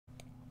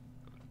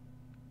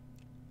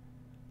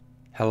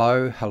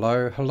Hello,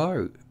 hello,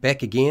 hello.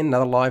 Back again,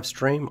 another live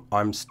stream.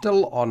 I'm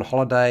still on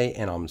holiday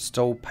and I'm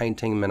still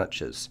painting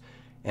miniatures.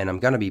 And I'm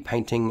going to be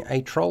painting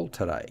a troll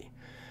today.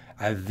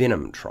 A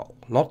Venom troll.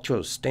 Not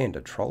your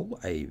standard troll,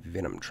 a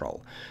Venom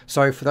troll.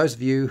 So for those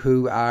of you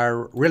who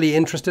are really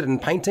interested in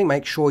painting,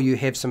 make sure you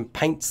have some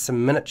paints,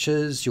 some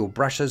miniatures, your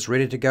brushes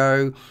ready to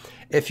go.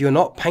 If you're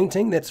not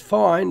painting, that's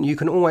fine. You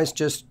can always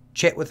just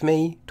chat with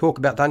me, talk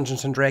about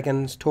Dungeons and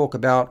Dragons, talk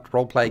about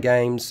roleplay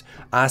games,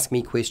 ask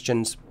me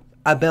questions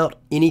about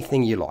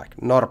anything you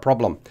like, not a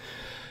problem.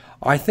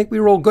 I think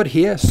we're all good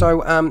here,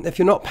 so if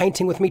you're not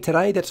painting with me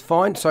today, that's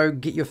fine. So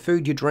get your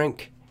food, your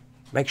drink,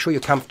 make sure you're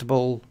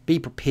comfortable, be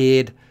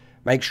prepared,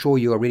 make sure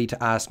you are ready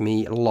to ask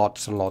me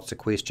lots and lots of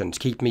questions.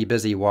 Keep me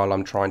busy while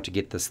I'm trying to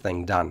get this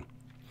thing done.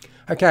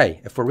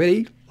 Okay, if we're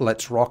ready,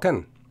 let's rock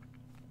in.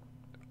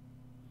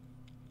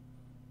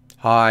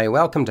 Hi,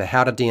 welcome to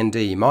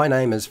HowtoDandD. My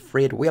name is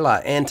Fred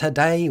Weller, and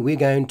today we're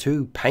going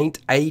to paint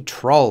a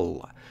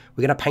troll.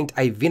 We're going to paint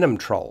a Venom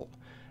troll.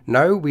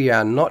 No, we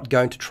are not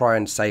going to try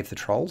and save the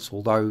trolls,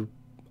 although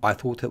I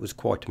thought it was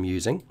quite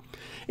amusing.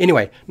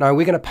 Anyway, no,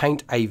 we're going to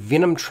paint a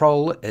Venom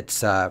troll.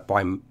 It's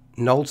by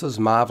Nolzur's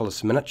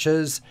Marvelous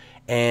Miniatures,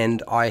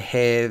 and I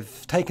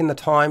have taken the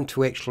time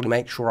to actually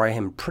make sure I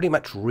am pretty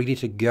much ready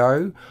to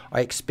go.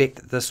 I expect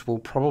that this will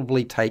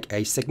probably take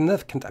a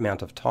significant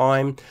amount of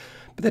time,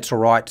 but that's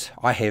alright.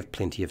 I have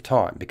plenty of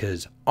time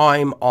because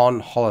I'm on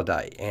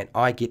holiday and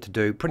I get to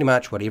do pretty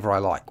much whatever I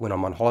like when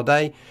I'm on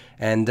holiday.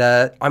 And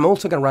I'm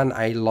also going to run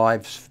a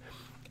live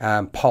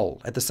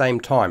poll at the same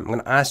time. I'm going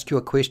to ask you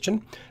a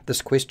question.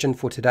 This question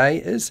for today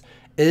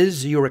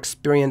is your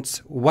experience,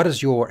 what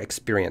is your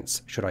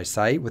experience, should I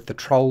say, with the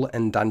troll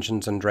in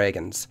Dungeons and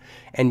Dragons?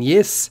 And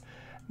yes,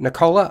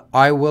 Nicola,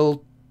 I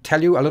will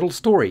tell you a little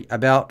story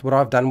about what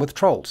I've done with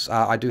trolls.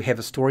 I do have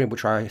a story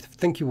which I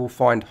think you will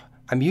find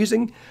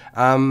amusing,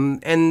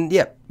 and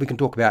yeah, we can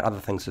talk about other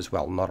things as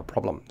well, not a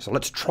problem. So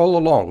let's troll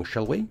along,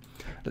 shall we?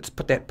 Let's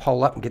put that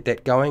poll up and get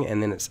that going,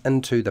 and then it's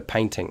into the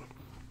painting,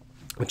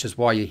 which is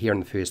why you're here in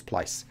the first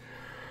place.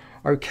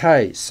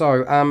 Okay,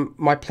 so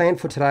my plan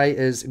for today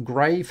is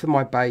grey for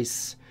my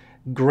base,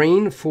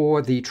 green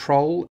for the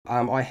troll.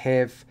 I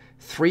have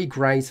 3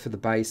 greys for the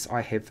base.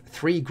 I have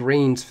 3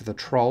 greens for the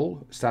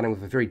troll, starting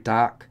with a very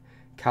dark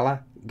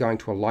colour, going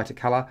to a lighter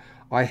colour.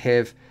 I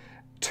have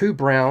 2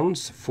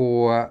 browns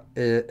for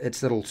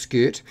its little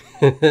skirt.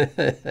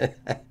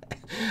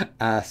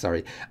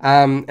 Sorry.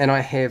 And I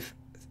have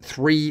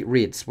 3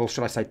 reds. Well,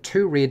 should I say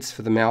 2 reds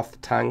for the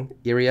mouth, tongue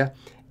area,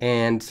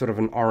 and sort of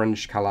an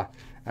orange colour.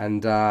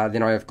 And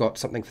then I've got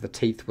something for the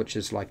teeth, which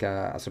is like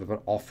a sort of an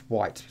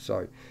off-white.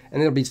 So,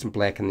 and there'll be some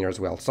black in there as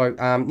well. So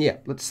yeah,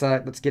 let's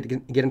get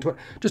into it.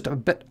 Just a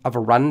bit of a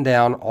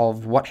rundown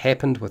of what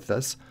happened with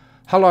this.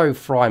 Hello,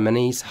 Fry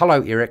Minis.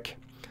 Hello, Eric.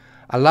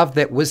 I love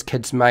that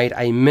WizKids made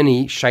a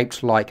mini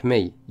shaped like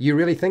me. You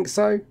really think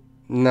so?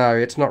 No,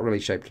 it's not really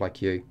shaped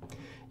like you.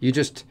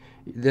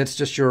 That's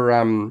just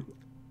your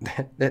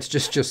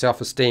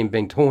self-esteem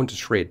being torn to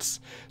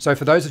shreds. So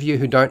for those of you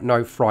who don't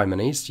know Fry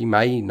Minis, you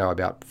may know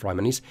about Fry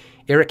Minis.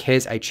 Eric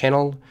has a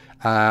channel,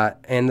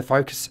 and the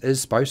focus is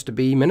supposed to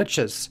be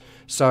miniatures.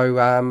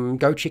 So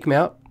go check him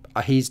out.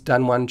 He's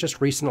done one just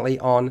recently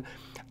on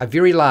a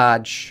very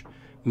large,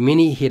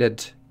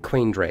 many-headed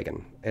queen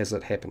dragon, as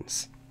it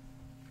happens.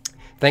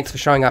 Thanks for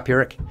showing up,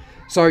 Eric.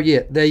 So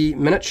yeah, the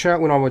miniature,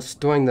 when I was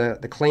doing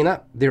the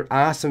cleanup, there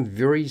are some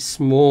very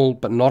small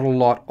but not a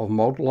lot of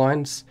mold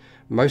lines.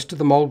 Most of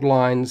the mold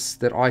lines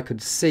that I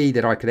could see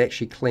that I could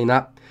actually clean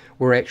up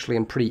were actually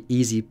in pretty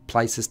easy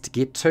places to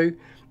get to.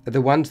 The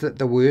ones that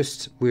the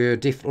worst were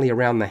definitely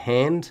around the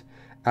hand,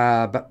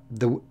 but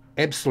the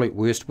absolute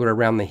worst were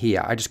around the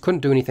hair. I just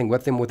couldn't do anything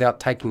with them without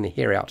taking the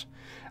hair out.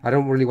 I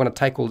don't really want to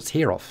take all its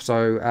hair off,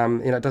 so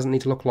you know, it doesn't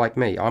need to look like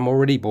me. I'm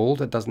already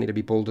bald, it doesn't need to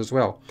be bald as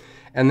well.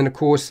 And then of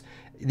course,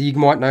 you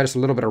might notice a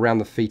little bit around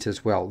the feet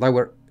as well. They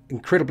were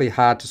incredibly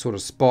hard to sort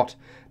of spot.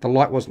 The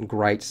light wasn't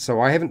great, so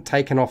I haven't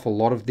taken off a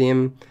lot of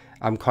them.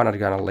 I'm kind of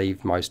going to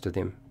leave most of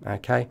them,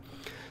 okay?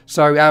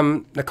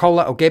 So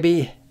Nicola or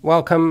Gabby,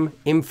 welcome.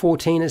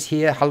 M14 is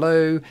here,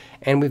 hello.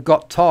 And we've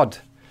got Todd.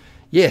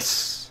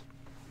 Yes.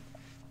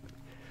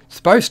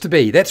 Supposed to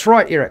be, that's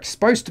right, Eric.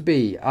 Supposed to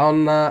be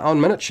on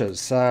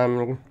miniatures.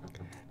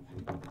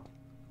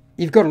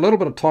 You've got a little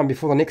bit of time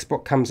before the next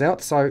book comes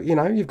out, so, you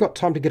know, you've got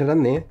time to get it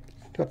in there.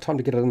 You've got time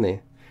to get it in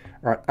there.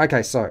 All right,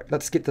 okay, so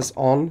let's get this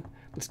on.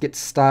 Let's get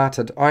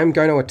started. I'm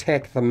going to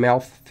attack the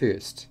mouth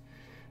first.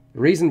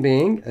 The reason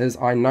being is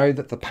I know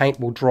that the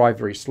paint will dry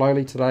very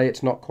slowly today.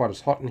 It's not quite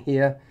as hot in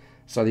here,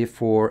 so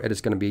therefore it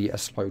is going to be a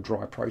slow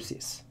dry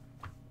process.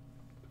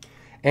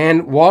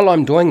 And while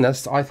I'm doing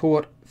this, I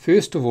thought,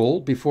 first of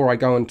all, before I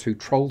go into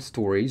troll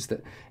stories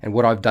and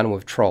what I've done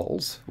with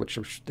trolls, which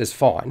is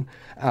fine,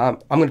 I'm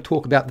going to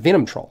talk about the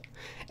Venom troll.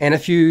 And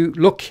if you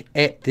look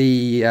at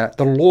the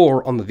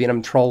lore on the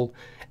Venom troll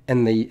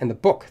in the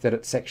book that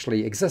it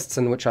actually exists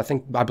in, which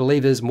I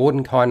believe is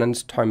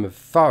Mordenkainen's Tome of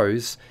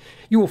Foes,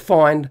 you will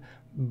find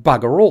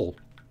bugger all.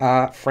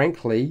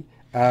 Frankly,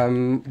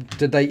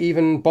 Did they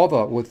even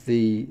bother with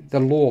the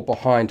lore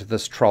behind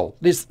this troll?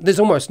 There's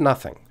almost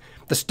nothing.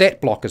 The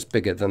stat block is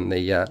bigger than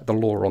the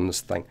lore on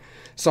this thing.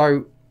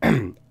 So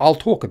I'll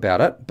talk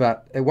about it,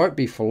 but it won't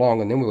be for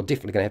long, and then we're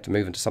definitely going to have to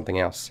move into something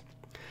else.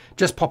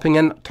 Just popping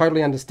in.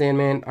 Totally understand,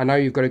 man. I know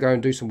you've got to go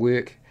and do some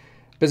work.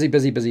 Busy,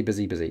 busy, busy,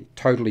 busy, busy.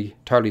 Totally,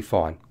 totally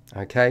fine.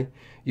 Okay?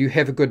 You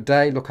have a good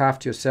day. Look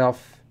after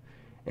yourself.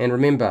 And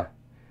remember,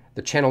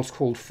 the channel's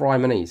called Fry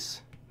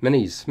Minis.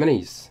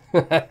 Minis.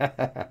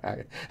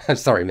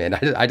 Sorry, man.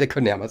 I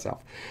couldn't help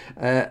myself.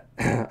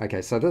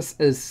 Okay, so this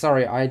is...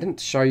 Sorry, I didn't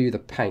show you the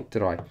paint,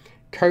 did I?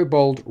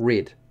 Kobold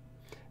Red.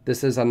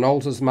 This is a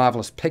Nolzur's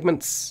Marvelous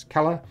Pigments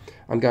colour.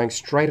 I'm going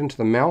straight into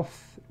the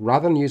mouth.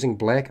 Rather than using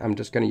black, I'm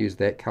just going to use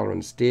that colour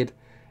instead.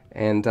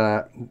 And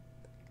I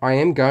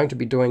am going to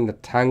be doing the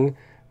tongue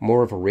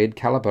more of a red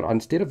colour, but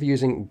instead of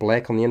using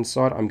black on the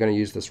inside, I'm going to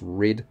use this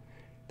red,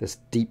 this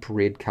deep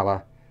red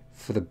colour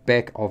for the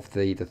back of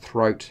the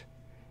throat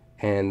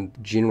and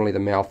generally the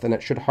mouth, and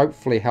it should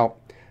hopefully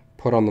help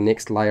put on the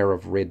next layer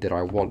of red that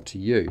I want to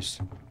use.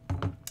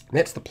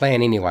 That's the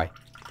plan anyway.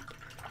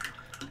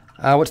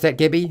 What's that,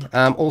 Gabby?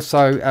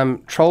 Also,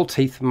 troll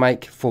teeth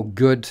make for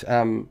good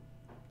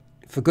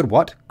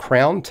what?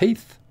 Crown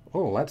teeth?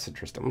 Oh, that's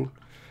interesting.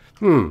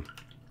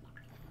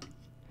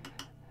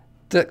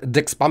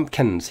 Dick's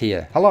Bumpkins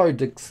here. Hello,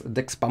 Dick's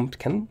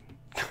Bumpkin.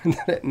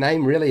 That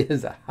name really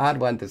is a hard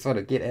one to sort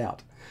of get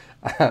out.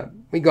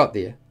 We got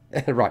there.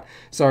 Right,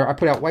 so I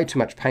put out way too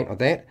much paint on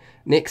that.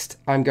 Next,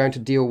 I'm going to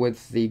deal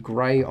with the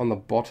grey on the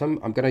bottom.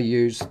 I'm going to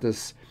use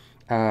this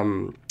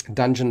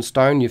dungeon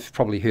stone. You've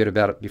probably heard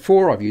about it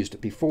before. I've used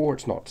it before.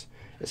 It's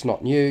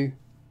not new.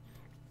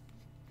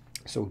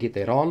 So we'll get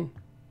that on,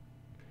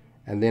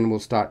 and then we'll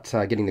start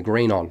getting the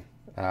green on.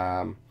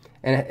 And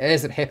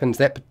as it happens,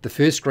 the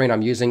first green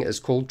I'm using is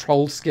called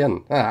Troll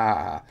Skin.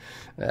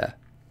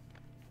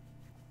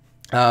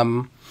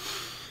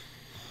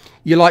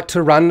 You like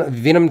to run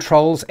Venom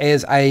trolls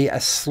as a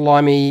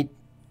slimy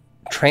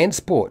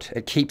transport.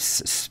 It keeps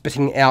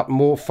spitting out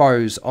more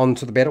foes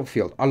onto the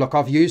battlefield. Look,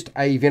 I've used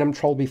a Venom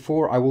troll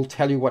before. I will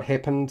tell you what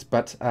happened,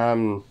 but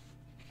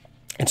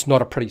it's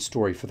not a pretty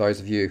story for those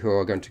of you who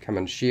are going to come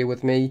and share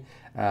with me.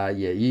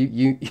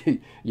 You're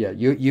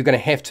going to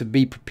have to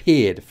be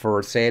prepared for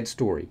a sad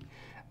story.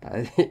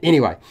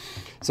 Anyway,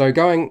 so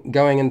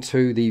going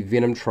into the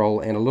Venom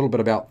troll and a little bit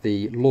about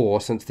the lore,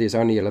 since there's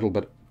only a little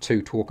bit to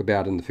talk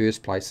about in the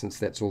first place, since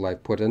that's all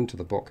they've put into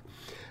the book.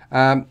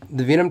 The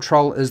Venom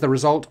troll is the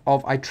result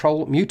of a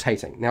troll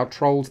mutating. Now,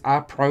 trolls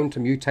are prone to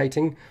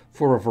mutating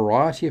for a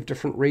variety of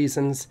different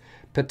reasons,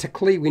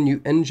 particularly when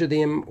you injure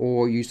them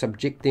or you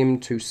subject them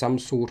to some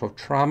sort of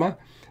trauma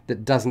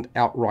that doesn't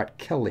outright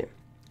kill them.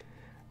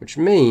 Which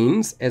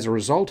means, as a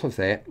result of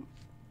that,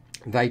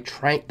 they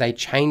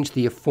change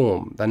their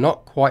form. They're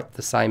not quite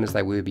the same as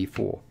they were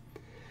before.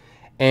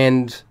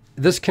 And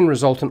this can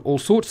result in all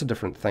sorts of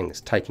different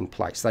things taking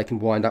place. They can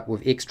wind up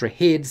with extra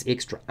heads,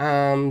 extra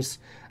arms.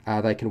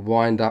 They can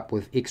wind up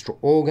with extra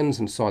organs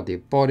inside their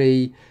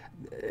body.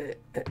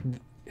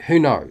 Who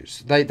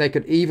knows? They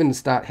could even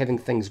start having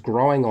things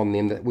growing on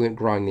them that weren't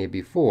growing there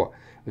before.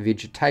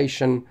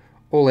 Vegetation,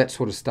 all that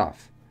sort of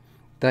stuff.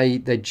 They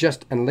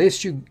just,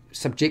 unless you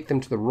subject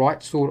them to the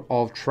right sort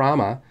of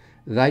trauma,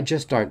 they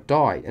just don't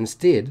die.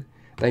 Instead,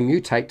 they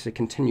mutate to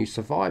continue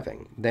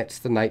surviving. That's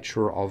the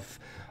nature of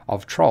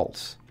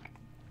trolls.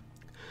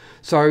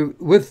 So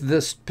with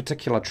this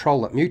particular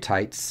troll that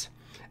mutates,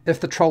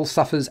 if the troll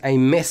suffers a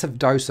massive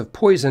dose of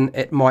poison,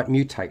 it might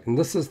mutate. And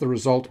this is the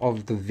result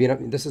of the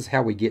venom. This is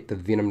how we get the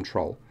Venom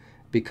troll.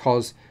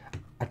 Because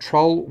a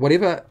troll,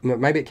 whatever,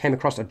 maybe it came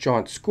across a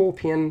giant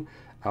scorpion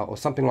or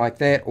something like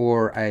that,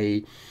 or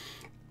a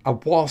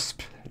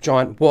wasp,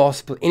 giant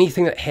wasp,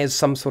 anything that has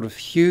some sort of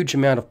huge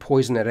amount of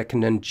poison that it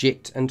can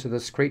inject into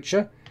this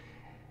creature,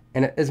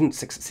 and it isn't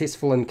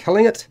successful in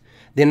killing it,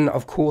 then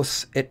of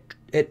course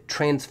it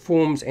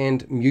transforms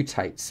and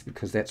mutates,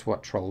 because that's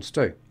what trolls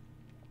do.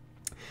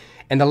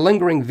 And the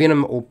lingering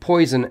venom or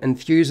poison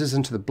infuses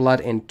into the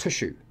blood and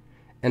tissue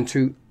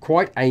into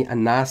quite a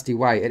nasty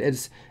way. It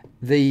is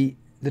the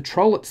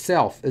troll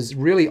itself is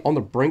really on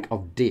the brink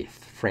of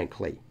death,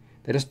 frankly.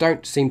 They just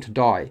don't seem to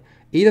die.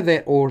 Either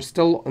that or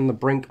still on the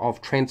brink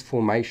of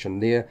transformation.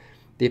 Their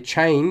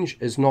change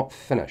is not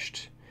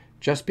finished.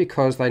 Just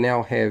because they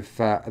now have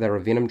they're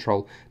a Venom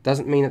troll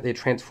doesn't mean that their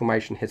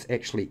transformation has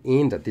actually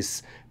ended.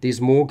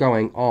 There's more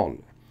going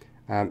on.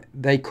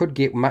 They could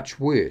get much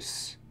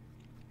worse.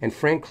 And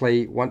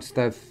frankly, once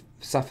they've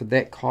suffered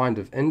that kind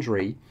of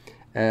injury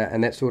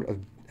and that sort of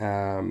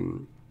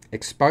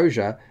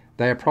exposure,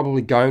 they are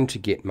probably going to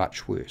get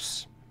much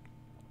worse.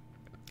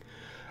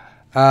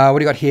 What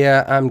do you got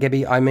here,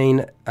 Gabby? I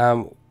mean,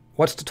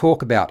 what's to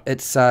talk about?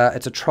 It's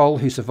a troll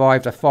who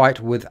survived a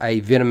fight with a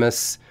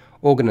venomous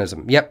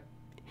organism. Yep.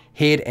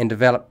 Head and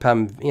develop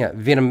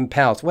venom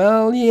powers.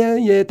 Well,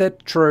 yeah,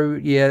 that's true.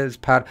 Yeah, it's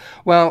part.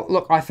 Well,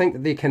 look, I think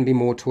that there can be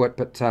more to it,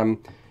 but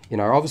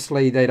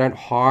obviously they don't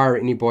hire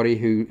anybody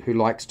who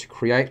likes to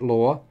create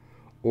lore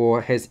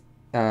or has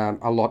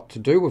a lot to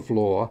do with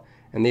lore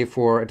and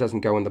therefore it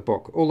doesn't go in the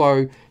book.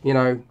 Although, you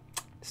know,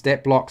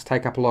 stat blocks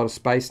take up a lot of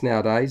space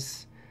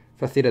nowadays.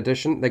 5th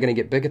edition, they're going to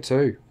get bigger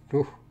too.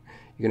 Ooh,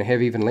 you're going to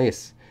have even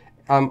less.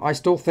 I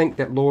still think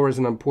that lore is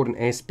an important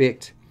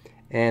aspect,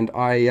 and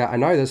I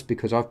know this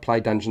because I've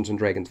played Dungeons and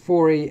Dragons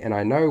 4e, and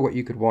I know what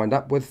you could wind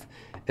up with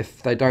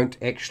if they don't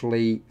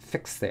actually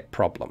fix that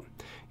problem.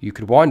 You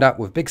could wind up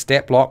with big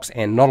stat blocks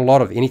and not a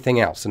lot of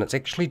anything else, and it's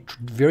actually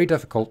very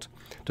difficult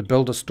to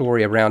build a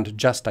story around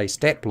just a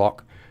stat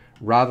block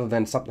rather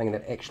than something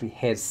that actually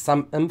has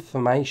some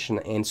information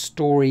and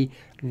story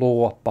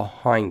lore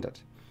behind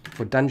it.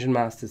 For Dungeon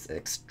Masters, it's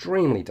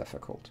extremely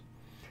difficult.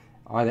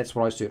 That's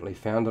what I certainly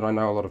found, and I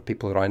know a lot of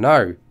people that I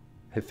know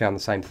have found the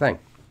same thing.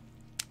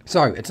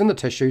 So, it's in the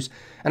tissues,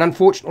 and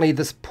unfortunately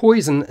this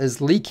poison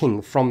is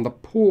leaking from the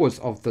pores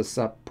of this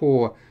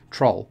poor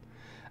troll.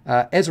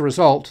 As a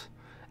result,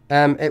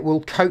 it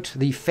will coat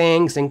the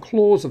fangs and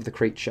claws of the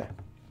creature,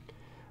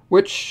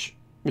 which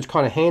is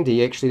kind of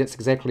handy. Actually, that's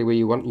exactly where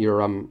you want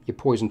your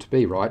poison to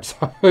be, right?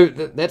 So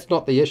that's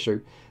not the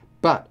issue,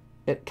 but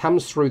it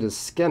comes through the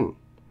skin,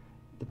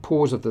 the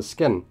pores of the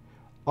skin,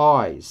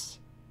 eyes,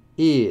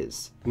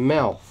 ears,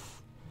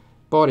 mouth,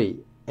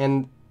 body,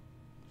 and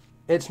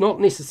it's not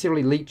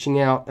necessarily leaching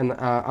out in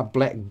a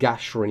black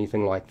gush or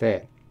anything like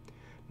that.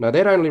 No,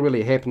 that only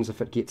really happens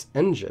if it gets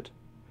injured.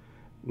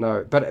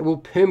 No, but it will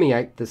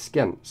permeate the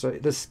skin. So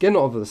the skin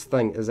of this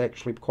thing is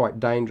actually quite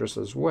dangerous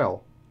as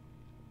well.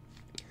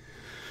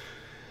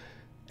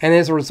 And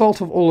as a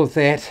result of all of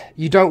that,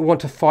 you don't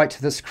want to fight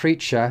this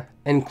creature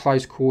in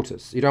close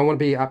quarters. You don't want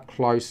to be up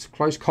close.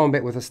 Close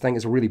combat with this thing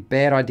is a really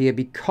bad idea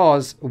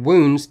because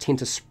wounds tend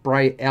to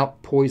spray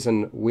out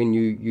poison when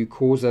you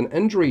cause an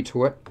injury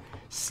to it.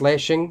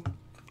 Slashing,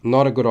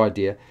 not a good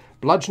idea.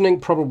 Bludgeoning,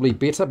 probably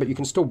better, but you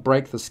can still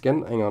break the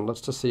skin. Hang on,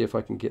 let's just see if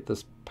I can get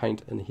this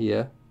paint in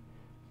here,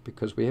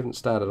 because we haven't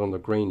started on the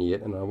green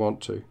yet, and I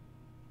want to.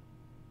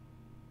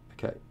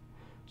 Okay.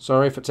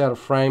 Sorry if it's out of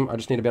frame. I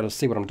just need to be able to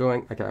see what I'm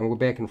doing. Okay, and we're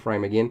back in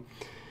frame again.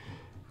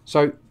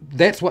 So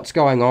that's what's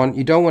going on.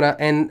 You don't want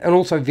to... And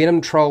also Venom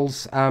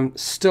trolls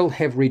still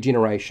have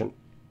regeneration.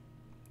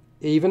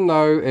 Even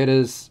though it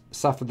has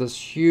suffered this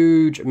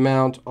huge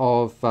amount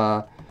of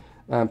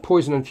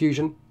poison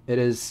infusion, it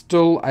is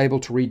still able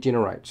to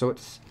regenerate. So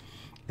it's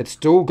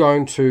still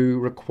going to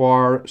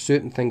require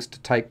certain things to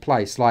take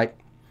place. Like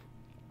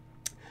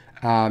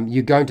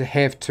you're going to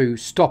have to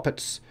stop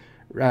its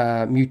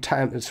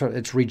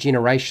its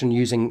regeneration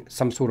using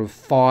some sort of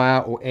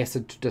fire or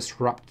acid to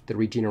disrupt the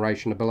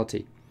regeneration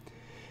ability.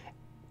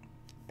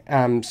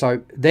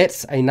 So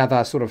that's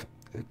another sort of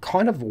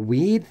kind of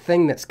weird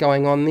thing that's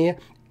going on there.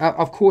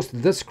 Of course,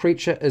 this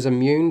creature is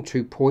immune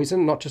to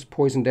poison, not just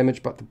poison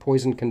damage, but the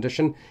poison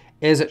condition,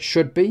 as it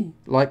should be,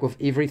 like with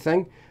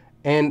everything.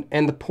 And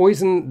the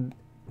poison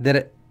that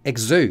it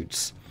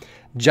exudes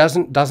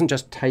doesn't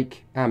just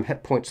take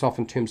hit points off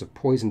in terms of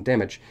poison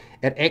damage.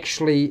 It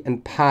actually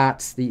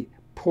imparts the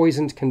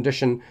poisoned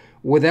condition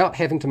without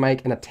having to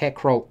make an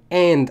attack roll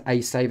and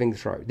a saving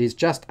throw. There's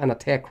just an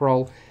attack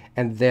roll,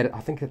 and that I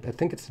think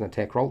it's an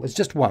attack roll. It's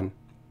just one.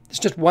 It's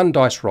just one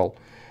dice roll,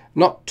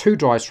 not 2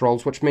 dice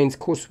rolls. Which means, of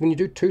course, when you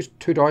do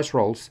two dice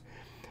rolls,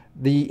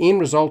 the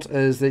end result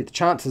is that the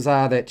chances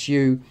are that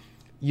you'll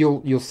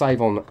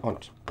save on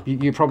it.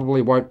 You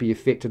probably won't be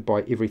affected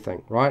by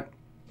everything, right?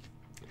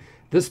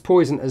 This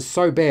poison is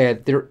so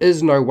bad, there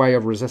is no way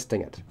of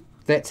resisting it.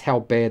 That's how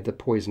bad the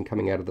poison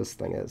coming out of this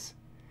thing is,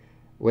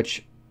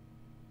 which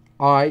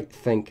I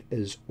think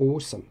is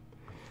awesome.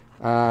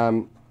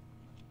 That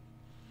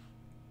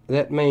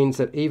means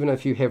that even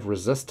if you have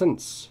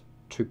resistance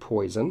to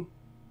poison,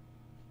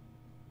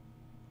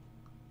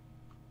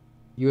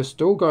 you're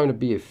still going to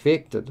be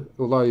affected,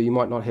 although you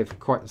might not have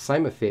quite the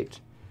same effect.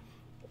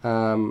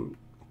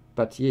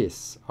 But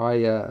yes,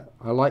 I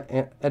like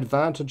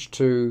advantage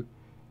to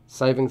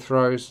saving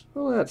throws.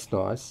 Oh, that's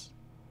nice.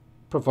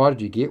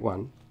 Provided you get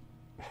one.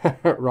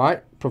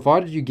 Right?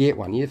 Provided you get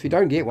one. If you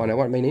don't get one, it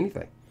won't mean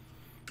anything.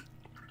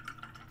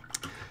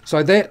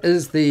 So that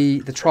is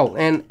the troll.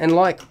 And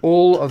like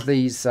all of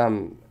these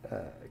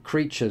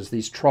creatures,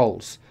 these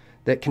trolls,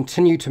 that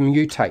continue to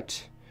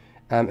mutate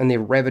in their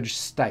ravaged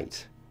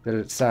state that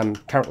it's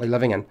currently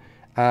living in,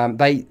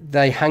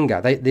 they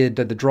hunger.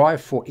 The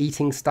drive for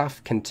eating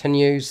stuff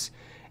continues.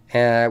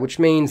 Which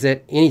means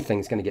that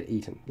anything's going to get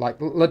eaten. Like,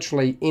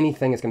 literally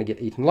anything is going to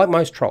get eaten. Like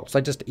most trolls,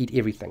 they just eat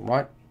everything,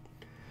 right?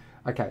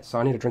 Okay, so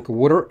I need a drink of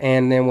water,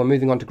 and then we're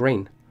moving on to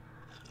green.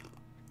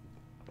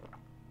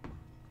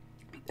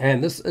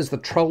 And this is the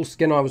troll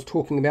skin I was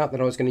talking about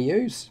that I was going to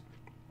use.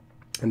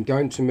 I'm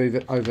going to move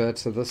it over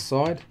to this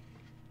side,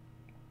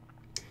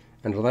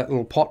 into that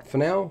little pot for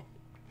now.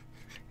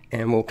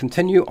 And we'll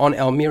continue on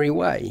our merry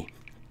way.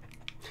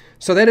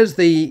 So that is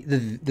the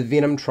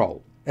Venom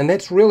troll. And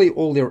that's really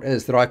all there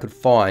is that I could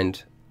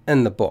find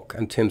in the book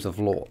in terms of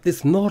lore.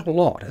 There's not a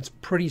lot. It's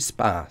pretty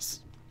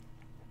sparse.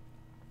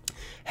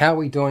 How are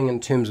we doing in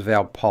terms of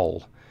our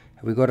poll?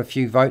 Have we got a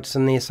few votes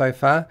in there so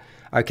far?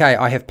 Okay,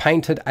 I have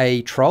painted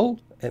a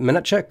troll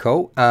miniature,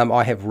 cool.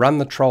 I have run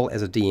the troll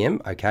as a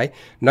DM, okay.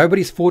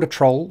 Nobody's fought a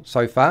troll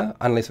so far,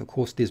 unless of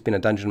course there's been a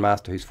dungeon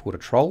master who's fought a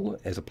troll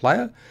as a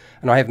player,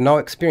 and I have no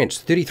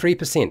experience,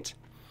 33%.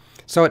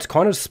 So it's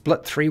kind of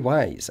split 3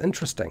 ways.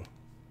 Interesting.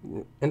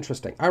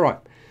 Interesting. All right.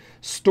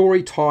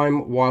 Story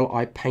time while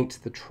I paint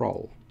the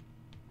troll.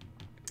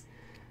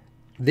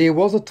 There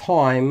was a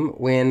time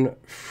when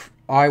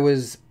I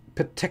was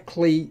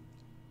particularly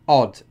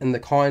odd in the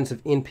kinds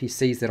of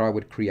NPCs that I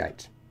would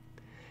create.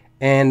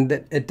 And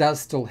it does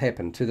still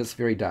happen to this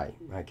very day,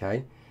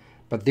 okay?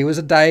 But there was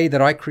a day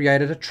that I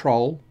created a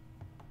troll,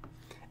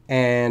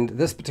 and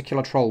this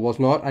particular troll was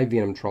not a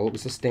Venom troll, it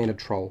was a standard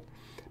troll.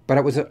 But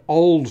it was an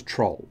old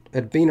troll. It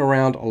had been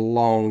around a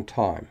long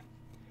time.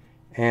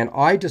 And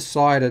I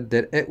decided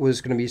that it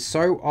was going to be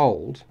so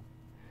old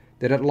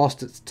that it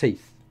lost its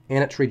teeth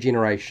and its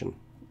regeneration.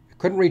 It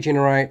couldn't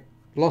regenerate,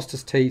 lost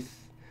its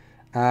teeth.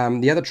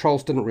 The other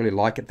trolls didn't really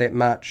like it that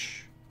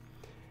much.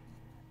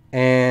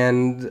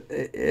 And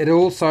it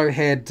also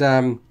had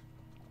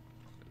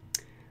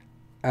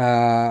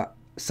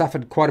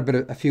suffered quite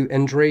a few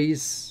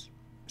injuries.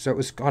 So it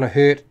was kind of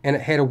hurt, and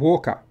it had a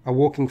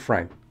walking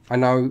frame. I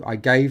know I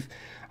gave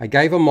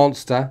a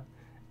monster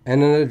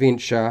in an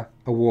adventure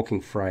a walking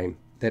frame.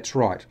 That's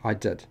right, I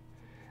did.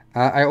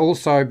 I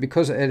also,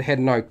 because it had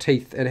no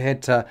teeth, it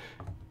had to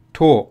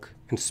talk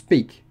and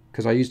speak,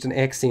 because I used an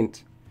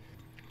accent,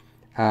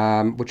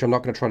 which I'm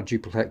not going to try to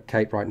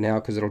duplicate right now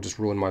because it'll just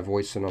ruin my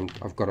voice, and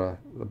I've got a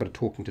bit of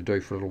talking to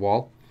do for a little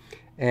while.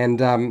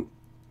 And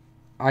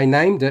I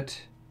named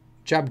it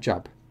Jub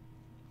Jub,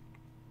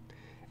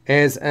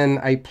 as in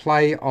a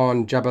play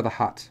on Jabba the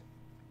Hutt.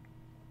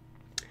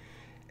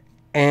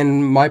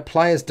 And my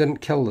players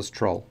didn't kill this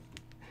troll.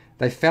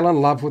 They fell in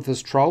love with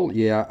this troll.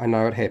 Yeah, I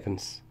know it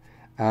happens.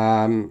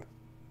 You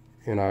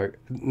know,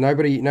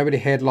 nobody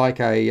had like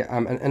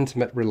an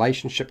intimate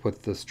relationship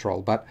with this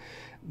troll, but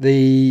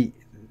they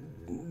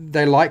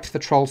liked the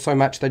troll so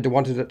much they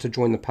wanted it to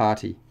join the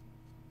party.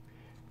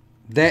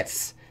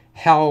 That's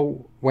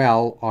how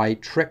well I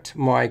tricked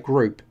my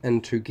group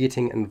into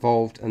getting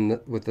involved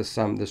with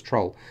this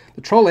troll.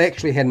 The troll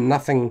actually had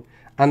nothing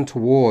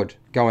untoward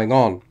going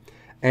on.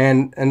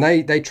 And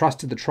they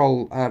trusted the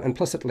troll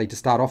implicitly to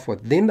start off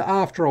with. Then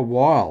after a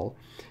while,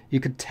 you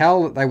could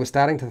tell that they were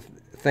starting to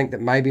think that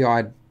maybe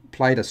I'd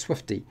played a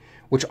Swiftie,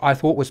 which I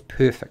thought was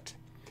perfect.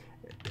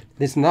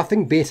 There's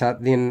nothing better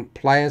than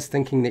players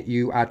thinking that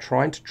you are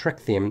trying to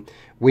trick them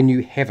when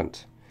you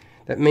haven't.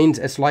 That means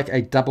it's like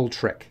a double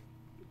trick.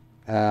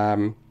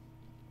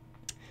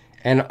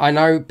 And I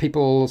know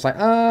people say,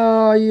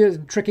 oh, you're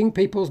tricking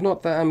people's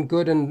not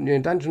good,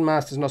 and Dungeon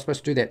Master's not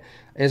supposed to do that.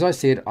 As I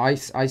said, I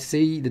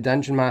see the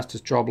Dungeon Master's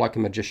job like a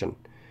magician.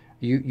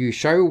 You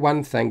show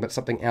one thing, but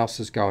something else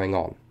is going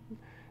on.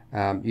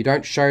 You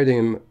don't show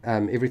them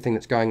everything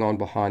that's going on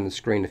behind the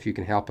screen if you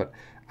can help it.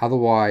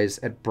 Otherwise,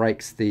 it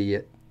breaks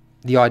the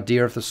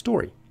idea of the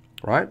story,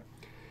 right?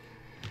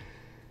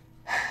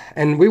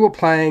 And we were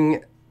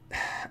playing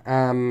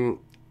in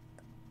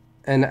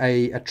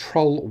a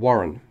troll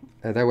warren.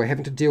 They were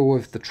having to deal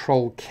with the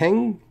Troll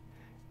King.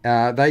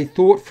 They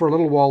thought for a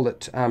little while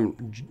that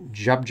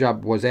Jub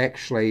Jub was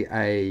actually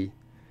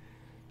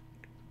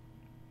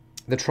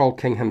the Troll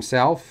King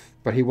himself,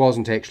 but he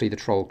wasn't actually the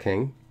Troll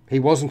King. He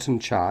wasn't in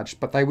charge,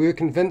 but they were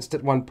convinced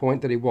at one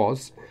point that he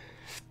was.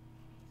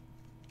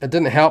 It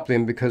didn't help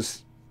them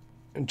because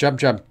Jub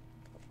Jub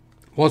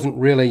wasn't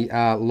really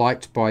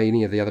liked by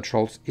any of the other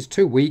trolls. He's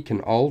too weak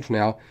and old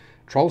now.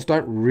 Trolls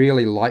don't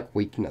really like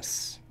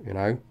weakness, you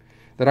know.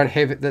 They don't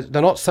have it.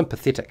 They're not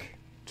sympathetic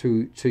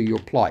to your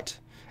plight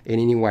in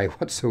any way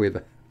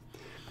whatsoever.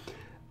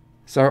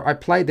 So I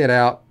played that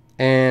out,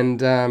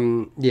 and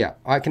yeah,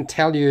 I can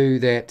tell you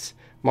that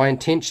my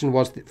intention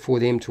was for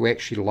them to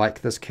actually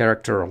like this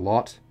character a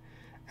lot,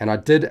 and I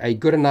did a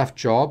good enough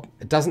job.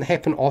 It doesn't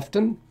happen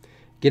often.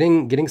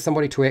 Getting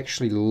somebody to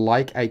actually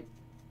like an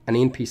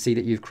NPC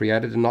that you've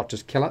created and not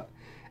just kill it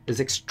is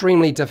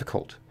extremely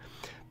difficult.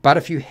 But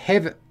if you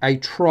have a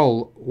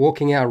troll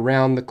walking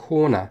around the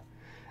corner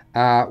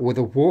with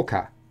a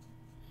walker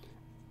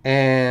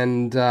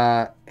and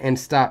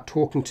start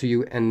talking to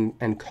you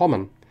in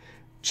common,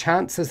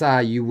 chances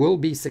are you will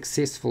be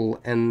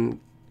successful in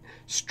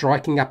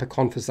striking up a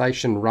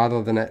conversation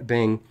rather than it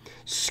being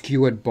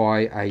skewered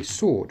by a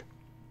sword.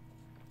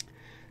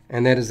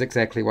 And that is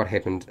exactly what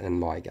happened in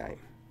my game.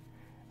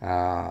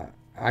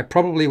 I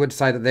probably would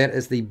say that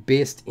is the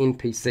best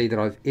NPC that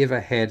I've ever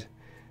had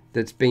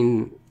that's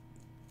been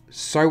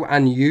so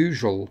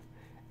unusual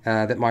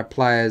that my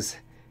players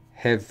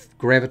have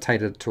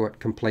gravitated to it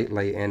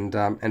completely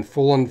and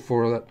fallen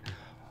for it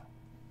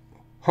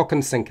hook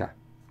and sinker.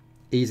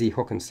 Easy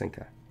hook and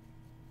sinker.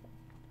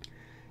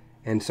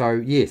 And so,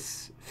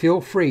 yes,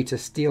 feel free to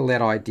steal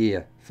that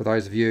idea for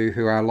those of you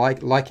who are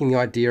liking the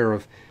idea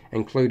of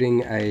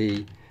including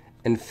a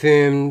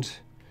infirmed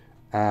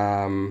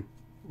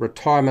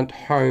retirement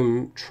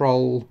home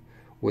troll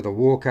with a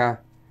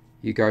walker.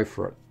 You go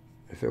for it.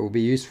 If it will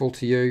be useful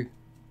to you,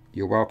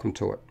 you're welcome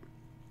to it.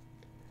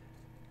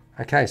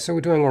 Okay, so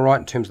we're doing all right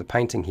in terms of the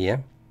painting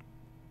here.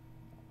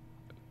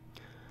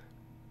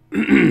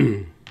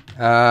 Right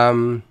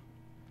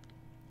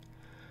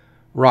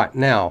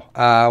now,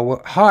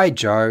 hi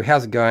Joe,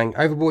 how's it going?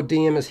 Overboard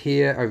DM is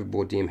here.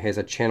 Overboard DM has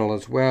a channel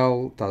as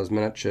well, does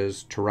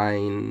miniatures,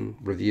 terrain,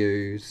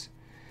 reviews.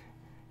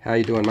 How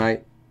you doing,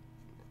 mate?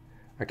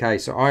 Okay,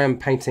 so I am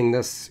painting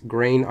this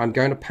green. I'm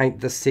going to paint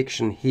this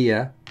section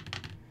here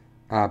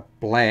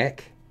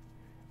black,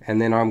 and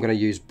then I'm going to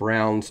use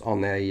browns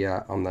on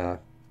that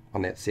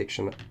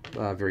section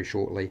very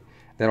shortly.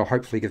 That'll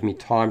hopefully give me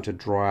time to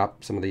dry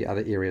up some of the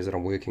other areas that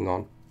I'm working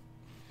on.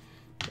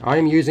 I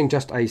am using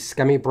just a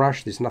scummy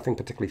brush. There's nothing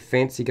particularly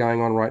fancy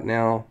going on right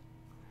now.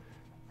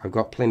 I've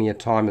got plenty of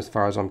time as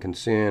far as I'm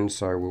concerned,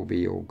 so we'll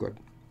be all good.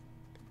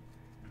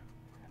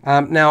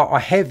 Now, I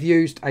have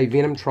used a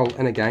Venom troll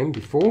in a game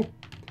before.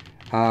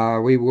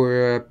 We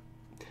were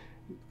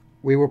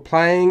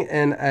playing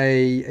in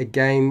a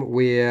game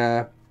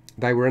where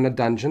they were in a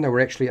dungeon. They were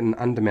actually in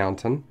an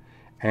undermountain,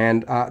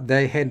 and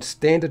they had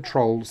standard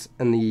trolls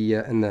in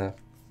the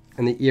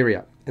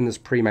area in this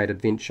pre-made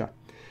adventure.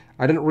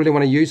 I didn't really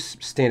want to use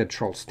standard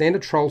trolls.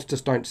 Standard trolls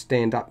just don't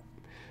stand up,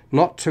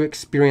 not to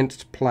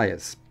experienced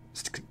players.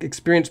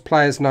 Experienced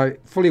players know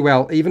fully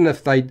well, even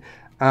if they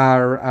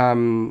are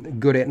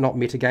good at not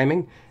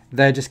metagaming,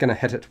 they're just going to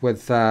hit it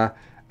with, can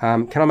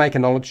I make a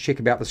knowledge check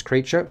about this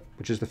creature?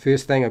 Which is the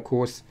first thing, of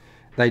course,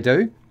 they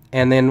do.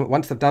 And then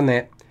once they've done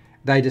that,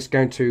 they're just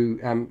going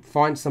to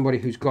find somebody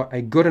who's got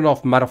a good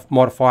enough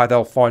modifier.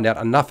 They'll find out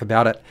enough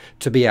about it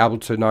to be able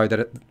to know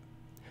that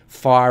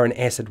fire and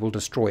acid will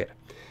destroy it.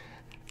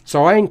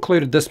 So I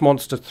included this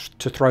monster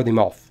to throw them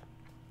off.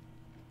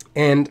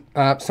 And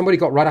somebody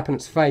got right up in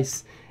its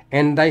face,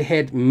 and they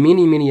had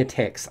many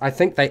attacks. I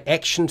think they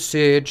action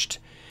surged,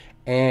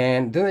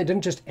 and then they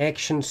didn't just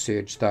action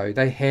surge though.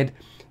 They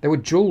were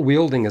dual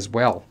wielding as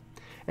well.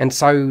 And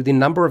so the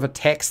number of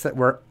attacks that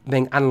were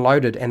being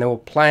unloaded, and they were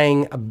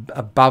playing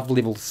above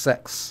level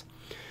 6.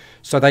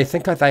 So they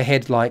think that they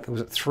had, like,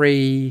 was it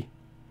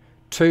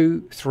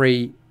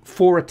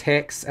 4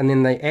 attacks, and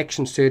then they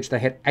action surged, they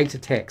had 8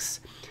 attacks.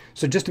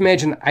 So just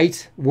imagine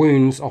 8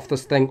 wounds off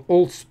this thing,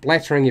 all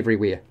splattering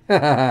everywhere.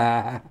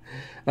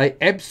 They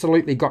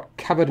absolutely got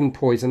covered in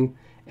poison,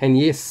 and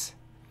yes,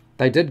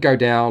 they did go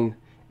down,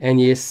 and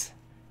yes,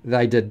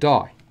 they did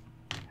die.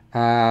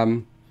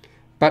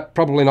 But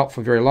probably not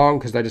for very long,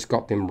 because they just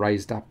got them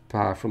raised up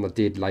from the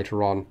dead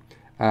later on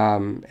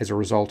as a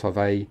result of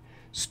a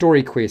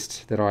story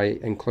quest that I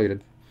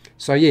included.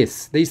 So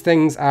yes, these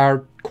things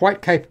are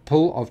quite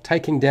capable of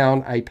taking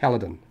down a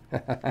paladin.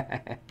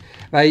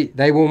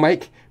 They will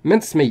make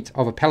mincemeat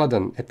of a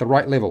paladin at the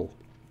right level,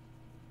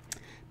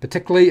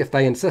 particularly if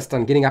they insist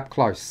on getting up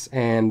close.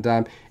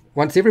 And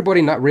once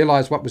everybody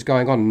realized what was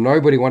going on,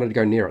 nobody wanted to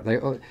go near it. They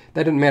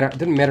didn't matter. It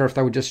didn't matter if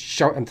they were just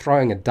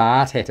throwing a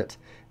dart at it.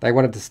 They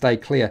wanted to stay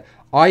clear.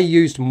 I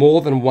used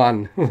more than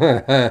one.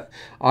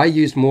 I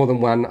used more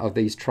than one of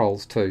these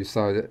trolls too,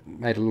 so that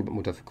made it a little bit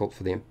more difficult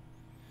for them.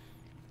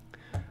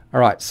 All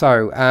right,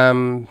 so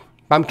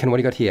Bumpkin, what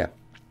do you got here?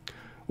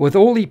 With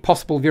all the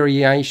possible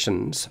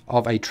variations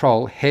of a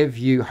troll, have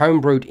you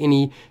homebrewed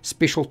any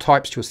special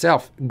types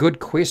yourself? Good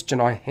question,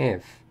 I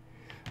have.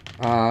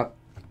 I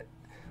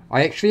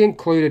actually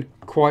included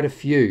quite a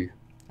few.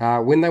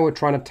 When they were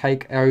trying to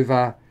take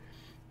over...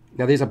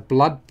 Now there's a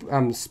blood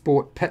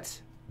sport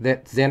pit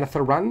that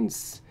Xanatha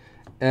runs.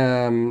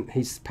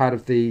 He's part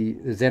of the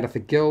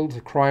Xanatha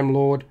Guild, crime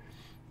lord.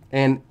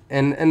 And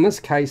in this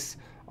case,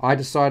 I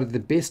decided the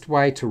best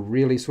way to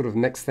really sort of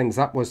mix things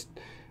up was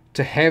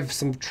to have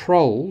some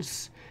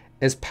trolls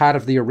as part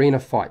of the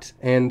arena fight.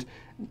 And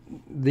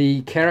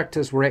the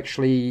characters were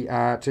actually,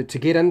 to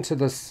get into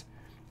Xanatha's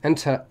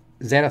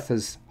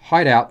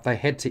hideout, they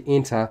had to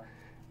enter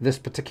this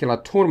particular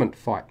tournament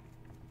fight.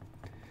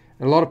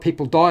 And a lot of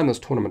people die in this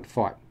tournament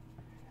fight.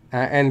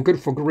 And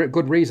for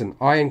good reason.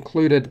 I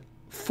included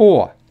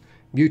 4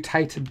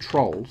 mutated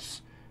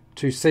trolls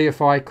to see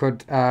if I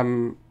could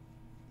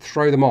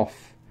throw them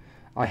off.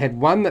 I had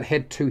one that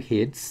had 2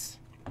 heads.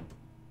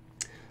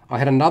 I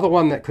had another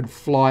one that could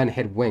fly and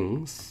had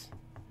wings,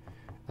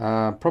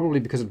 probably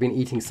because I'd been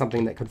eating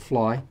something that could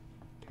fly.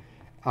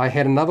 I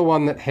had another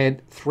one that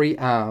had 3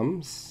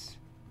 arms,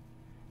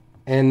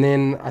 and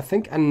then I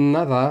think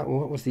another,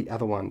 what was the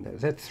other one?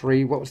 Was that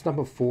 3? What was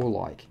number 4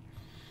 like?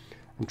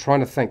 I'm trying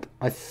to think.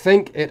 I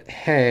think it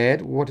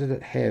had, what did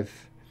it have?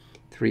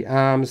 3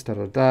 arms,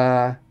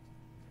 I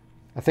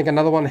think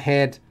another one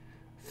had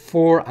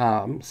 4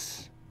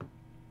 arms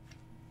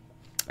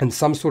and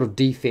some sort of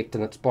defect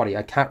in its body.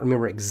 I can't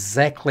remember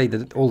exactly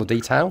all the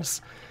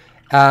details.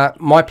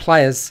 My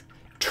players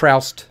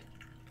trounced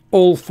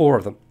all 4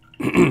 of them.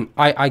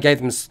 I gave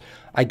them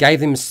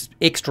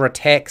extra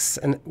attacks,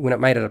 and when it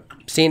made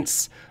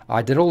sense,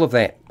 I did all of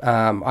that.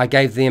 I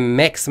gave them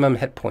maximum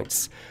hit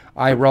points.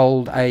 I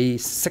rolled a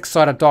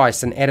 6-sided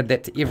dice and added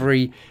that to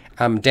every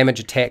damage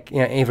attack,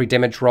 every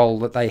damage roll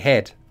that they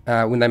had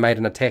when they made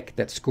an attack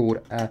that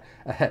scored a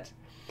hit.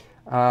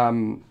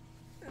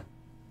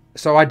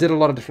 So I did a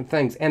lot of different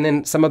things, and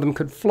then some of them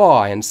could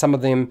fly, and some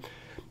of them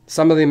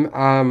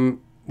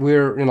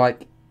were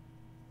like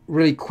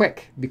really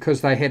quick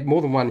because they had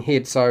more than one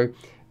head, so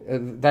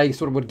they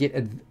sort of would get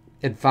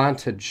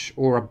advantage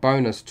or a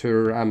bonus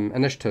to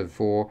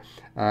initiative or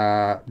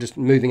just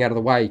moving out of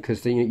the way,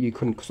 because you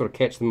couldn't sort of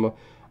catch them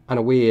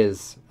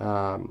unawares.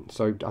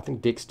 So I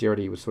think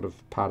dexterity was sort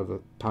of part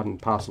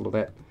and parcel of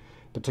that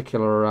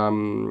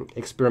particular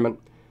experiment.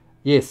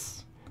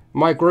 Yes,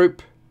 my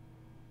group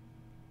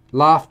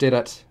laughed at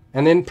it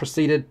and then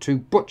proceeded to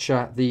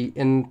butcher the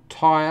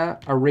entire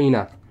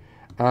arena.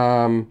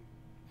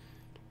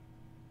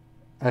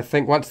 I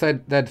think once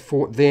they'd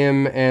fought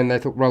them and they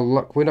thought, well,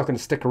 look, we're not going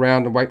to stick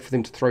around and wait for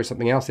them to throw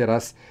something else at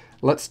us.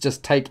 Let's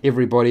just take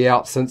everybody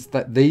out, since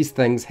these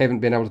things haven't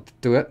been able to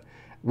do it.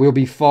 We'll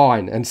be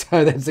fine. And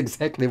so that's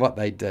exactly what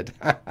they did.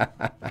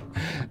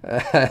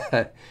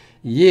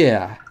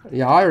 Yeah,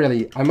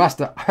 I must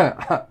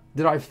have,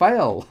 did I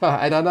fail?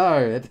 I don't know.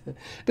 It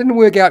didn't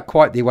work out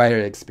quite the way I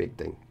was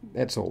expecting.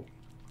 That's all.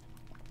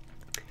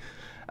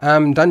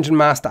 Dungeon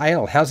Master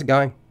Ale, how's it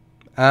going?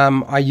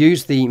 I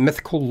use the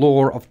mythical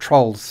lore of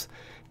trolls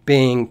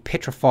being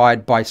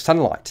petrified by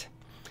sunlight,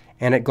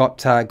 and it got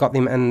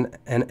them in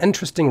an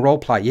interesting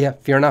roleplay. Yeah,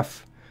 fair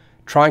enough.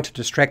 Trying to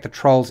distract the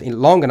trolls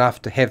long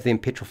enough to have them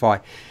petrify.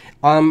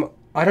 I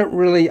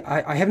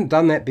haven't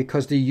done that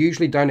because they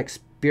usually don't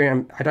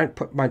experience. I don't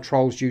put my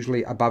trolls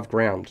usually above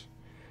ground.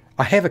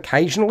 I have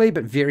occasionally,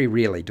 but very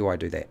rarely do I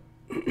do that.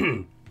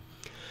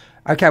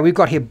 Okay, we've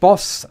got here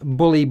Boss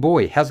Bully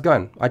Boy. How's it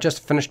going? I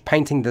just finished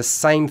painting the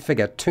same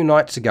figure 2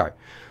 nights ago.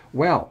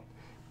 Well,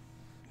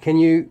 can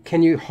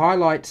you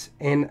highlight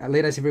and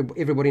let us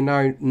everybody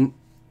know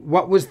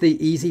what was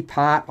the easy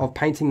part of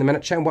painting the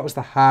miniature and what was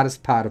the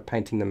hardest part of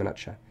painting the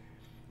miniature?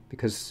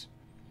 Because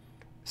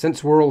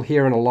since we're all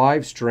here in a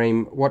live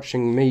stream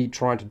watching me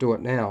trying to do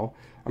it now,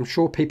 I'm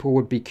sure people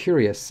would be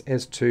curious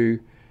as to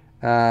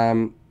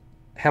how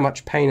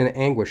much pain and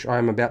anguish I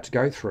am about to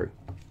go through.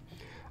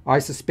 I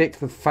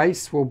suspect the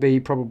face will be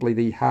probably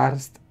the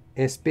hardest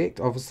aspect,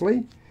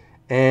 obviously,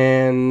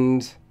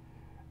 and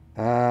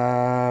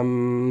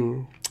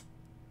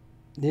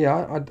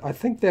yeah, I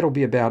think that'll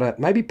be about it.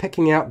 Maybe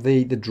picking out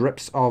the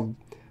drips of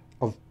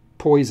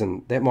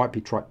poison, that might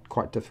be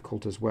quite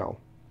difficult as well.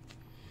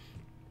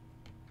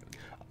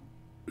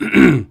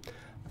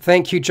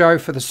 Thank you, Joe,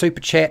 for the super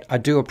chat. I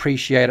do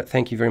appreciate it.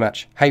 Thank you very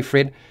much. Hey,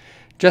 Fred.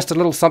 Just a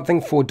little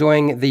something for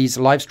doing these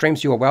live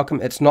streams. You are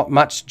welcome. It's not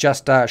much,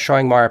 just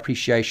showing my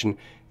appreciation.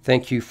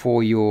 Thank you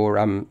for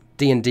your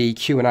D&D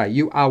Q&A.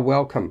 You are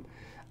welcome.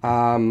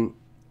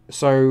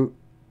 So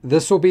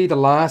this will be the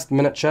last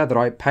miniature that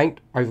I paint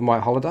over my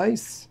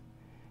holidays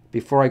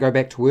before I go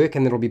back to work,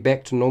 and then it'll be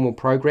back to normal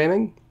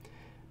programming.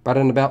 But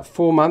in about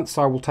 4 months,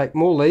 I will take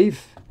more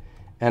leave,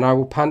 and I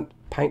will paint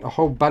a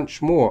whole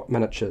bunch more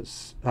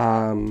miniatures,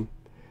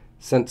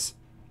 since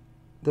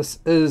this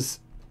is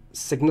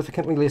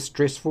significantly less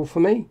stressful for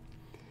me.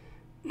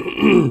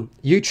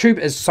 YouTube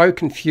is so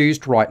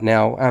confused right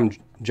now,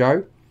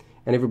 Joe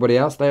and everybody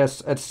else.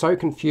 It's so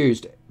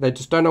confused. They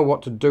just don't know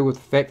what to do with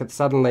the fact that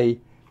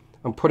suddenly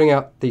I'm putting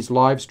out these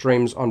live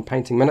streams on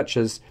painting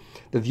miniatures.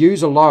 The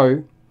views are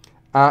low,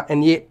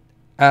 and yet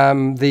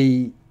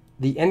the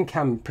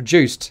income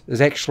produced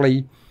is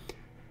actually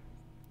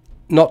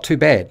not too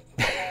bad.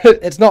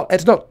 It's not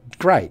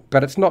great,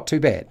 but it's not too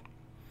bad.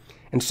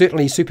 And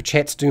certainly super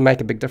chats do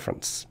make a big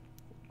difference.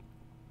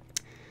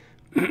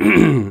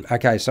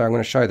 Okay, so I'm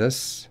going to show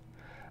this.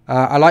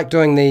 I like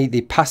doing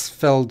the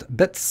pus-filled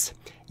bits,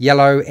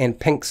 yellow and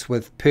pinks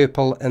with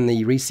purple in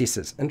the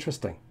recesses.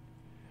 Interesting.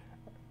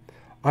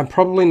 I'm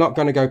probably not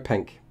going to go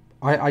pink.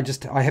 I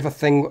have a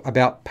thing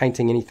about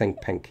painting anything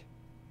pink.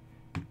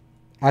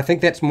 I think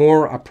that's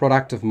more a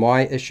product of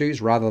my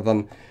issues rather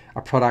than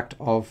a product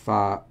of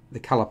the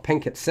colour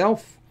pink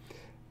itself.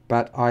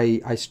 But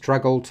I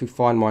struggle to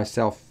find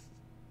myself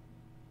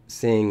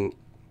seeing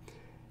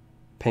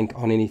pink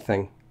on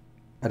anything.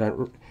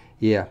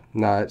 Yeah,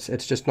 no,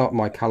 it's just not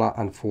my colour,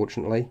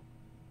 unfortunately.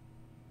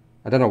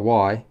 I don't know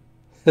why.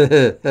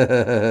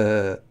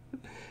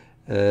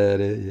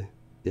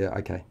 Yeah,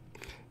 okay.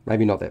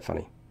 Maybe not that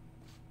funny.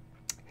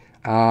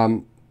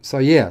 So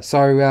yeah,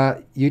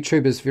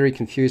 YouTube is very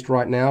confused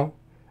right now.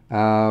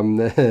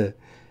 The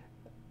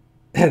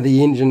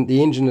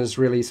engine is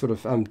really sort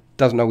of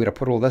doesn't know where to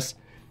put all this.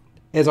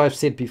 As I've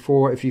said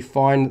before, if you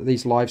find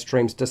these live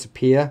streams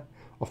disappear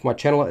off my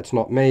channel, it's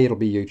not me, it'll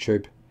be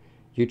YouTube.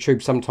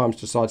 YouTube sometimes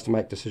decides to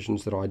make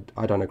decisions that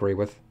I don't agree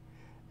with.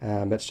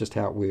 That's just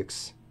how it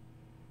works,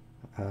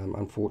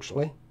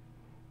 unfortunately.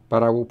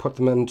 But I will put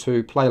them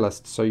into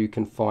playlists so you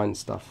can find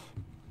stuff.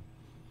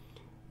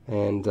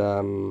 And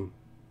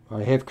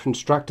I have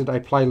constructed a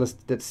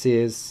playlist that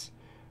says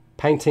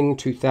Painting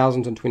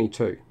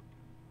 2022.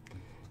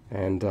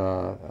 And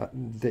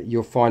that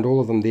you'll find all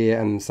of them there,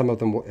 and some of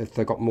them, if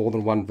they've got more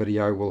than one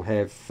video, will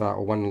have,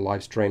 or one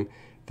live stream,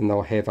 then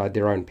they'll have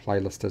their own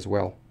playlist as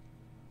well.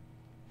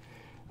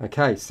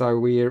 Okay, so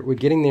we're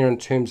getting there in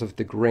terms of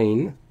the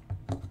green.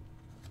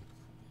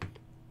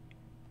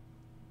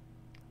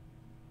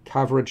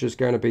 Coverage is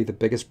going to be the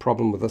biggest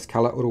problem with this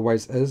colour. It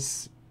always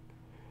is.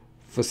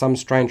 For some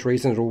strange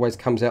reason, it always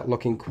comes out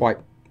looking quite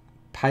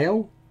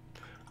pale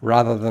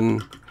rather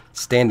than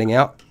standing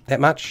out that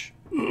much.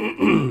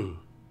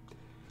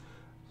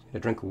 A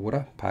drink of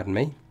water, pardon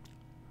me.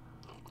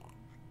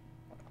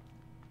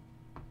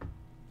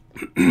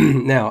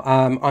 Now,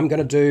 I'm going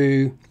to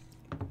do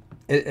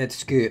it's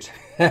skirt.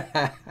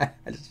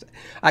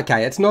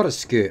 Okay, it's not a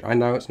skirt. I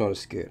know it's not a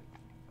skirt.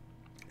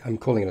 I'm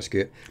calling it a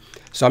skirt.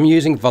 So I'm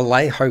using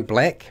Vallejo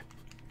black.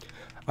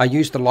 I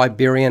used the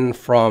Liberian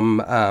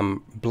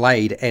from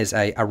Blade as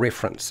a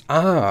reference.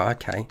 Ah,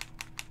 okay.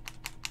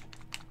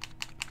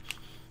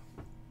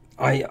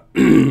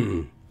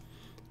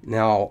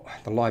 Now,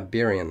 the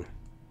Liberian.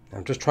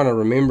 I'm just trying to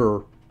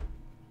remember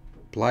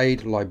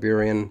Blade,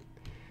 Liberian.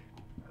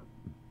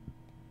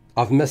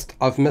 I've missed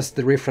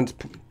the reference.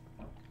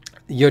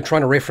 You're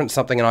trying to reference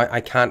something and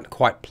I can't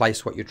quite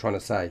place what you're trying to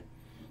say.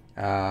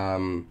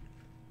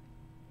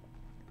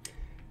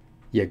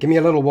 Yeah, give me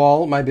a little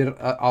while. Maybe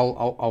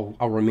I'll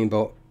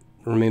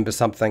remember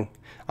something.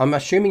 I'm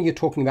assuming you're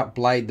talking about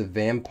Blade the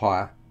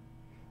Vampire.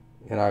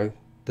 You know,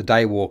 the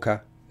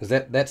Daywalker.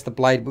 That's the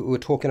Blade we were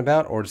talking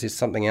about, or is there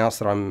something else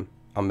that I'm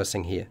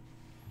missing here?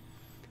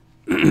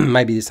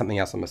 Maybe there's something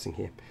else I'm missing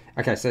here.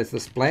 Okay, so it's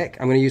this black.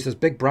 I'm going to use this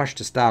big brush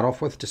to start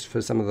off with, just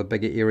for some of the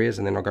bigger areas,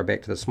 and then I'll go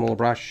back to the smaller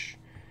brush.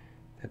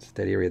 That's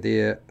that area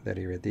there, that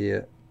area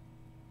there.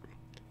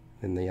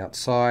 Then the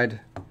outside,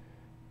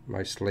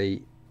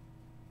 mostly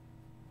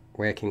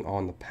whacking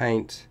on the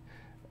paint.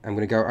 I'm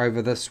going to go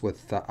over this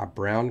with a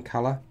brown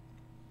color.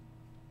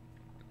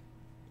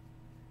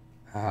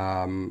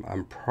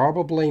 I'm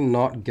probably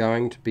not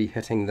going to be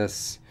hitting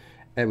this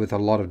with a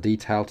lot of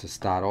detail to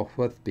start off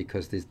with,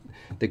 because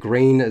the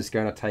green is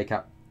going to take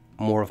up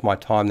more of my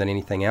time than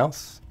anything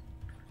else.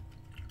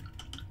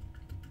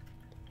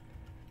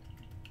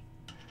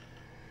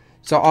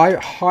 So I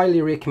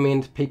highly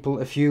recommend people,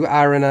 if you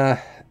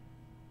are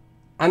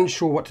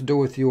unsure what to do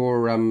with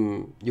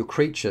your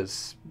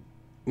creatures,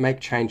 make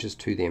changes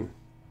to them.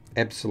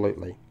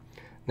 Absolutely.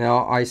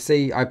 Now I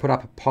put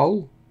up a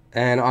poll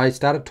and I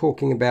started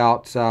talking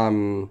about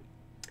the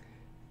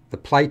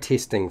play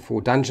testing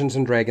for Dungeons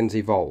and Dragons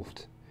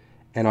Evolved,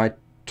 and I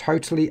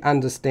totally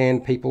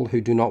understand people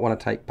who do not want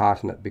to take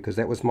part in it, because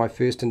that was my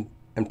first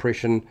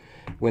impression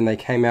when they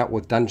came out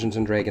with Dungeons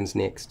and Dragons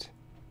Next.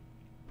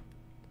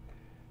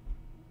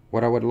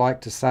 What I would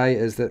like to say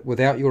is that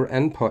without your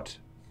input,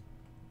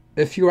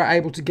 if you are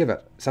able to give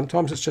it,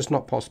 sometimes it's just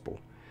not possible.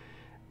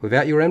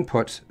 Without your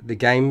input, the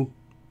game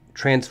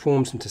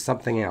transforms into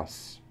something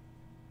else.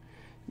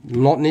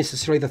 Not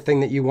necessarily the thing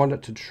that you want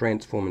it to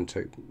transform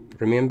into.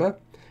 Remember,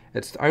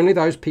 it's only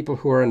those people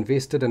who are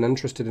invested and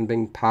interested in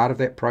being part of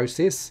that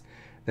process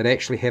that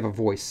actually have a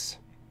voice.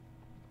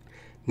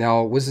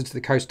 Now, Wizards of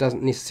the Coast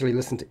doesn't necessarily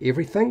listen to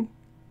everything.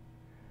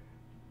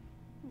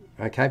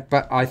 Okay,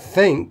 but I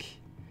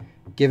think,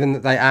 given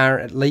that they are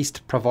at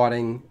least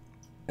providing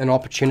an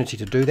opportunity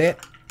to do that,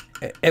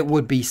 it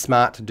would be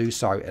smart to do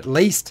so. At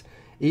least,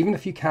 even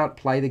if you can't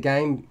play the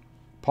game,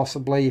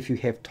 possibly if you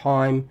have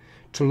time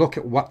to look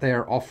at what they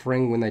are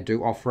offering when they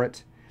do offer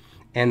it,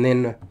 and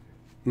then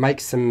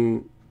make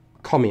some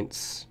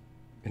comments.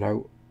 You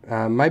know,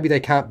 maybe they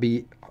can't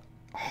be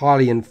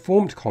highly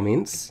informed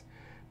comments,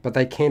 but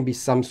they can be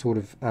some sort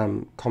of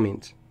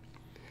comment.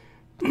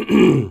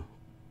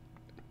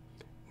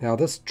 Now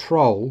this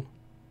troll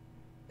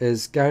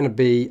is going to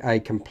be a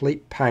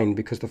complete pain,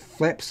 because the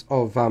flaps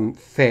of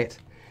fat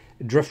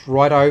drift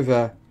right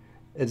over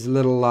its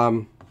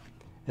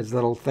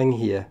little thing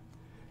here.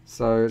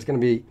 So it's going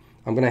to be,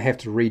 I'm going to have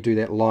to redo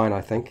that line,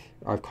 I think.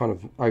 I've kind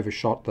of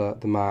overshot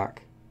the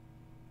mark.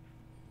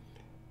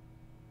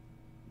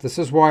 This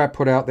is why I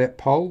put out that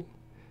poll,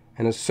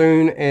 and as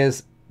soon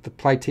as the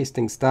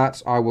playtesting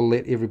starts, I will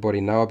let everybody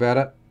know about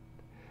it.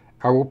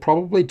 I will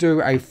probably do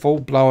a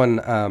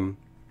full-blown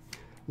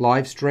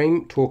live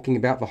stream talking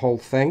about the whole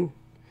thing.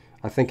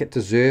 I think it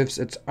deserves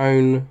its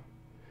own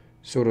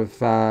sort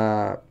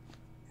of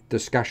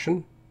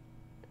discussion.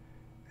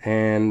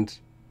 And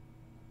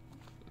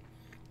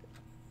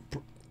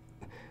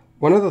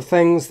one of the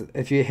things,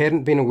 if you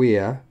hadn't been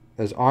aware,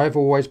 is I've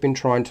always been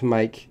trying to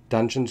make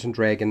Dungeons and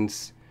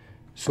Dragons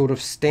sort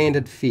of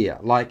standard fare.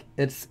 Like,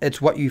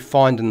 it's what you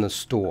find in the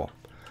store.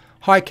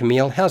 Hi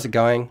Camille, how's it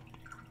going?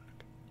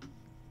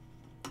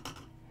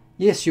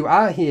 Yes, you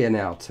are here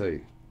now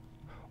too.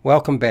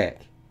 Welcome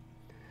back.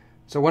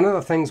 So one of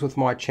the things with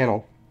my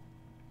channel,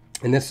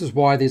 and this is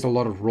why there's a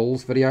lot of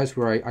rules videos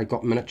where I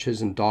got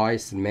miniatures and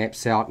dice and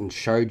maps out and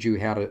showed you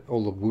how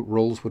all the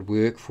rules would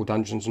work for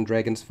Dungeons and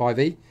Dragons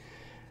 5e,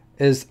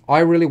 is I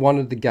really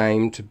wanted the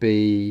game to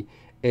be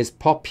as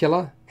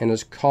popular and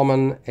as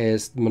common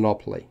as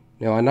Monopoly.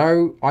 Now I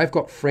know I've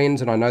got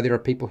friends, and I know there are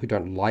people who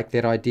don't like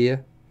that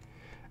idea.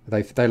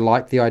 They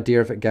like the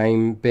idea of a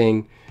game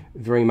being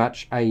very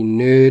much a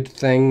nerd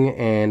thing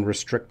and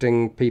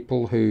restricting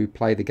people who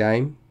play the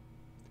game.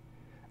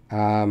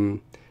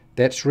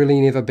 That's really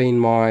never been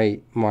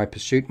my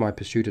pursuit. My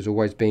pursuit has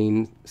always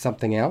been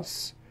something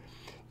else.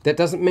 That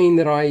doesn't mean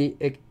that I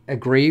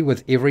agree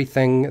with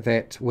everything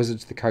that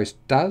Wizards of the Coast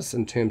does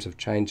in terms of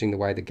changing the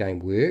way the game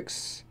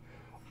works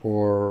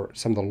or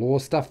some of the lore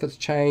stuff that's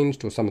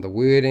changed, or some of the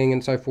wording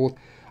and so forth.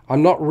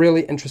 I'm not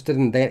really interested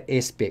in that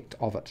aspect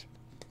of it.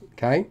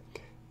 Okay,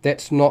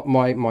 that's not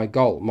my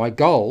goal. My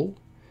goal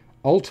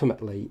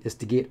ultimately is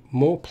to get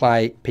more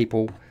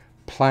people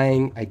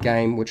playing a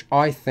game which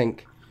I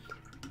think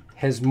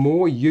has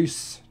more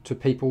use to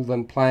people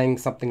than playing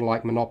something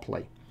like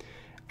Monopoly.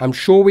 I'm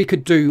sure we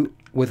could do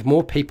with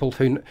more people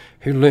who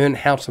learn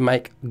how to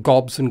make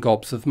gobs and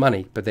gobs of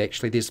money, but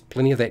actually there's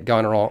plenty of that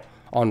going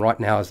on right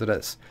now as it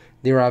is.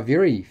 There are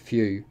very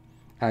few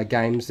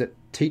games that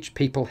teach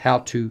people how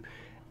to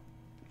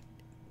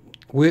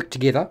work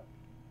together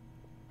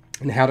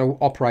and how to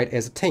operate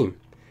as a team.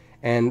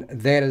 And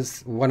that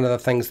is one of the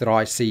things that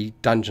I see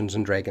Dungeons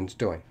and Dragons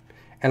doing.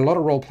 And a lot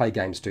of role-play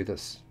games do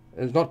this.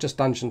 It's not just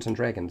Dungeons and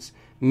Dragons.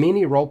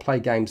 Many role-play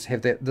games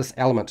have this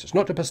element. It's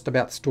not just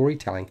about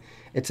storytelling.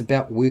 It's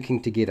about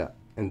working together.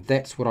 And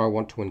that's what I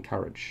want to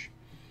encourage.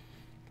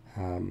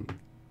 And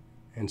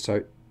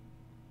so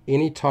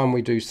anytime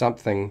we do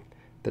something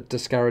that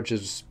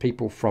discourages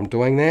people from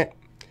doing that,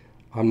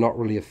 I'm not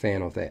really a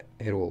fan of that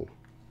at all.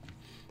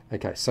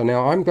 Okay, so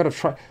now I've got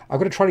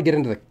to try to get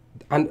into the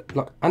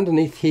look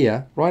underneath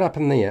here, right up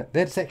in there.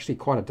 That's actually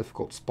quite a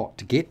difficult spot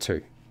to get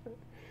to.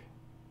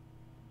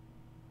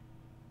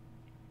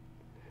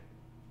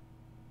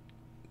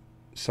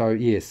 So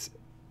yes,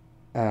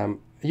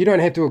 you don't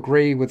have to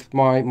agree with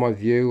my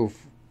view of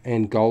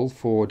and goal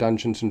for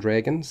Dungeons and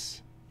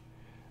Dragons,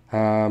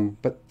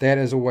 but that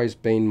has always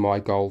been my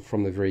goal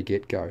from the very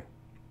get-go,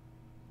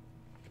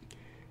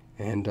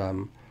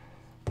 and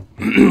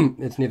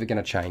it's never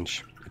going to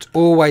change. It's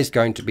always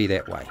going to be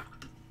that way.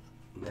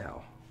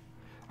 Now,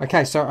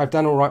 okay, so I've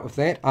done all right with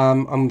that.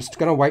 I'm just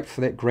going to wait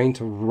for that green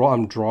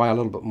to dry a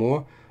little bit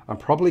more. I'm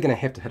probably going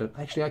to have to hit it.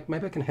 Actually,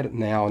 maybe I can hit it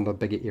now in the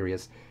bigger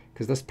areas,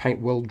 because this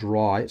paint will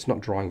dry. It's not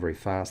drying very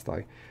fast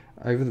though.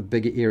 Over the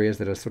bigger areas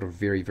that are sort of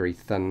very, very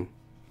thin,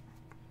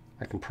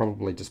 I can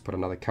probably just put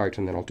another coat,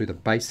 and then I'll do the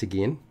base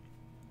again.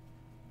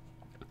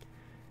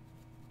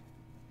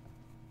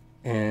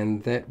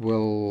 And that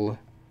will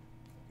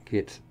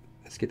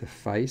let's get the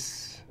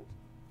face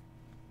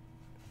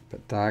a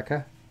bit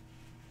darker.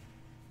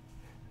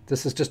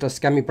 This is just a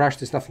scummy brush.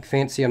 There's nothing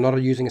fancy. I'm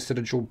not using a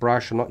Citadel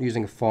brush. I'm not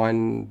using a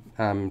fine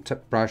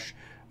tip brush.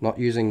 I'm not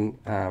using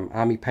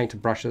army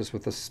painted brushes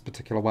with this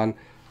particular one.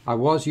 I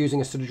was using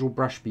a Citadel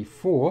brush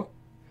before.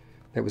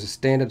 That was a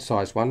standard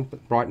size one, but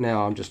right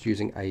now I'm just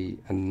using a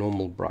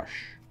normal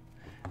brush.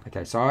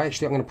 Okay, so I'm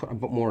going to put a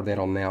bit more of that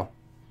on now.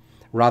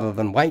 Rather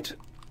than wait,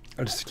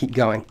 I'll just keep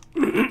going.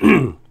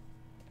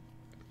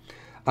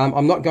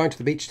 I'm not going to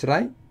the beach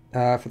today,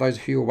 for those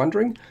of you who are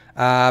wondering,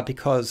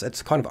 because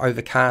it's kind of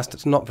overcast.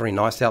 It's not very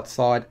nice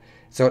outside,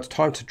 so it's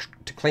time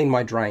to clean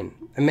my drain.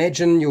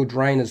 Imagine your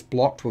drain is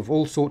blocked with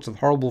all sorts of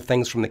horrible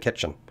things from the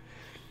kitchen.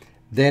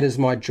 That is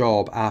my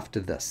job after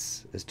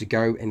this, is to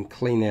go and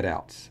clean that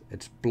out.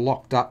 It's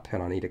blocked up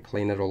and I need to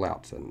clean it all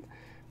out. And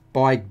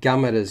by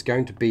gum, it is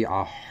going to be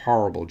a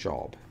horrible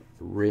job. It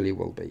really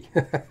will be.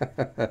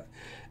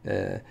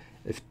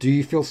 Do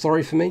you feel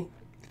sorry for me?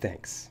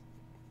 Thanks.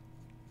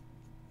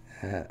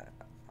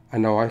 I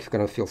know I'm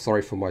going to feel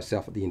sorry for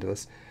myself at the end of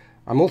this.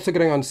 I'm also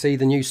going to see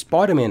the new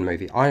Spider-Man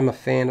movie. I am a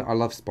fan. I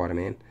love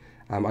Spider-Man.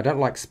 I don't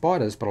like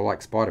spiders, but I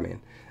like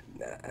Spider-Man.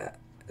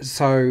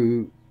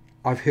 So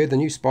I've heard the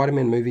new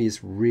Spider-Man movie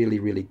is really,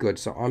 really good,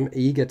 so I'm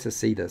eager to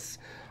see this.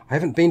 I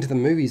haven't been to the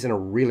movies in a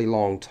really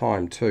long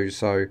time too,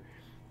 so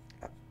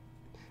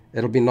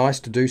it'll be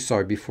nice to do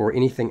so before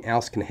anything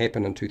else can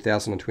happen in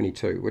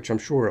 2022, which I'm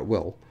sure it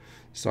will.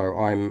 So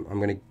I'm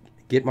going to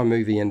get my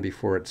movie in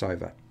before it's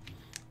over,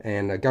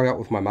 and go out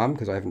with my mum,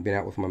 because I haven't been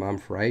out with my mum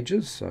for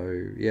ages.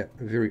 So yeah,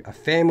 a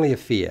family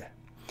affair.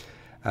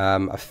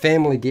 A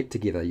family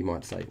get-together, you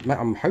might say.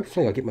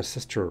 Hopefully I'll get my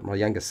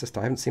younger sister.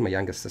 I haven't seen my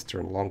younger sister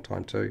in a long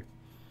time too.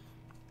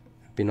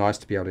 It'd be nice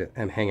to be able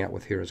to hang out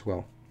with her as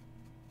well.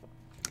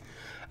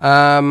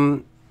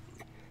 Now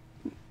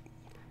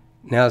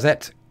is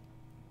that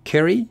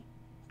Curry?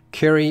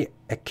 Curry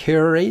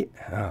Curry?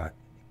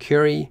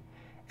 Curry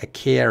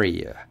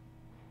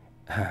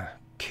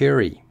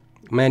Curry.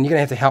 Man, you're going to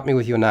have to help me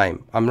with your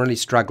name. I'm really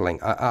struggling.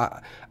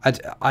 I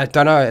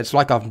don't know. It's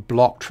like I'm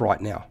blocked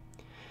right now.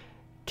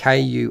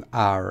 Kurai.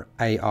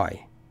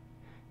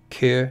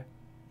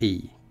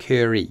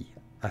 Curry.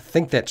 I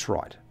think that's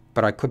right,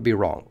 but I could be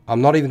wrong.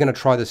 I'm not even going to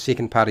try the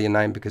second part of your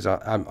name because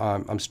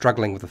I'm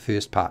struggling with the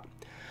first part.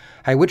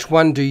 Hey, which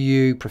one do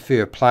you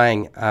prefer,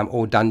 playing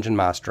or dungeon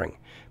mastering?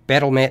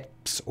 Battle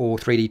maps or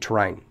 3D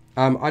terrain?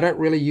 I don't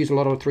really use a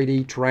lot of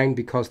 3D terrain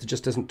because there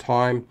just isn't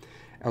time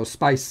or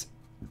space.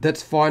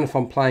 That's fine if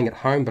I'm playing at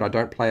home, but I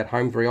don't play at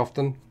home very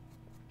often.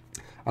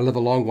 I live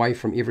a long way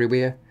from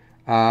everywhere.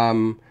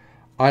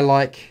 I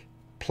like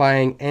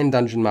playing and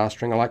dungeon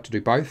mastering. I like to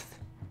do both.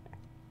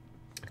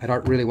 I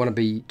don't really want to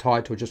be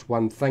tied to just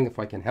one thing if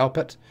I can help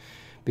it,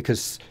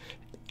 because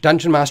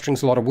dungeon mastering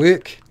is a lot of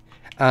work,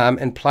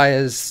 and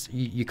players,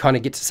 you kind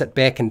of get to sit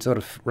back and sort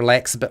of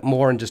relax a bit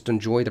more and just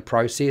enjoy the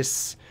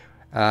process.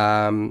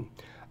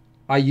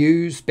 I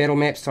use battle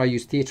maps. I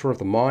use Theatre of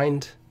the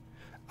Mind.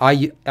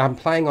 I'm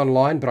playing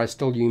online, but I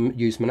still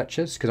use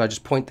miniatures because I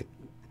just point the...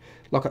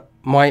 Look,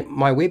 my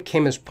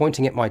webcam is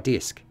pointing at my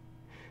desk.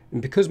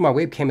 And because my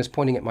webcam is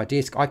pointing at my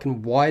desk, I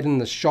can widen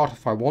the shot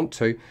if I want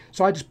to.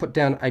 So I just put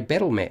down a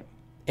battle map.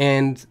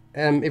 And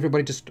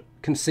everybody just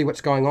can see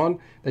what's going on.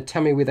 They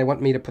tell me where they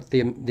want me to put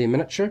their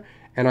miniature.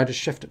 And I just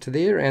shift it to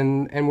there,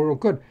 and we're all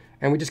good.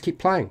 And we just keep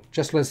playing,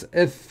 just as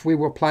if we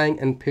were playing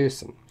in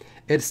person.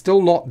 It's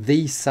still not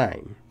the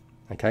same,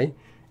 okay?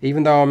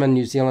 Even though I'm in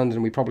New Zealand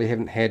and we probably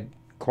haven't had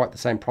quite the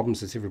same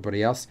problems as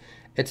everybody else,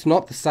 it's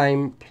not the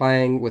same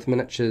playing with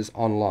miniatures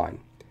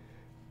online.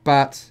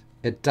 But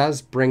it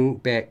does bring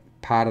back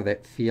part of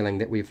that feeling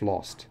that we've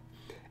lost.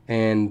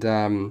 And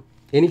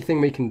anything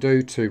we can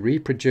do to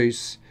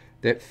reproduce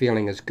that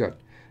feeling is good.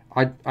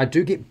 I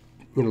do get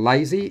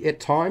lazy at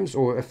times,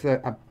 or if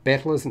a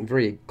battle isn't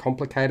very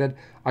complicated,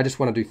 I just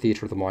want to do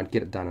theatre of the mind,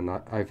 get it done and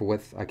over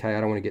with. Okay, I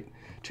don't want to get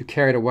too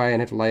carried away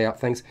and have to lay out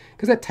things,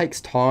 because that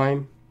takes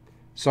time.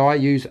 So I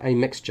use a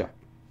mixture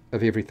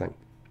of everything.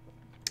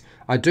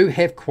 I do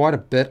have quite a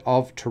bit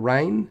of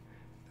terrain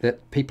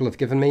that people have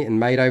given me and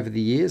made over the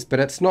years, but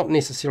it's not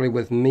necessarily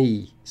with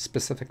me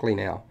specifically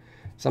now.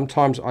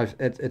 Sometimes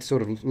it's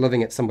sort of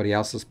living at somebody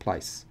else's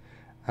place.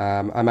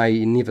 I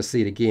may never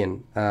see it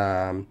again.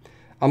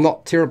 I'm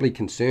not terribly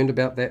concerned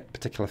about that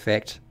particular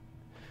fact.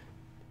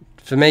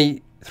 For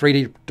me,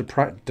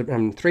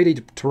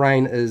 3D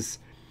terrain is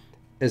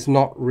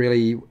not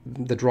really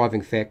the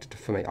driving factor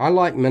for me. I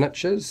like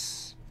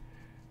miniatures,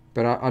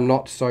 but I'm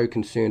not so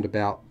concerned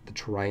about the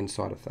terrain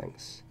side of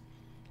things.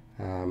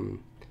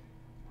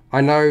 I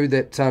know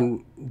that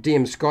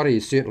DM Scotty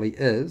certainly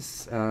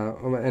is,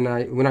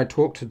 and when I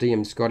talked to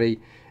DM Scotty,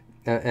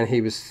 and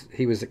he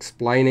was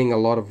explaining a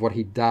lot of what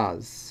he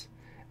does.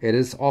 It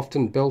is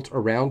often built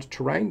around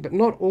terrain, but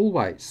not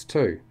always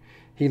too.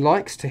 He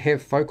likes to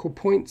have focal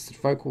points,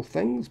 focal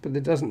things, but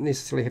there doesn't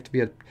necessarily have to be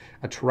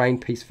a terrain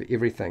piece for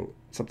everything.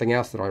 Something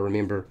else that I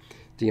remember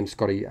DM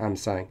Scotty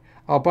saying.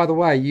 Oh, by the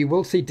way, you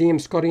will see DM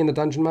Scotty in the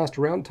Dungeon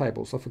Master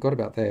Roundtables. I forgot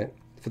about that.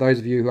 For those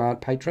of you who aren't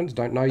patrons,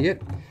 don't know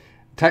yet.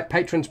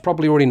 Patrons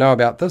probably already know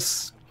about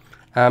this,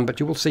 but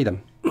you will see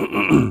them.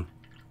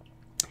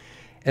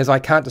 As I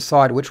can't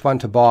decide which one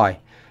to buy.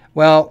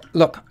 Well,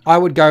 look, I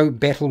would go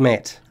battle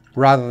mat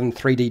rather than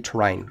 3D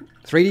terrain.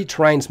 3D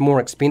terrain's more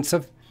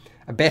expensive.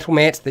 A battle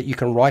mat that you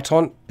can write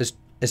on is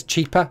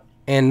cheaper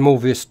and more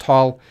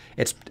versatile.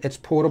 It's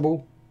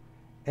portable,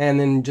 and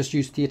then just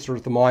use theatre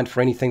of the mind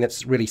for anything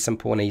that's really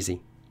simple and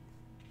easy.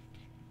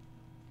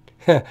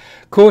 Of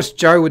course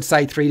Joe would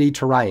say 3D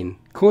terrain.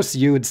 Of course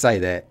you would say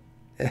that.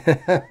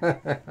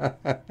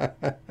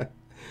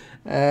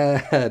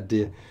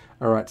 Dear.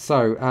 Alright,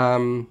 so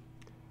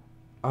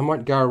I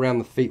might go around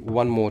the feet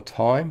one more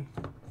time.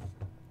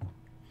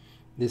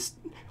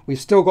 We've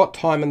still got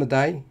time in the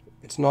day.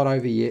 It's not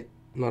over yet.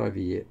 Not over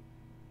yet.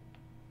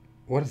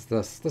 What is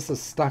this? This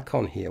is stuck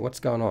on here. What's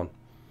going on?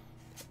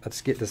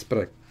 Let's get this bit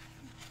of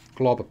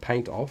glob of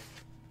paint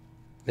off.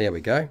 There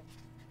we go.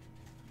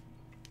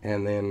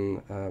 And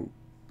then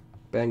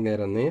bang that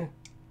in there.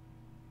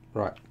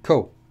 Right,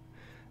 cool.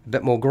 A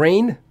bit more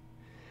green.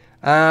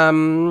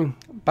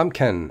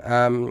 Bumpkin.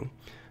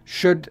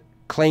 Should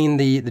clean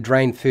the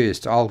drain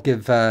first. I'll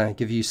give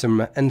you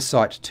some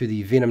insight to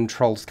the Venom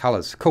Trolls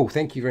colours. Cool,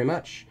 thank you very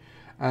much.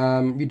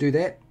 You do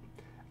that.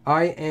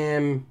 I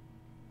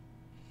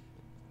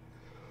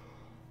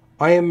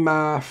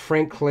am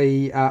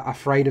frankly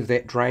afraid of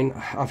that drain.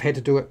 I've had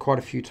to do it quite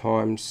a few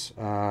times.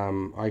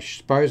 I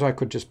suppose I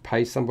could just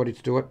pay somebody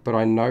to do it, but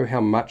I know how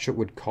much it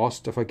would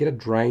cost. If I get a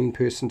drain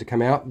person to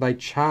come out, they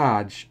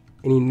charge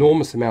an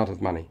enormous amount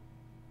of money.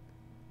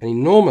 An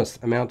enormous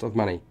amount of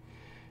money.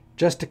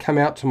 Just to come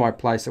out to my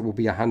place, it will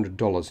be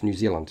 $100 New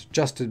Zealand.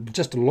 Just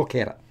to look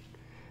at it.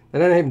 They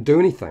don't even do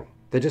anything.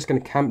 They're just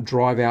going to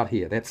drive out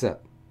here. That's it.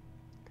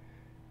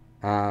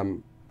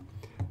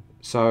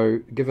 So,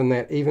 given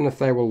that, even if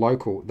they were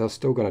local, they're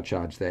still going to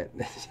charge that.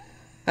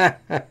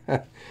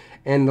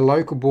 And the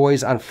local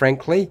boys,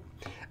 frankly,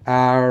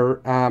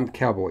 are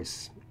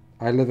cowboys.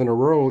 I live in a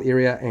rural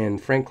area,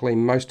 and frankly,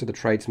 most of the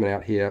tradesmen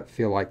out here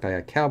feel like they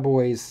are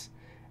cowboys.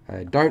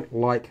 I don't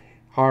like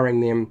hiring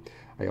them.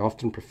 I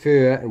often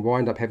prefer and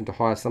wind up having to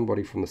hire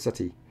somebody from the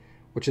city,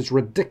 which is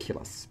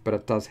ridiculous, but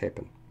it does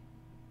happen.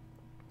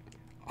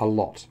 A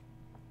lot.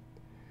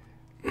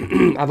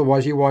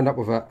 Otherwise, you wind up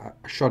with a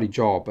shoddy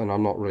job, and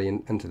I'm not really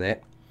into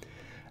that.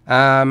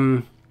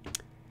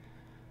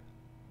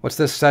 What's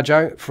this,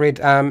 Joe? Fred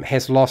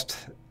has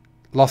lost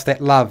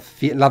that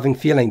loving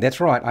feeling. That's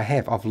right, I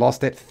have. I've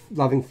lost that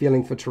loving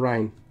feeling for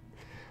terrain.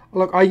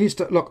 Look, I used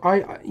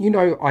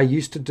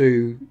to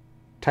do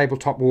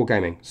tabletop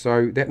wargaming,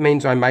 so that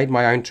means I made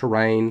my own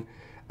terrain.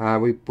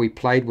 We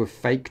played with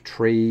fake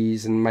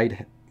trees and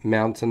made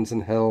mountains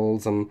and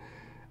hills and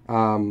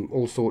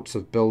all sorts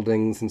of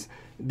buildings, and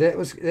that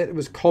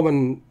was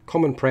common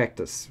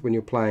practice when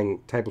you're playing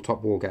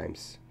tabletop war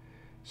games.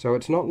 So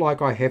it's not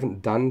like I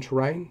haven't done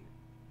terrain,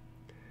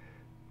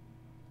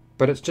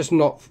 but it's just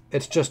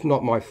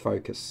not my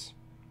focus,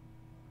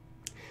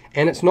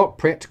 and it's not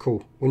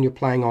practical when you're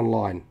playing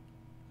online.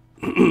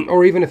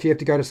 or even if you have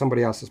to go to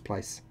somebody else's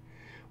place,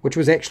 which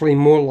was actually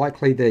more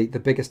likely the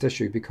biggest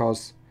issue,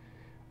 because,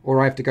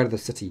 or I have to go to the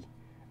city,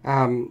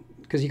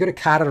 because you've got to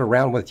cart it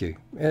around with you.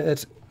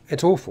 It's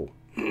awful.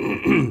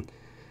 Pardon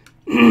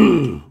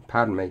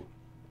me.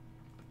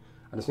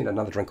 I just need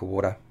another drink of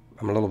water.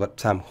 I'm a little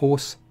bit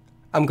hoarse.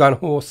 I'm going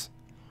hoarse.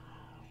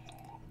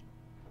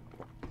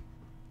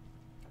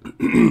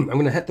 I'm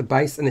going to hit the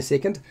base in a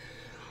second.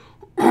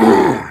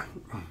 How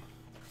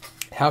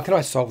can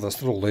I solve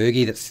this little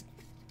lurgy that's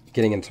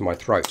getting into my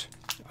throat?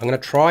 I'm going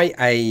to try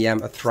a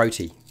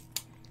throaty.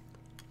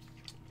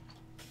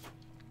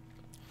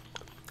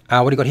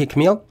 What do you got here,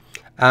 Camille?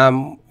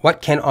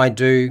 What can I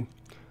do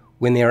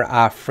when there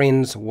are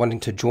friends wanting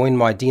to join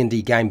my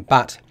D&D game,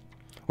 but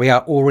we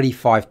are already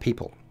 5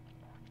 people?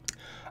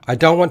 I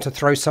don't want to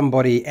throw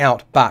somebody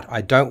out, but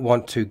I don't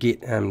want to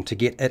get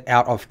it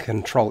out of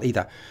control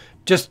either.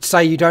 Just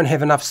say you don't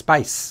have enough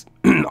space.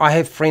 I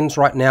have friends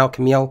right now,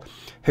 Camille,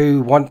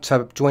 who want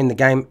to join the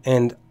game,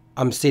 and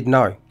I'm said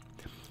no.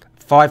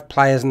 5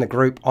 players in the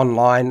group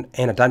online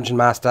and a dungeon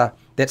master.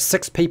 That's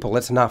 6 people.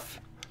 That's enough.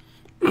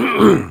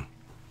 I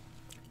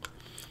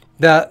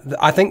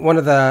think one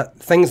of the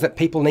things that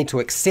people need to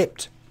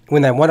accept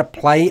when they want to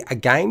play a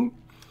game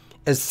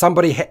is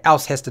somebody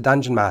else has to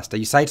dungeon master.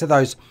 You say to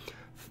those,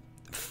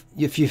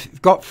 if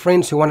you've got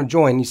friends who want to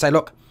join, you say,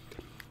 look,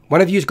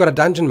 one of you's got a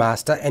dungeon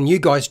master and you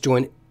guys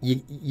join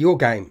your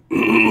game.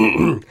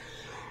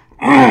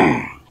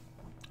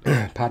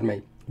 Pardon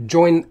me.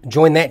 Join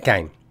that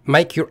game.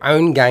 Make your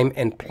own game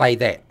and play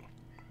that.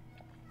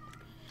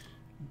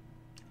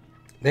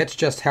 That's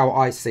just how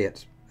I see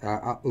it.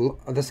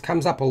 This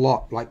comes up a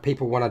lot. Like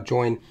people want to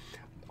join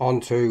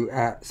onto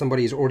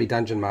somebody who's already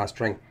dungeon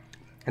mastering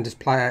and just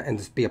play and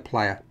just be a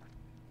player.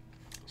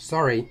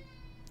 Sorry.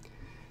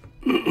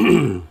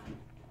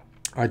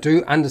 I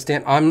do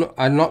understand.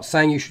 I'm not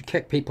saying you should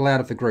kick people out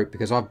of the group,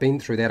 because I've been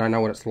through that. I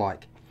know what it's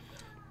like.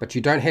 But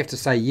you don't have to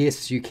say,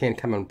 yes, you can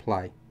come and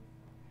play.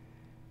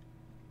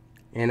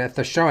 And if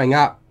they're showing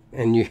up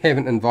and you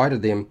haven't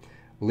invited them,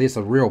 well, there's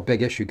a real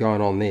big issue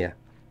going on there.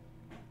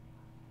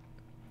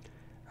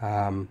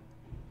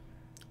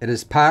 It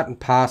is part and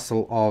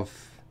parcel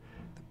of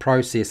the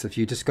process if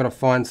you just got to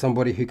find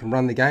somebody who can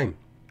run the game.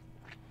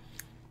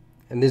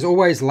 And there's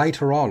always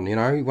later on, you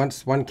know,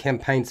 once one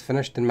campaign's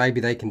finished, and maybe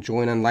they can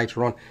join in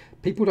later on.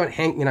 People don't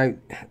hang, you know,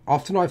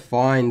 often I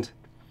find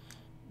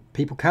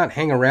people can't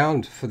hang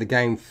around for the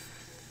game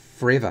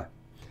forever.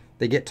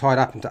 They get tied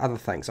up into other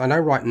things. I know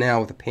right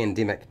now with the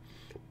pandemic,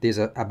 there's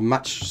a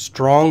much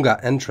stronger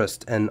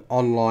interest in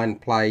online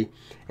play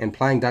and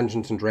playing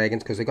Dungeons and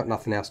Dragons because they've got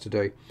nothing else to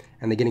do.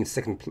 And they're getting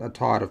sick and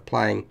tired of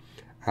playing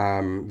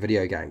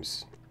video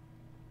games.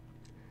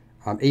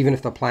 Even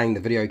if they're playing the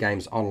video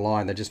games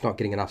online, they're just not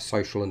getting enough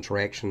social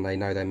interaction. They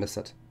know they miss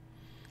it.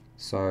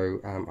 So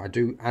I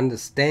do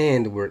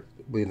understand where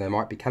they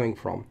might be coming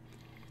from.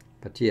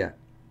 But yeah,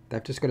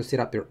 they've just got to set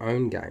up their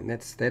own game.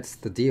 That's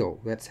the deal.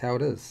 That's how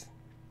it is.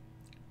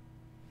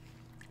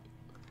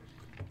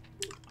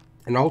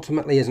 And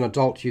ultimately, as an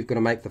adult, you've got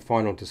to make the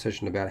final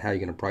decision about how you're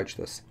going to approach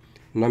this.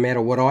 No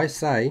matter what I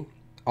say,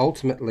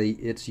 ultimately,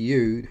 it's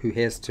you who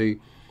has to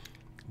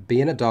be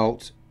an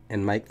adult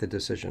and make the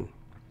decision.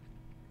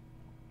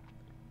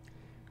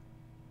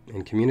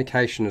 And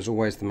communication is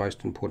always the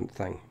most important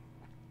thing.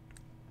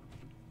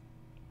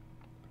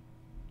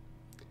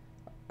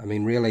 I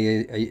mean, really,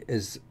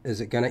 is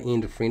it going to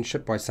end a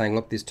friendship by saying,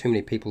 look, there's too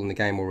many people in the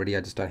game already,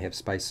 I just don't have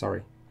space,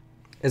 sorry?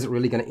 Is it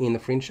really going to end the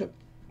friendship?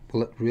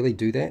 Will it really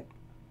do that?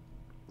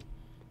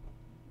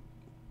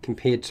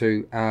 Compared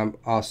to,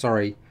 oh,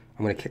 sorry,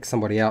 I'm going to kick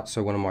somebody out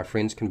so one of my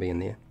friends can be in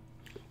there.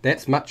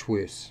 That's much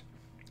worse.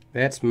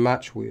 That's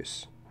much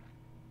worse.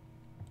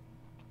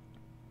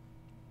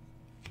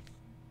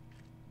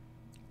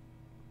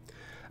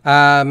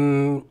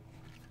 Curie,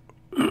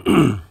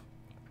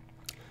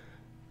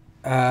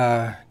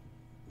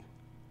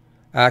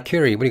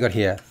 what do you got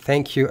here?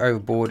 Thank you,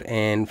 Overboard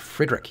and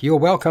Frederick. You're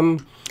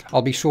welcome.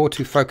 I'll be sure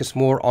to focus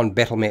more on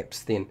battle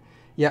maps then.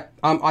 Yeah,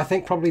 I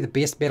think probably the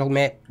best battle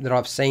map that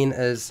I've seen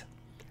is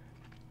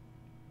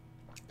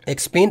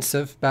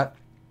expensive, but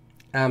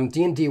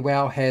D&D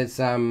WoW has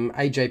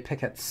AJ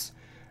Pickett's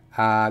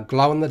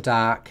glow in the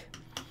dark.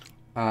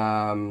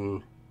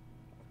 What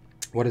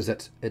is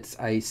it? It's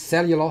a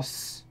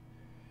cellulose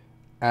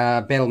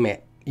battle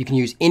map. You can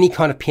use any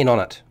kind of pen on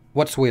it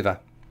whatsoever,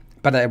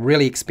 but they're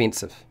really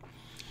expensive.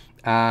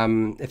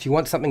 If you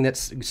want something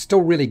that's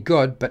still really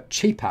good but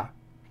cheaper,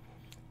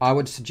 I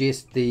would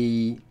suggest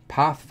the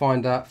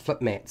Pathfinder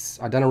flip mats.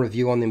 I've done a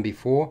review on them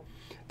before.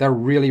 They're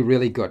really,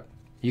 really good.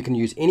 You can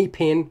use any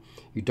pen.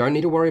 You don't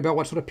need to worry about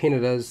what sort of pen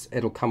it is.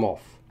 It'll come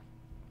off.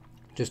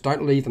 Just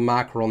don't leave the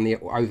marker on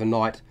there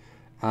overnight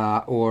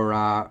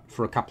or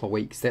for a couple of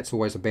weeks. That's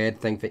always a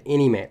bad thing for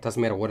any mat.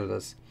 Doesn't matter what it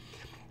is.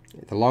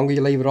 The longer you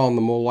leave it on,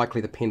 the more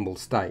likely the pen will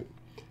stay.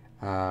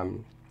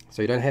 So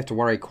you don't have to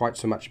worry quite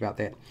so much about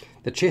that.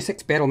 The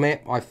Chessex battle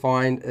map, I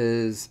find,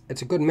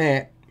 it's a good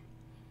map.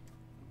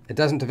 It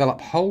doesn't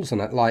develop holes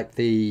in it like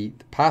the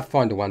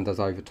Pathfinder one does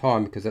over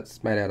time, because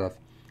it's made out of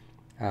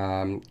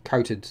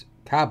coated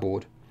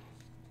cardboard.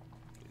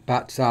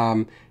 But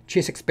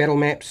Chessex battle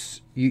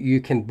maps, you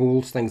can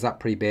balls things up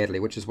pretty badly,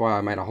 which is why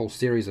I made a whole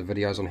series of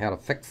videos on how to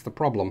fix the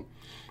problem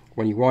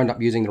when you wind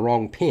up using the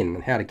wrong pen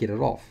and how to get it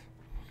off.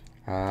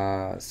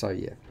 So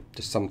yeah,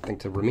 just something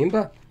to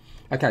remember.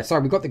 Okay, so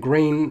we've got the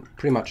green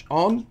pretty much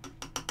on.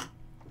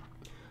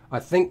 I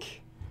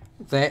think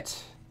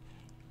that,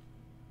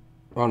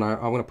 oh no,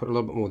 I want to put a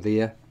little bit more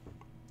there.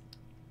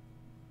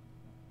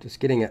 Just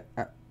getting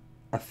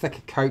a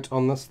thicker coat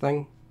on this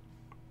thing.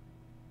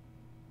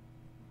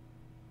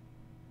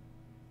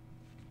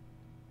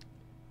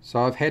 So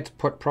I've had to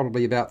put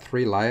probably about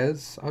 3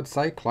 layers, I'd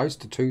say, close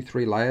to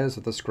 2-3 layers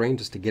of the screen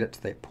just to get it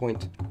to that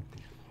point.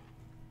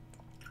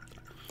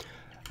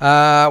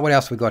 What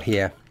else we got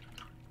here?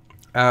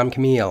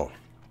 Camille.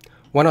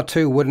 1 or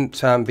 2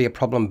 wouldn't be a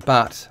problem,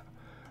 but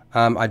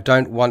I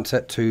don't want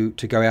it to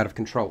go out of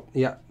control.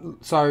 Yeah.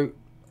 So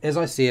as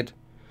I said,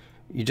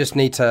 you just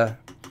need to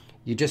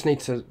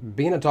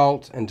be an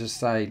adult and just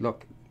say,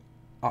 look,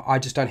 I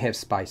just don't have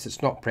space.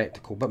 It's not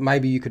practical. But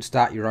maybe you could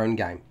start your own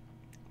game.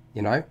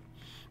 You know.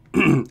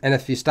 And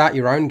if you start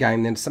your own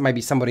game, then maybe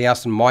somebody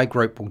else in my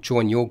group will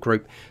join your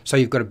group, so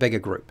you've got a bigger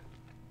group.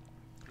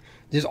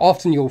 There's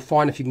often, you'll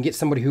find, if you can get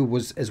somebody who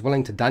is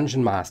willing to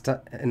dungeon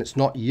master, and it's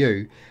not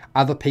you,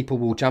 other people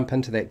will jump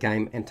into that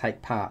game and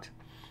take part.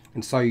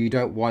 And so you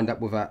don't wind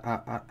up with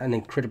an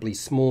incredibly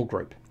small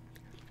group.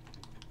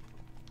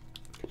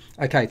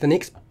 Okay, the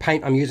next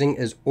paint I'm using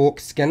is Orc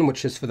Skin,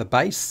 which is for the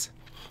base.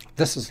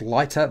 This is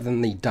lighter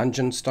than the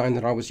dungeon stone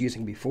that I was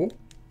using before.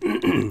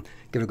 Give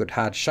it a good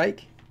hard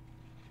shake.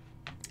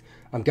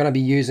 I'm going to be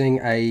using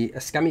a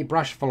scummy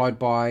brush followed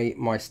by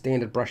my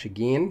standard brush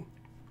again.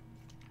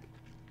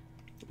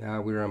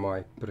 Where am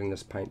I putting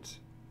this paint?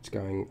 It's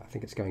going, I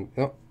think it's going,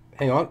 oh,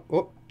 hang on,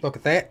 oh, look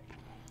at that.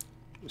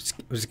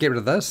 Let's get rid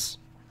of this.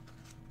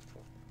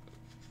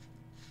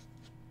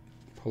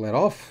 Pull that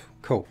off.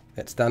 Cool,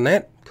 that's done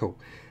that. Cool,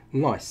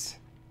 nice.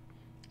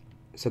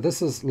 So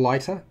this is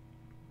lighter.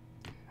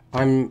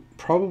 I'm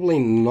probably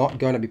not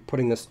going to be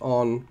putting this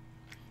on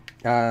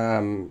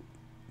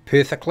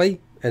perfectly.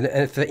 And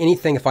if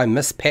anything, if I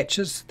miss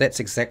patches,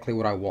 that's exactly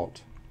what I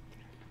want.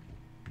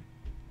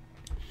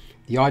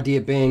 The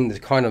idea being to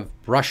kind of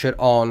brush it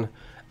on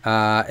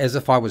as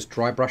if I was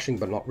dry brushing,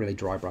 but not really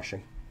dry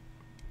brushing.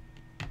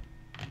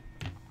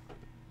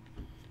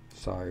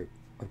 So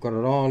I've got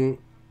it on,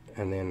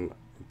 and then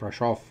brush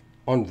off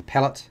onto the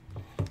palette,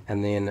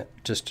 and then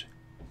just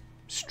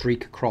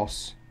streak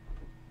across.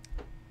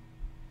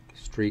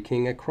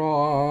 Streaking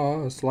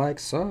across like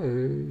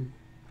so,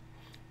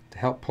 to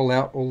help pull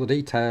out all the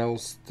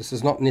details. This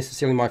is not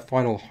necessarily my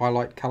final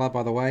highlight color,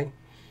 by the way.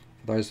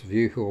 For those of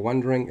you who are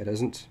wondering, it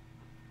isn't.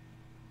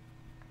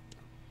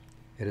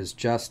 It is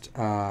just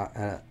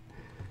an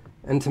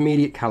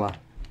intermediate color,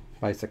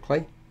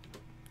 basically.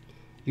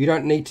 You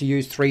don't need to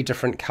use 3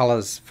 different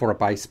colors for a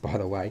base, by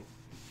the way.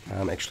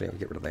 Actually, I'll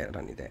get rid of that. I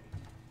don't need that.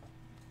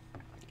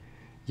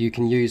 You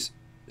can use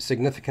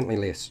significantly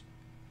less.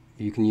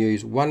 You can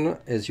use 1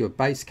 as your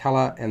base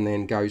color and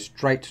then go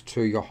straight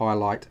to your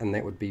highlight, and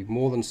that would be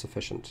more than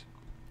sufficient.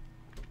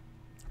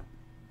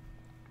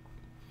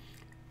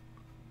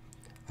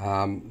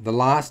 The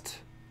last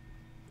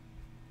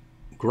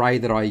grey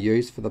that I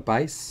use for the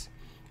base,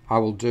 I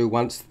will do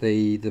once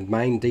the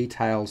main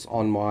details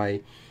on my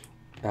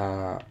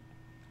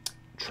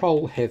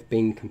troll have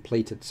been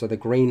completed. So the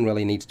green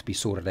really needs to be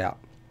sorted out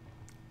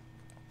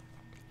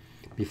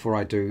before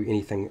I do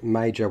anything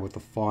major with the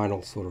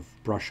final sort of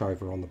brush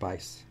over on the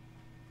base.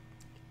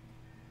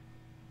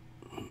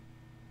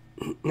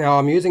 Now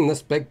I'm using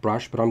this big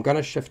brush, but I'm going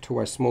to shift to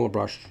a smaller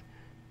brush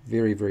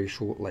very, very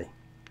shortly.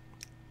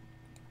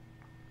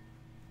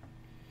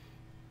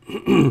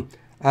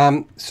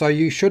 So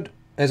you should,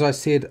 as I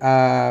said,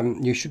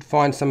 you should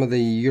find some of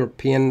the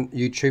European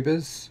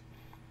YouTubers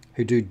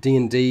who do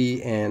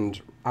D&D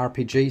and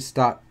RPG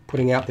start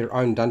putting out their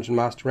own Dungeon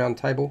Master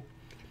Roundtable.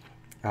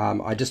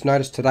 I just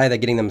noticed today they're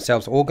getting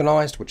themselves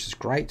organized, which is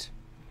great.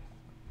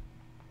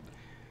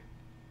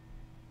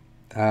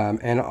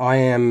 And I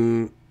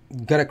am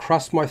going to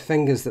cross my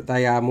fingers that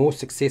they are more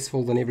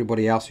successful than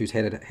everybody else who's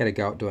had a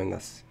go at doing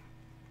this.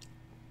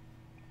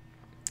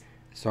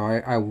 So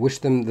I wish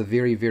them the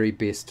very, very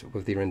best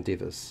with their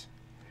endeavors.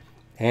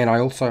 And I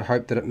also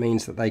hope that it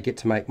means that they get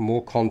to make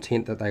more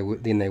content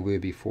than they were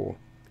before.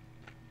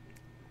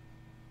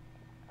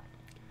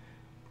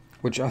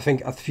 Which I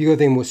think a few of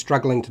them were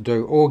struggling to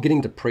do, or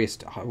getting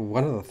depressed.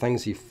 One of the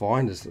things you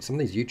find is that some of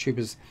these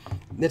YouTubers,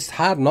 it's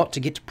hard not to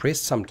get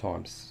depressed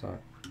sometimes. So,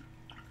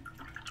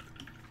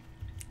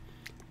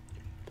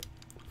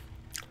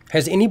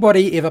 has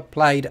anybody ever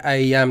played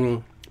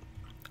a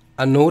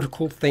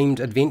nautical themed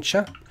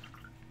adventure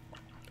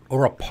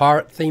or a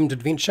pirate themed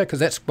adventure? Because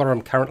that's what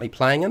I'm currently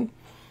playing in,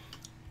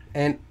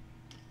 and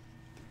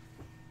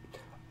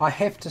I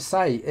have to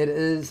say it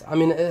is. I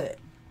mean,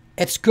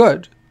 it's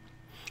good.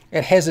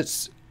 It has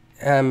its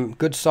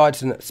good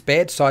sides and its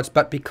bad sides,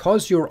 but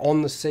because you're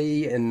on the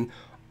sea and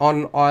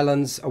on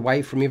islands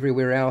away from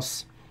everywhere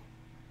else,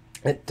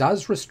 it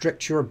does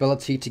restrict your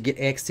ability to get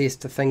access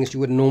to things you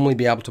would normally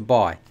be able to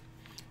buy.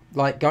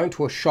 Like going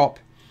to a shop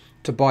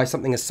to buy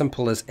something as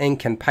simple as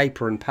ink and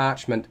paper and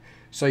parchment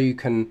so you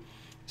can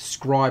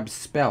scribe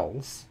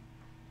spells.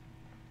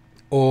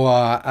 Or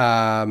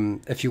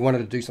if you wanted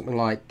to do something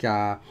like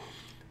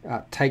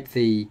take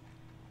the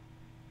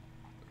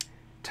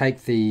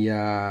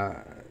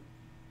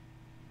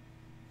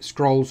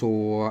scrolls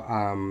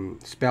or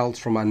spells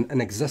from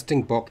an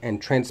existing book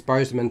and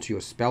transpose them into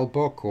your spell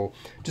book, or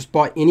just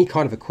buy any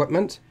kind of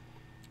equipment,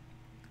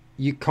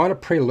 you kind of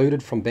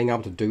preluded from being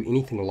able to do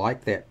anything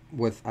like that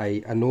with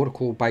a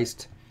nautical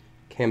based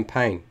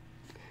campaign.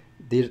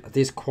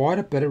 There's quite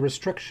a bit of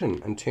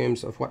restriction in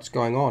terms of what's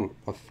going on,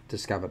 I've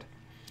discovered,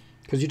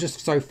 because you're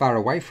just so far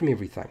away from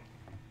everything.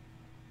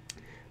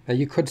 Now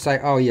you could say,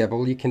 oh yeah,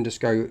 well you can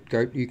just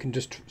you can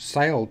just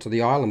sail to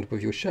the island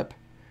with your ship.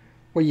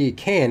 Well, you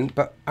can,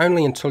 but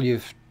only until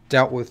you've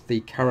dealt with the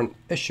current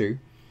issue,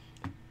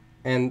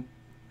 and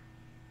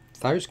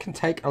those can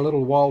take a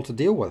little while to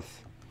deal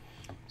with.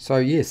 So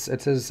yes,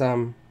 it is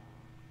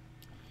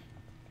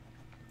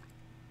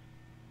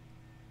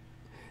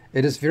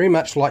very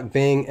much like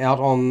being out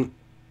in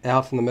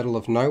the middle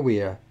of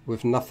nowhere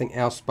with nothing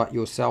else but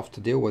yourself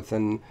to deal with,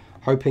 and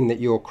hoping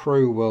that your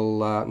crew will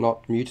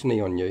not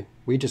mutiny on you.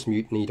 We just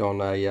mutinied on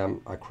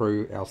a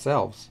crew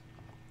ourselves.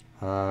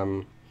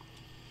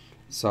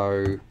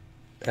 So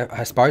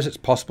I suppose it's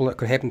possible it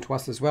could happen to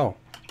us as well.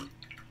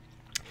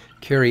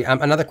 Curie,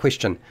 another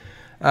question.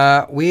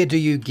 Where do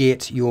you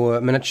get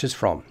your miniatures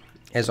from?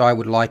 As I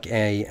would like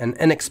an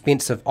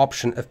inexpensive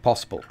option if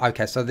possible.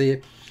 Okay, so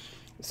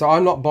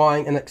I'm not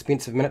buying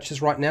inexpensive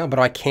miniatures right now, but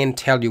I can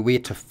tell you where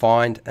to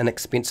find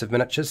inexpensive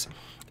miniatures.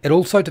 It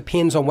also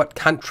depends on what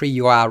country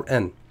you are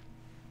in.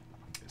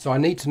 So I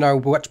need to know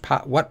what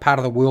part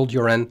of the world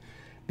you're in,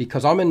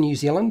 because I'm in New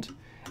Zealand,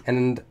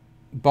 and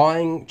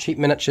buying cheap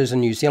miniatures in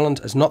New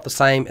Zealand is not the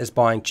same as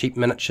buying cheap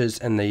miniatures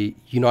in the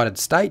United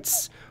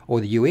States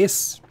or the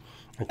US.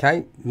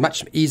 Okay,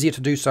 much easier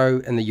to do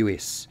so in the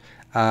US.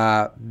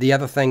 The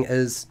other thing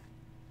is,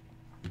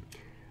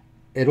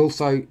 it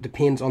also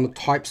depends on the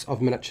types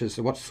of miniatures.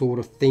 So what sort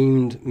of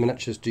themed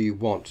miniatures do you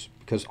want?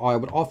 Because I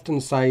would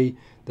often say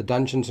the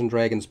Dungeons and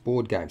Dragons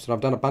board games, and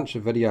I've done a bunch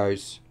of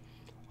videos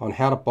on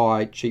how to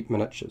buy cheap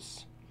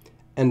miniatures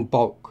in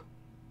bulk.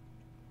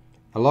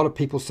 A lot of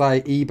people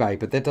say eBay,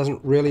 but that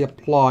doesn't really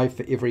apply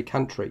for every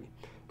country.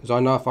 Because I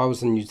know if I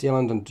was in New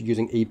Zealand and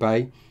using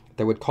eBay,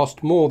 they would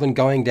cost more than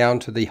going down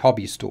to the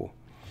hobby store.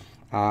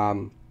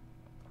 And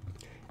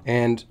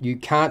you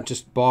can't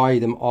just buy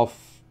them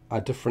off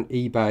a different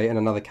eBay in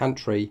another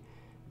country,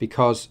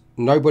 because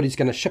nobody's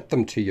going to ship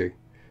them to you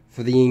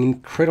for the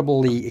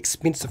incredibly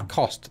expensive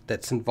cost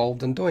that's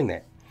involved in doing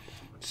that.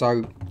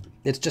 So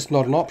it's just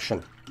not an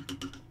option.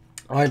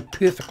 I'm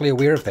perfectly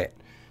aware of that.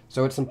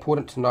 So it's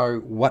important to know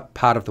what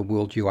part of the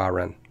world you are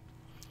in.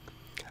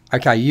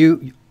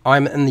 Okay,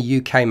 I'm in the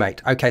UK,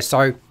 mate. Okay,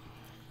 so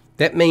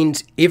that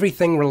means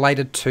everything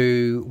related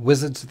to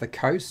Wizards of the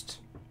Coast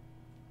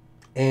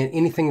and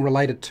anything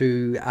related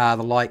to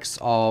the likes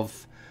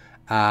of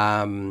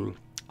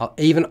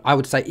even, I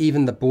would say,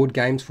 even the board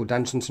games for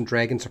Dungeons and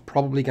Dragons are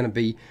probably going to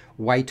be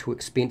way too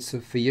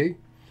expensive for you,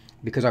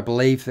 because I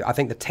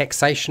think the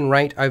taxation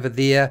rate over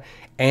there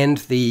and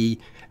the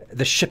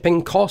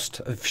shipping cost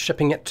of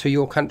shipping it to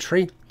your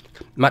country,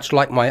 much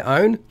like my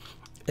own,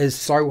 is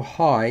so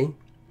high.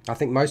 I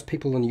think most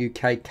people in the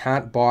UK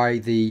can't buy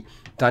the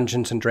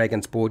Dungeons and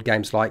Dragons board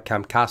games like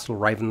Castle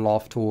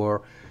Ravenloft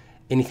or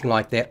anything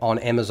like that on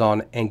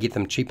Amazon and get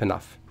them cheap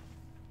enough.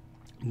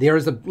 There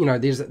is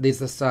there's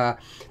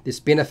this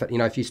benefit.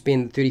 If you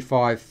spend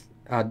 35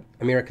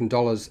 American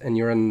dollars and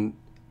you're in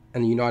the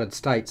United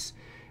States,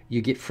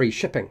 you get free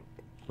shipping,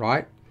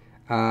 right?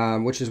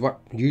 Which is what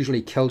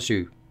usually kills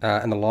you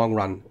in the long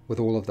run with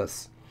all of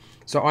this.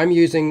 So I'm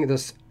using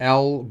this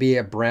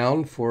Bear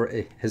Brown for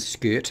his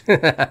skirt.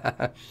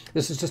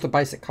 This is just a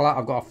basic color.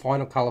 I've got a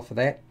final color for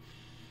that.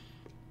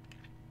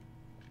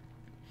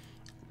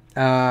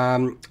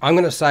 I'm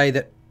going to say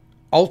that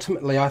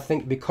ultimately, I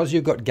think because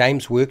you've got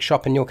Games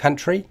Workshop in your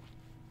country,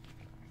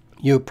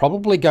 you're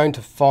probably going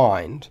to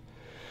find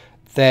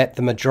that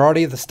the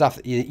majority of the stuff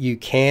that you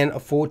can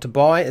afford to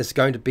buy is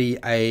going to be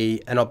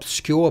an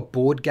obscure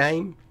board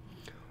game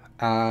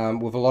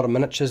with a lot of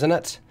miniatures in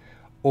it,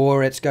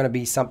 or it's going to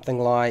be something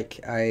like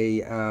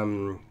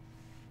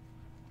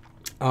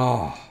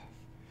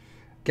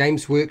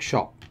Games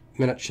Workshop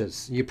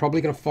miniatures. You're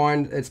probably going to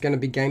find it's going to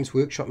be Games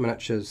Workshop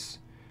miniatures.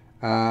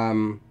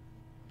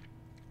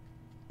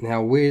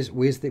 Now, there's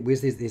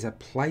a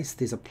place.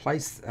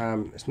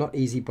 It's not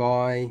Easy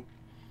Buy,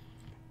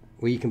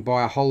 where you can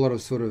buy a whole lot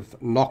of sort of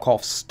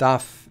knockoff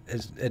stuff.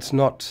 It's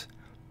not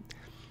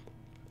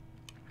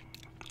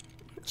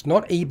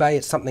eBay.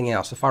 It's something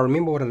else. If I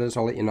remember what it is,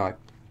 I'll let you know.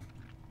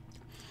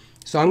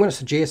 So I'm going to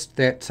suggest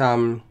that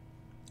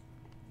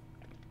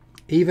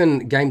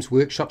even Games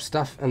Workshop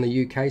stuff in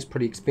the UK is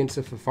pretty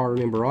expensive, if I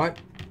remember right.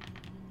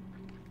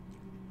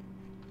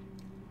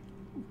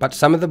 But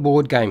some of the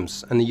board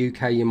games in the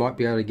UK you might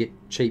be able to get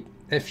cheap.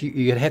 if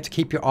you'd have to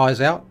keep your eyes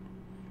out.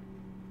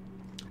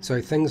 So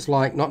things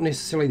like, not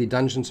necessarily the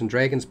Dungeons and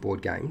Dragons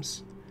board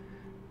games,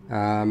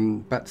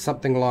 but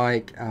something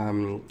like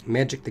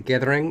Magic the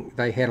Gathering.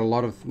 They had a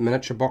lot of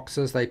miniature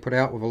boxes they put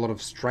out with a lot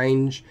of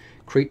strange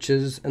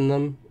creatures in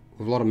them,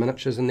 with a lot of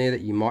miniatures in there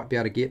that you might be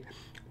able to get.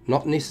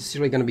 Not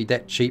necessarily going to be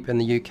that cheap in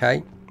the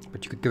UK,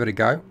 but you could give it a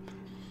go.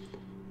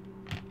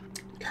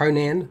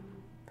 Conan,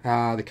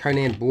 the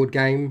Conan board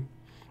game,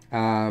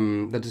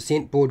 the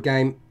Descent board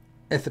game,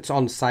 if it's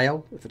on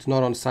sale. If it's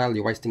not on sale,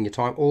 you're wasting your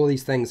time. All of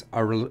these things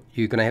are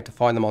you're going to have to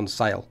find them on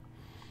sale.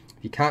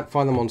 If you can't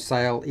find them on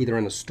sale, either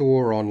in a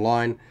store or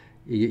online,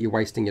 you're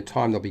wasting your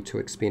time. They'll be too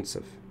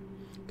expensive,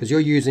 because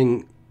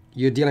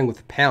you're dealing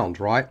with a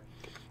pound, right?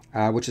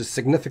 Which is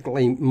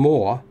significantly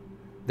more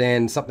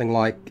than something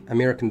like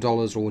American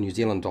dollars or New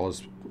Zealand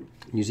dollars.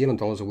 New Zealand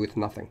dollars are worth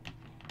nothing.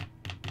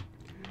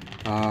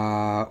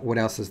 What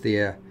else is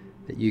there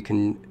that you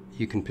can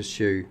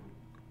pursue?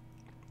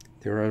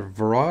 There are a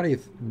variety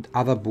of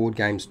other board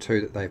games too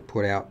that they've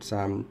put out.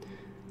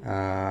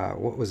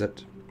 What was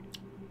it?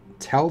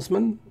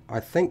 Talisman? I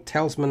think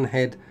Talisman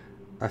had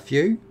a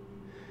few.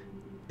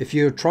 If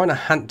you're trying to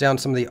hunt down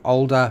some of the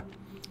older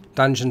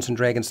Dungeons and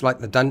Dragons, like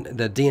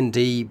the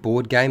D&D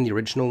board game, the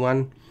original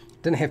one,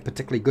 didn't have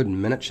particularly good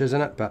miniatures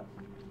in it, but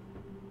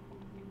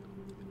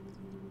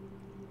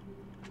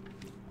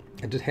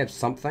it did have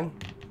something.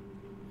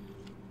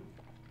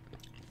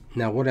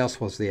 Now, what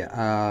else was there?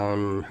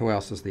 Who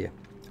else is there?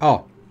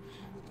 Oh,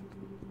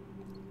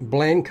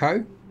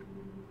 Blanco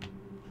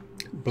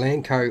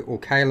or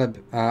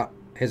Caleb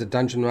has a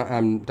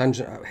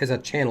has a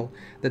channel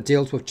that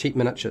deals with cheap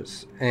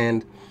miniatures,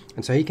 and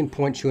so he can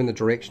point you in the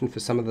direction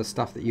for some of the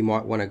stuff that you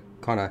might want to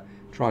kind of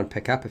try and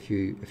pick up if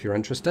you're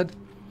interested.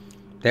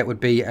 That would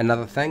be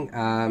another thing.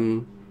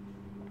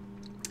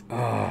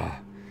 I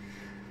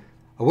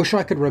wish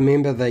I could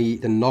remember the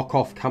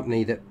knockoff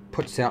company that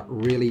puts out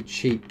really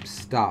cheap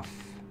stuff.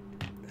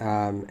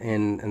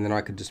 And then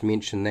I could just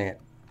mention that,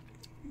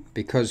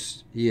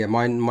 because yeah,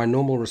 my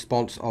normal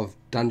response of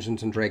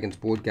Dungeons and Dragons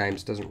board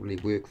games doesn't really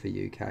work for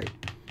UK.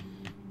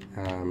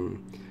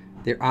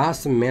 There are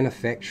some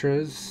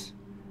manufacturers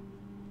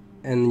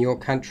in your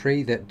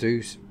country that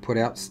do put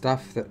out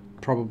stuff that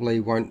probably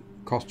won't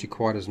cost you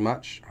quite as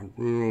much.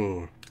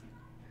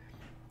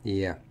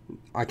 Yeah,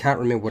 I can't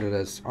remember what it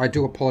is. I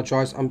do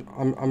apologize.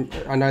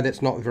 I know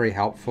that's not very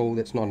helpful.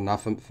 That's not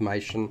enough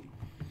information.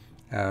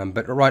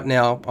 But right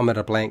now I'm at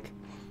a blank.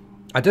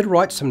 I did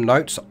write some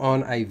notes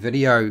on a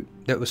video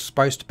that was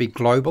supposed to be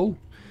global,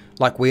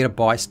 like where to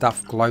buy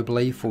stuff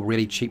globally for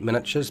really cheap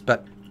miniatures,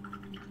 but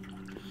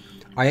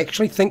I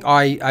actually think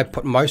I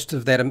put most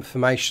of that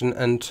information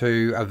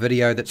into a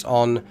video that's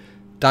on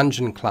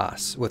Dungeon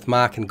Class with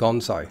Mark and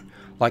Gonzo,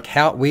 like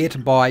where to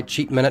buy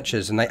cheap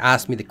miniatures, and they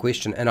asked me the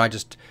question and I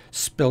just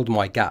spilled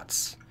my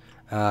guts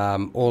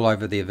all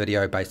over their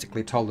video,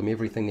 basically told them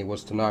everything there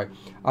was to know.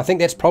 I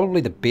think that's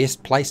probably the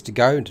best place to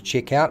go and to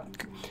check out,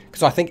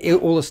 because I think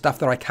all the stuff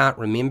that I can't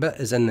remember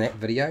is in that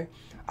video.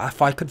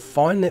 If I could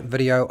find that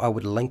video, I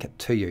would link it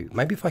to you.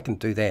 Maybe if I can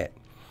do that.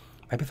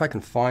 Maybe if I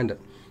can find it.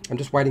 I'm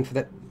just waiting for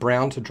that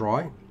brown to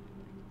dry,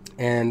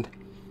 and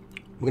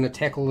we're going to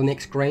tackle the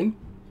next green.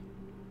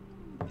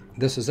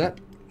 This is it.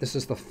 This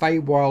is the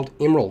Feywild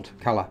Emerald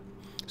color.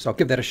 So I'll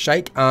give that a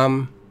shake.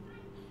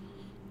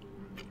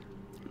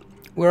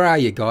 Where are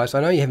you guys? I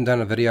know you haven't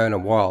done a video in a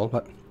while,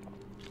 but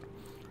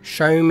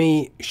show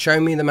me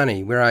the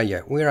money. Where are you?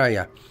 Where are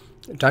you?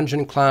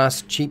 Dungeon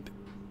Class, cheap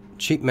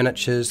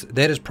miniatures.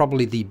 That is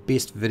probably the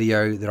best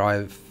video that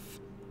I've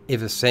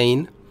ever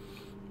seen.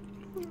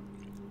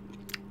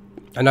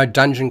 I know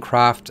Dungeon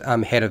Craft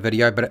had a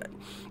video, but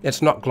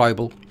it's not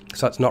global,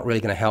 so it's not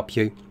really going to help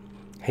you.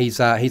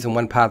 He's in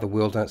one part of the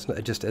world, and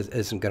it just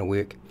isn't going to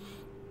work.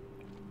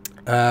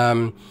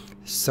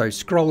 So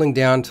scrolling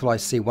down till I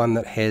see one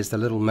that has the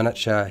little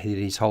miniature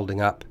he's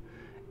holding up,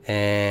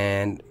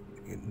 and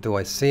do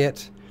I see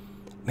it?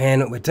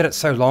 Man, we did it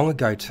so long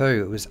ago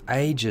too. It was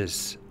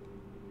ages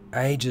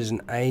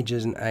and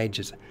ages and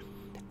ages.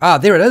 Ah,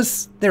 there it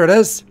is. There it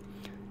is.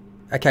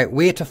 Okay,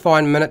 where to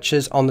find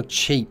miniatures on the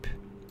cheap.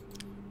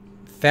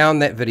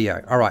 Found that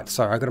video. Alright,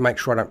 so I've got to make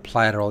sure I don't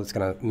play it or it's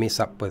going to mess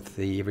up with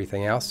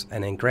everything else.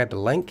 And then grab the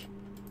link.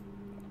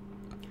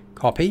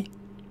 Copy.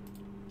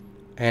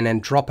 And then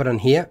drop it in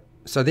here.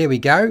 So there we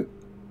go.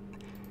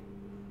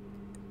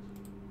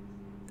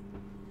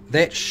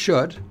 That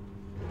should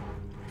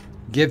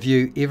give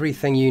you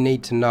everything you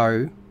need to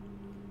know.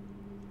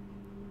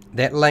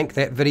 That link,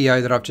 that video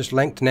that I've just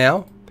linked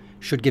now,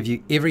 should give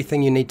you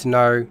everything you need to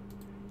know.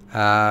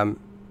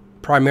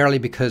 Primarily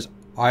because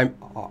I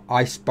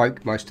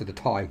spoke most of the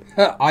time.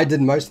 I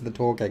did most of the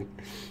talking.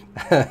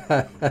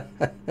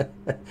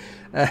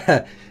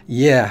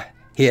 Yeah,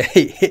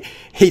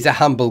 he's a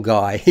humble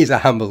guy. He's a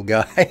humble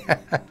guy.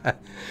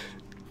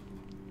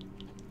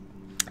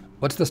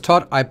 What's this,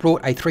 Todd? I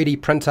brought a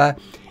 3D printer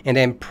and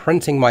am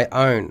printing my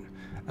own.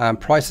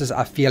 Prices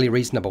are fairly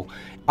reasonable.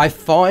 I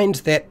find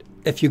that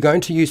if you're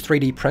going to use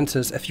 3D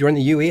printers, if you're in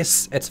the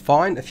US, it's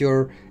fine. If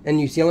you're in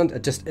New Zealand,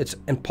 it's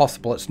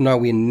impossible. It's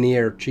nowhere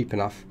near cheap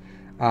enough.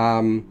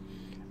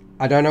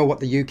 I don't know what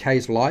the UK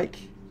is like.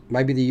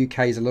 Maybe the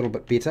UK is a little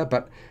bit better,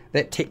 but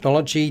that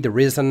technology, the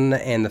resin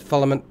and the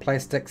filament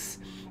plastics,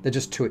 they're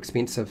just too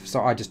expensive.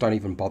 So I just don't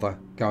even bother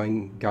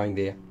going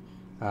there.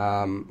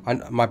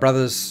 My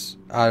brothers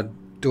are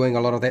doing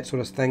a lot of that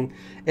sort of thing.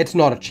 It's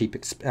not a cheap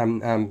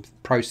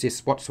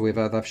process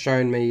whatsoever. They've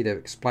shown me, they've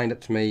explained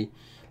it to me.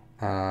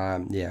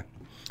 Yeah,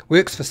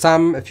 works for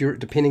some if you're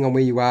depending on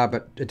where you are,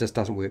 but it just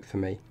doesn't work for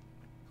me.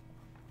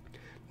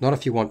 Not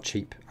if you want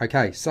cheap.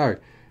 Okay, so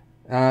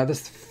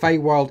this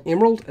Feywild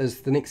Emerald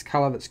is the next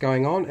color that's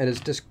going on. It is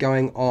just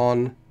going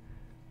on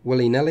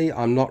willy-nilly.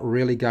 I'm not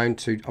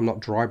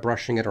dry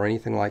brushing it or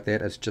anything like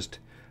that. It's just,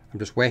 I'm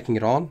just whacking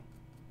it on.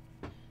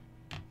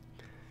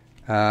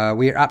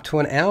 We're up to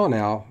an hour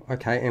now.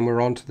 Okay, and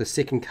we're on to the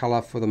second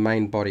color for the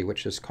main body,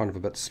 which is kind of a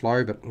bit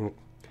slow, but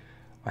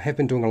I have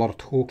been doing a lot of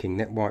talking.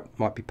 That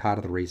might be part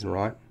of the reason,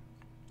 right?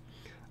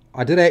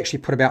 I did actually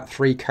put about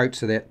 3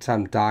 coats of that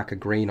darker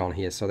green on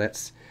here, so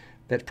that's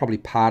probably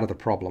part of the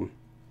problem.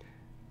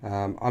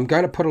 I'm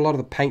going to put a lot of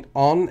the paint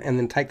on and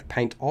then take the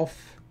paint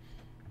off,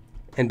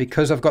 and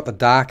because I've got the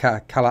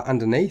darker color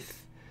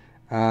underneath,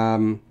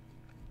 now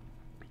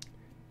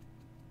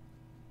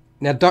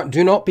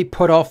do not be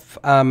put off,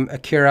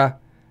 Akira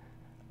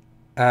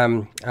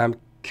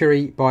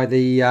Curry, by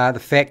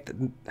the fact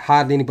that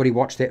hardly anybody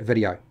watched that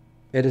video.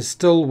 It is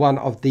still one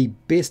of the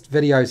best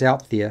videos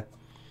out there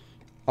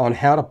on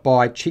how to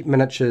buy cheap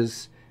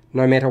miniatures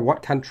no matter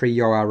what country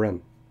you are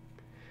in.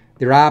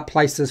 There are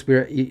places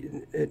where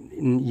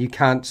you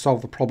can't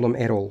solve the problem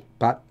at all,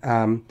 but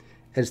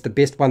it's the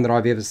best one that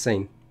I've ever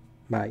seen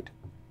made.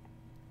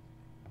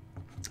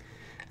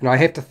 And I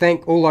have to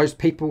thank all those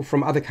people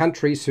from other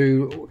countries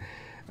who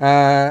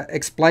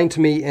explained to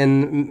me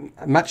in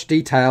much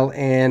detail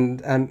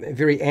and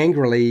very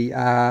angrily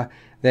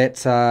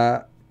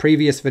that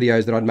previous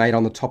videos that I'd made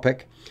on the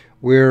topic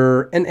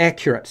were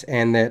inaccurate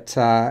and that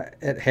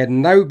it had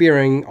no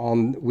bearing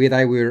on where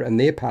they were in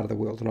their part of the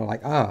world. And I'm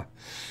like, now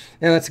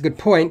that's a good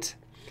point.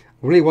 It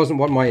really wasn't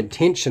what my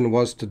intention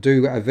was to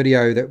do a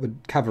video that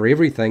would cover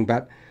everything,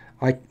 but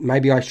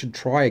maybe I should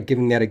try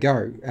giving that a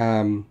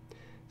go.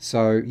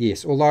 So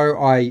yes,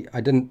 although I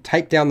didn't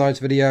take down those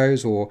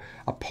videos or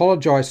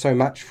apologize so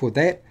much for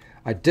that,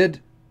 I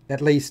did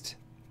at least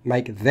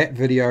make that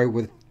video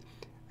with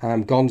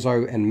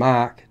Gonzo and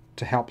Mark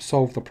to help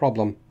solve the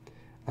problem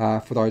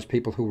for those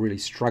people who are really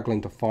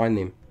struggling to find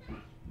them.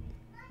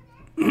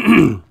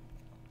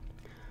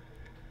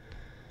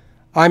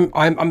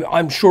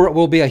 I'm sure it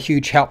will be a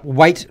huge help.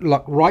 Wait,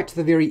 look, right to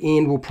the very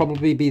end will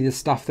probably be the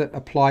stuff that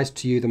applies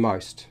to you the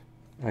most.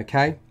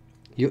 Okay,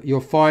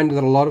 you'll find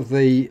that a lot of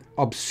the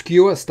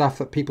obscure stuff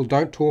that people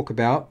don't talk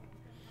about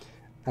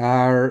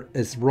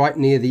is right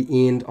near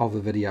the end of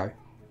the video.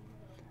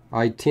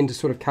 I tend to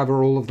sort of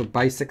cover all of the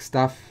basic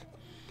stuff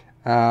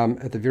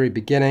at the very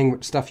beginning,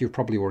 which stuff you've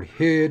probably already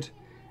heard,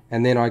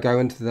 and then I go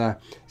into the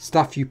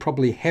stuff you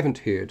probably haven't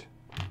heard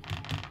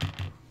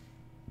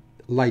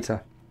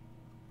later.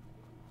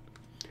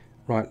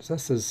 Right, so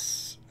this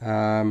is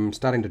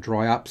starting to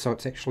dry up, so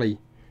it's actually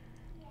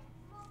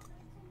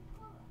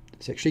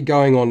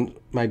going on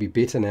maybe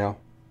better now.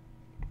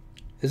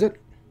 Is it?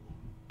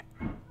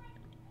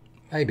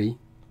 Maybe.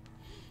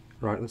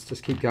 Right, let's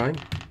just keep going.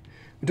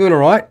 We're doing all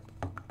right.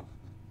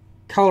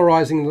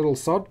 Colorizing the little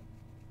sod.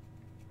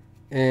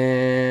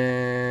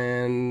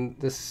 And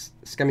this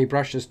scummy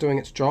brush is doing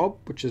its job,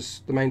 which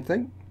is the main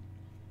thing.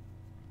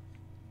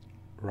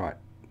 Right,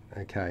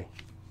 okay.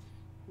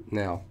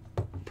 Now,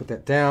 put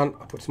that down.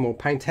 I'll put some more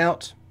paint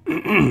out.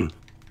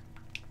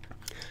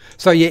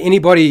 So yeah,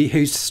 anybody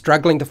who's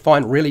struggling to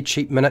find really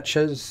cheap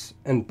miniatures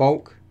in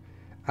bulk,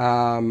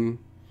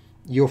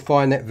 you'll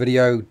find that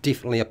video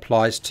definitely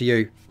applies to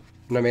you,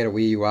 no matter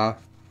where you are.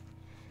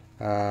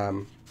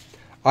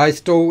 I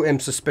still am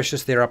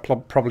suspicious there are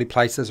probably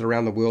places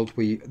around the world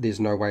where there's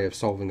no way of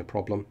solving the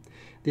problem.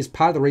 There's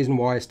part of the reason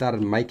why I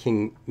started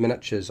making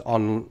miniatures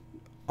on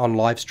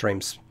live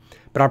streams,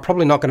 but I'm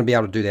probably not going to be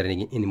able to do that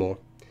anymore.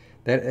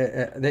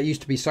 That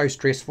used to be so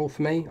stressful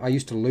for me. I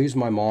used to lose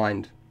my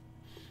mind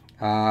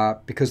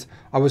because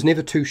I was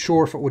never too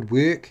sure if it would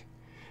work,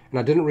 and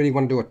I didn't really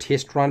want to do a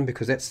test run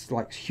because that's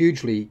like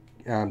hugely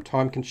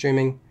time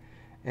consuming,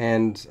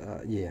 and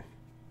yeah.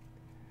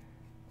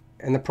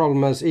 And the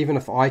problem is, even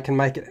if I can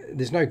make it,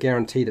 there's no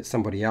guarantee that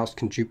somebody else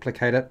can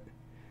duplicate it.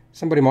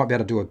 Somebody might be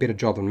able to do a better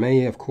job than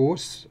me, of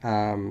course.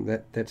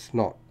 That's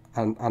not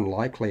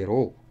unlikely at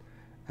all.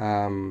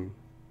 But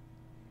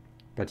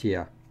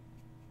yeah.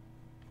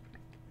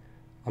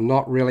 I'm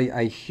not really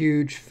a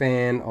huge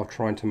fan of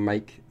trying to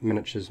make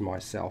miniatures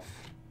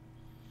myself.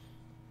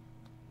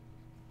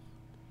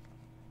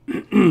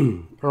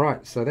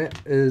 Alright, so that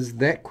is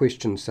that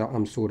question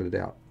sorted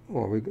out.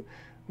 Well,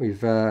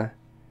 we've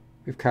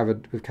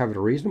covered a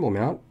reasonable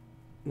amount.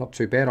 Not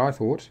too bad, I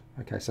thought.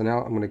 Okay, so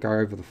now I'm going to go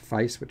over the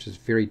face, which is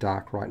very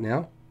dark right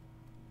now.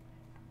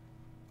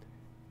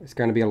 It's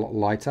going to be a lot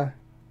lighter.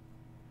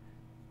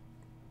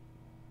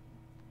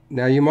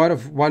 Now you might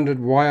have wondered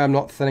why I'm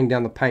not thinning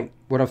down the paint.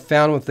 What I've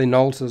found with the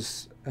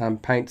Nolzur's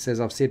paints,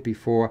 as I've said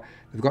before,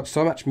 they've got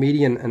so much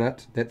medium in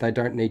it that they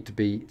don't need to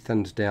be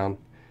thinned down.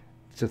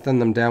 To thin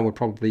them down would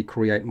probably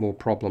create more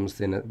problems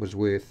than it was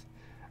worth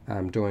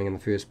doing in the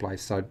first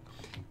place. So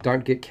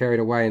don't get carried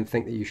away and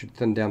think that you should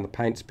thin down the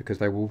paints, because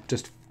they will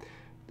just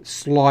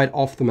slide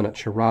off the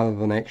miniature rather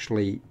than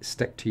actually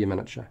stick to your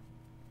miniature.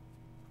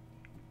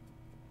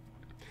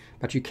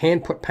 But you can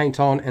put paint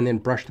on and then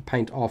brush the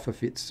paint off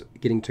if it's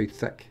getting too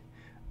thick.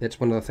 That's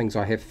one of the things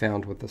I have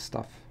found with this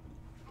stuff.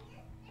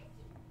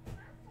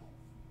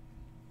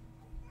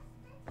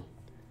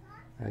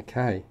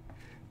 Okay,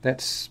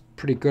 that's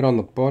pretty good on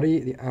the body.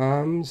 The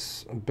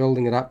arms, I'm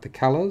building it up, the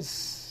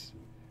colours.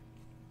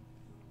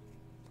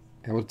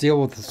 And we'll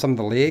deal with some of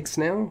the legs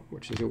now,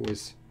 which is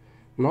always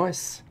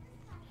nice.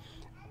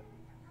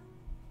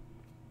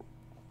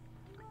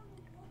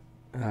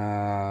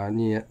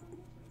 Yeah,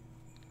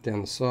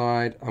 down the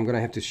side. I'm going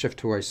to have to shift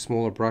to a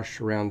smaller brush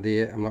around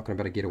there. I'm not going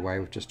to be able to get away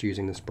with just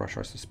using this brush,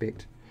 I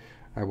suspect.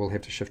 I will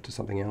have to shift to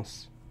something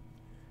else.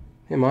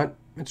 Never mind,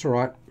 it's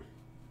alright.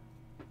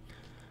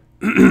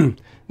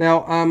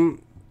 Now,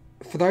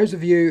 for those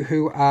of you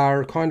who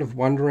are kind of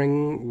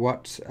wondering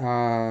what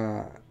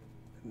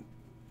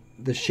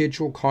the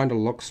schedule kind of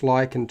looks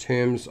like in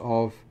terms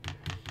of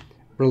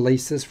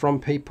releases from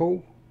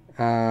people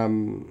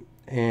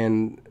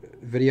and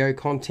video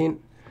content,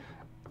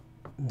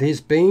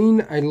 there's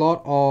been a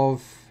lot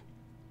of,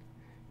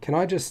 can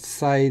I just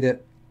say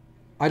that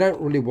I don't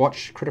really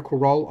watch Critical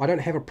Role. I don't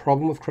have a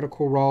problem with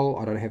Critical Role.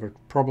 I don't have a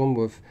problem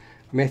with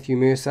Matthew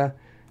Mercer,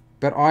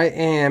 but I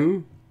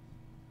am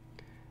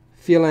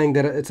feeling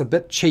that it's a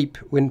bit cheap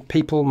when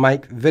people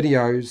make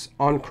videos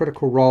on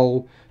Critical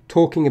Role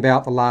talking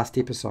about the last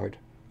episode.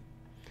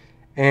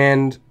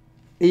 And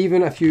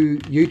even a few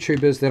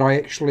YouTubers that I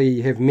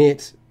actually have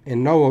met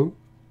and know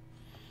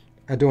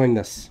are doing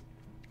this.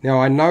 Now,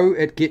 I know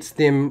it gets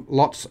them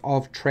lots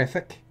of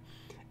traffic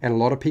and a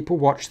lot of people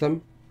watch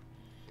them,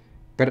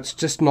 but it's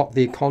just not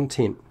their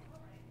content.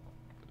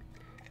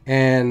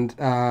 And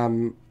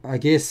I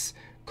guess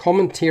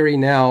commentary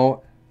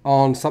now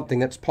on something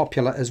that's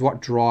popular is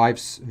what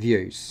drives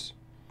views.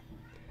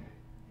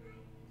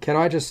 Can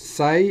I just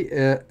say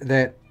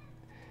that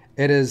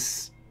it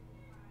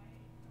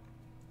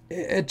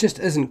just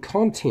isn't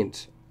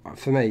content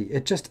for me.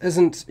 It just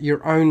isn't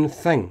your own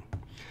thing.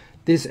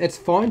 It's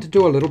fine to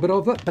do a little bit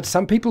of it, but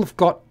some people have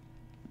got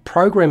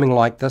programming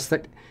like this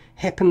that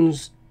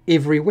happens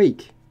every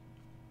week,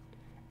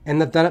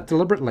 and they've done it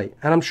deliberately,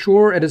 and I'm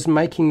sure it is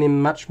making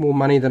them much more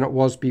money than it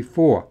was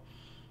before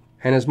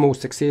and is more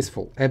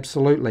successful.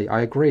 Absolutely,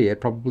 I agree, it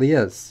probably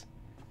is.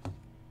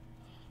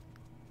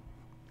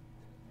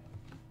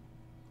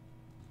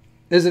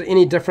 Is it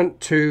any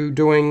different to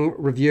doing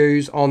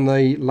reviews on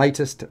the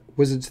latest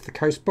Wizards of the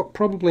Coast book?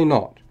 Probably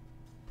not.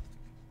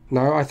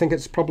 No, I think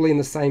it's probably in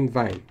the same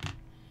vein,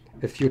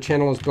 if your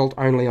channel is built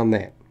only on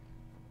that.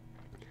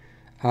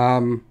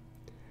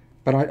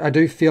 But I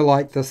do feel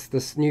like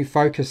this new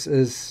focus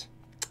is...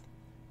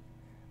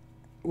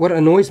 What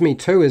annoys me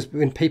too is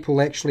when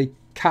people actually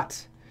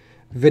cut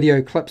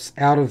video clips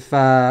out of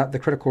the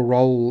Critical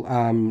Role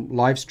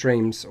live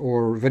streams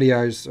or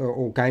videos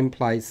or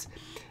gameplays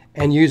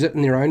and use it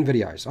in their own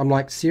videos. I'm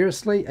like,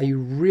 seriously? Are you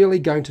really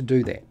going to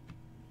do that?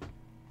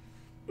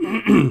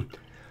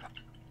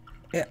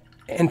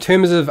 In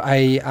terms of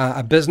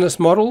a business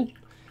model,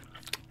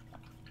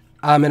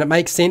 and it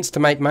makes sense to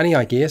make money,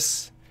 I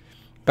guess,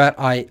 but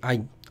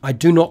I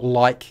do not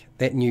like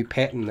that new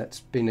pattern that's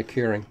been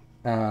occurring.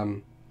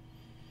 I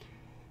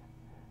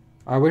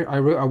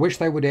wish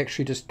they would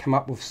actually just come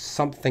up with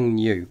something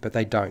new, but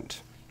they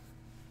don't.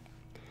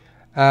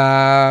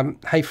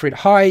 Hey Fred,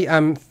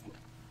 hi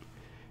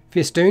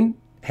Festoon,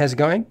 how's it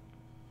going?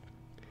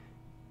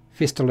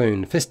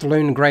 Festoon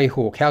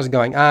Greyhawk, how's it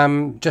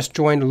going? Just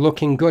joined,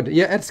 looking good.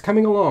 Yeah, it's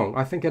coming along.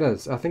 I think it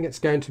is. I think it's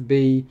going to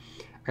be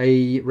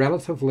a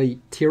relatively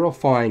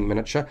terrifying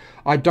miniature.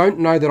 I don't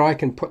know that I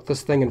can put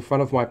this thing in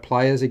front of my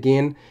players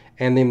again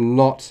and them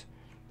not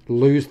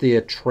lose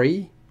their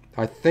tree.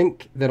 I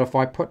think that if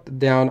I put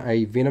down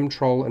a Venom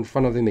troll in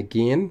front of them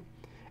again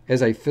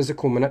as a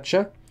physical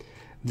miniature,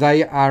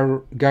 they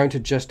are going to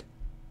just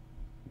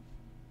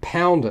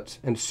pound it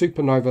and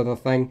supernova the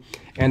thing,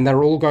 and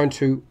they're all going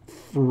to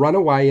run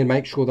away and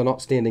make sure they're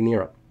not standing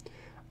near it.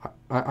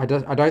 I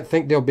don't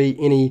think there'll be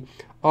any,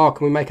 oh,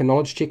 can we make a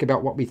knowledge check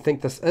about what we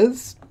think this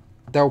is?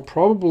 They'll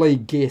probably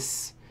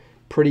guess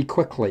pretty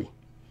quickly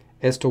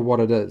as to what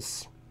it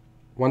is.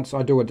 Once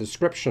I do a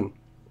description,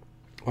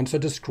 once I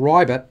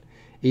describe it,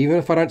 even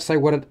if I don't say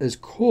what it is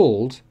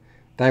called,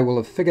 they will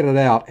have figured it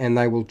out and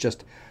they will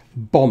just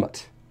bomb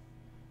it.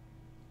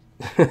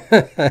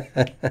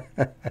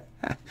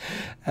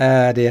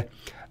 Ah dear.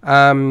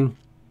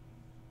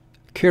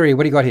 Curry,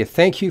 what do you got here?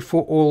 Thank you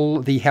for all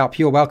the help.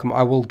 You're welcome.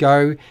 I will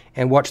go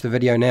and watch the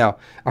video now.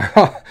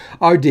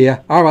 Oh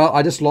dear. Oh well,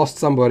 I just lost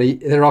somebody.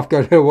 Then I've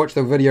got to watch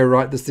the video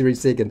right this very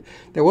second.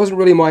 That wasn't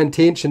really my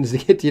intention to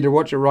get you to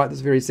watch it right this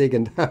very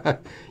second.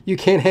 You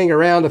can hang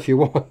around if you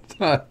want.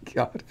 Oh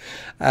God.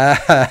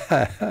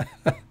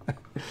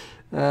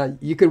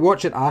 You could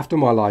watch it after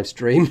my live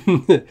stream.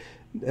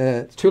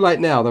 It's too late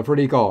now. They've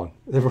already gone.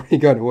 They've already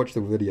gone to watch the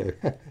video.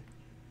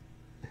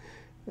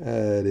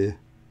 Oh dear.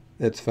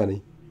 That's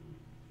funny.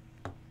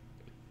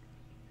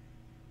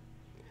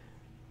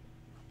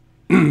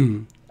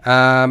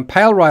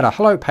 Pale Rider.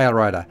 Hello, Pale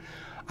Rider.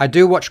 I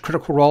do watch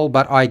Critical Role,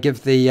 but I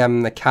give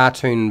the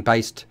cartoon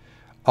based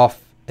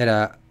off at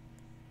a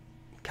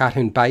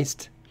cartoon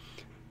based.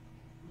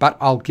 But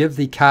I'll give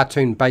the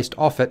cartoon based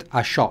off it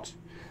a shot.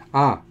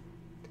 Ah,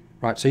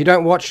 right. So you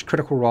don't watch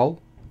Critical Role.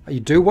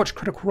 You do watch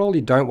Critical Role.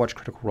 You don't watch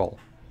Critical Role.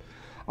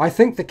 I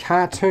think the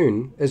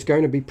cartoon is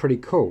going to be pretty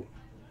cool.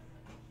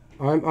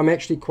 I'm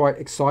actually quite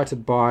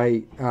excited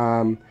by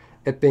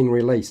it being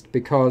released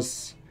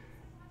because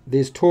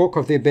there's talk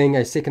of there being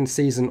a second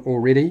season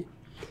already.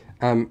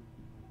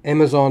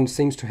 Amazon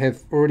seems to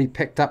have already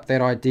picked up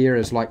that idea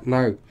as like,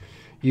 no,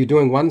 you're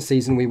doing one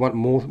season, we want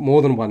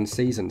more than one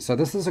season. So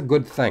this is a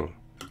good thing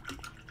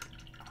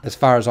as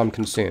far as I'm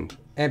concerned.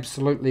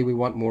 Absolutely, we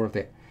want more of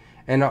that.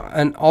 And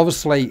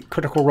obviously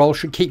Critical Role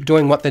should keep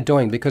doing what they're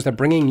doing because they're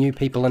bringing new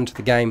people into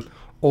the game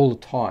all the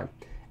time.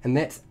 And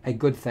that's a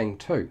good thing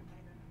too.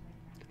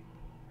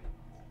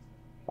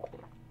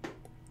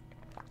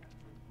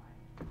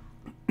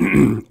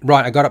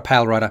 Right, I got it,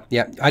 Pale Rider.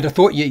 Yeah, I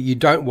thought you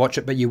don't watch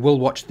it, but you will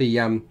watch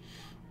the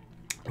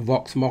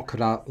Vox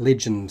Machina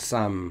Legends.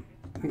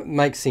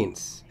 Makes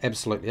sense.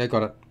 Absolutely, I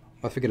got it.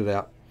 I figured it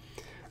out.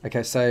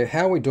 Okay, so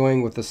how are we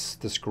doing with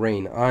this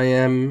green? I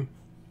am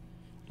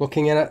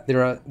looking at it.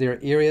 There are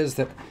areas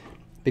that,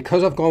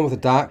 because I've gone with a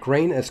dark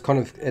green,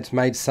 it's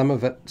made some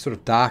of it sort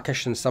of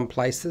darkish in some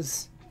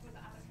places.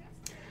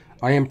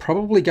 I am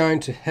probably going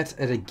to hit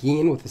it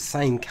again with the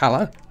same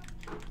colour.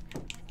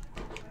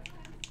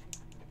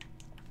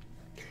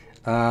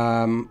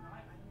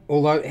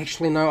 Although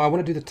actually no, I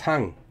want to do the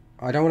tongue.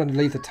 I don't want to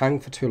leave the tongue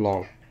for too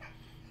long.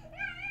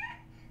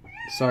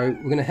 So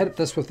we're going to hit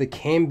this with the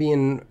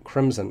Cambion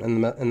Crimson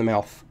in the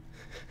mouth.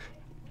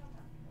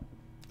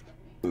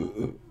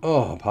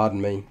 Oh,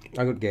 pardon me.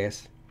 I got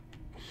gas.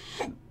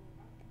 It's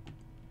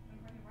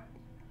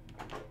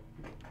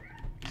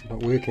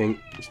not working.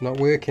 It's not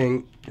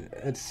working.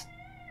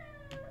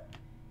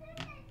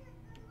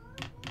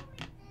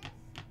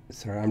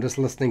 Sorry, I'm just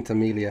listening to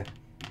Amelia.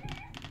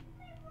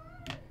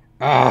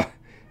 Ah,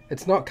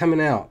 it's not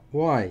coming out.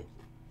 Why?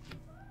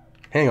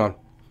 Hang on.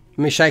 Let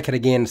me shake it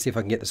again and see if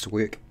I can get this to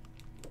work.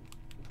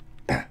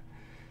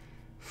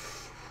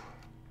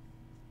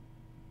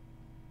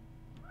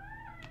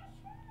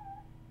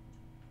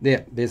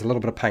 There's a little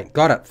bit of paint.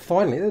 Got it.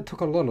 Finally. It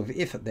took a lot of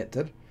effort, that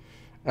did.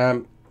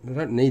 I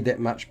don't need that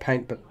much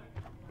paint, but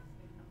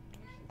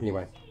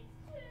anyway.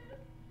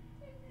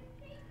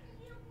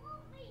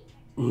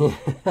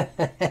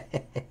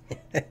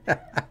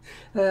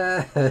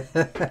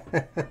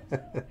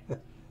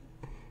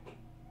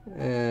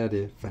 Oh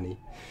dear, funny.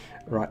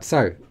 Right,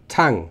 so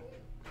tongue.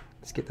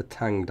 Let's get the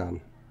tongue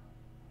done.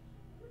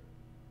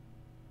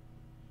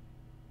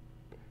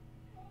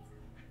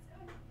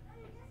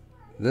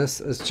 This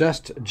is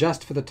just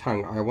for the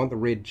tongue. I want the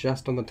red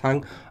just on the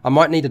tongue. I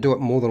might need to do it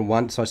more than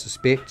once, I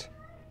suspect.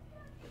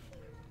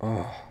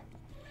 Oh,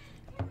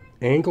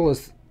 the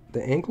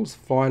angle's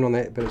fine on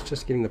that, but it's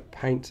just getting the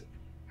paint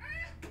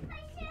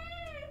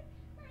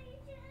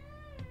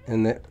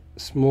in that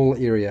small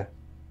area.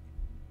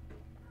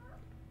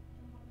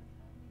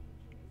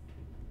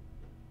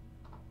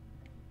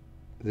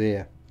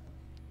 There.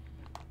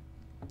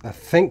 I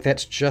think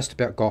that's just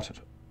about got it.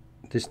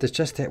 There's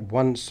just that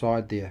one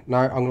side there. No,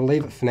 I'm going to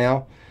leave it for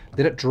now.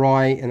 Let it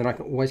dry, and then I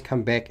can always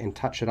come back and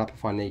touch it up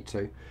if I need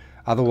to.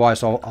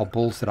 Otherwise, I'll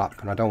balls it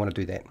up, and I don't want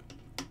to do that.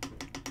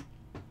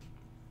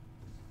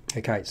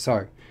 Okay,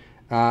 so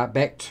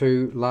back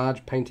to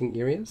large painting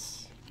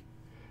areas.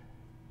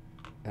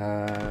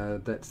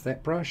 That's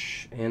that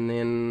brush, and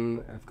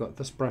then I've got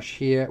this brush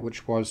here,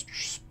 which was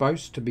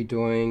supposed to be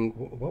doing.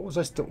 What was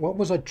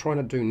I trying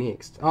to do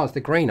next? Oh, it's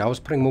the green. I was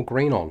putting more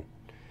green on.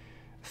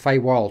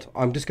 Feywild.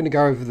 I'm just going to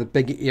go over the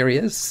big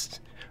areas,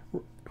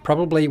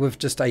 probably with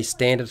just a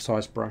standard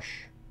size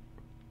brush.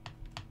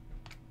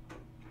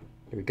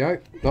 There we go.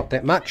 Not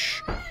that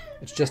much.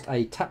 It's just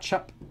a touch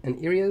up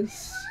in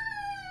areas.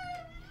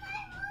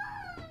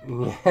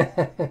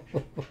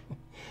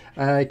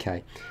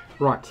 Okay.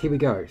 Right, here we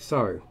go.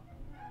 So,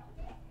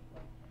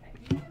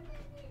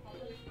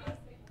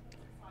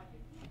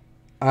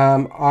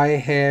 I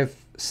have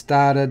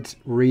started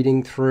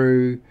reading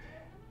through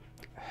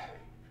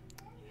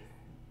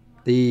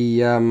the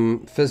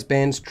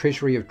Fizban's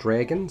Treasury of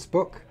Dragons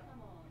book,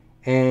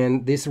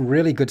 and there's some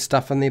really good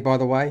stuff in there, by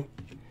the way.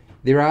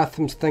 There are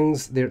some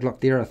things there. Look,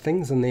 there are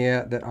things in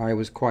there that I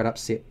was quite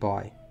upset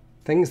by,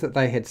 things that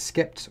they had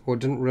skipped or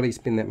didn't really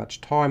spend that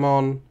much time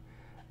on.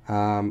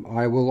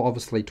 I will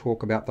obviously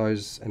talk about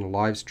those in a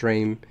live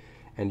stream,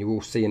 and you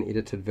will see an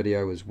edited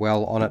video as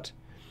well on it.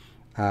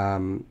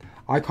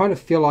 I kind of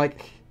feel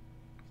like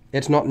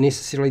it's not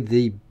necessarily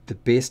the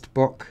best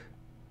book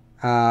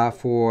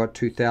for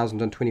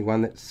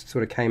 2021 that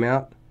sort of came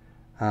out.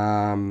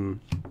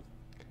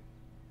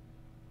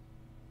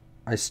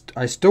 I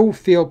still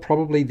feel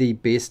probably the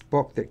best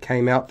book that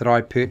came out that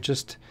I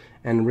purchased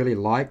and really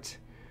liked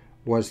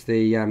was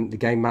the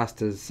Game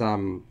Master's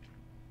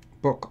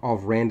book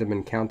of random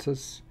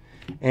encounters,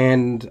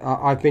 and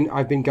I've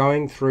been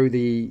going through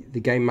the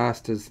Game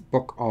Master's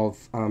book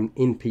of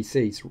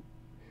NPCs.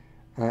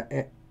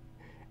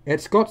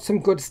 It's got some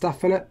good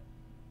stuff in it,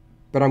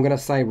 but I'm going to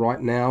say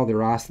right now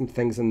there are some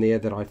things in there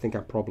that I think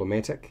are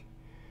problematic.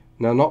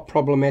 Now, not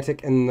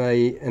problematic in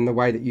the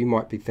way that you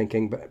might be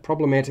thinking, but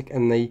problematic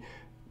in the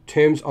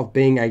terms of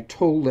being a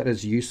tool that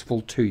is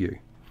useful to you.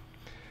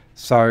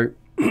 So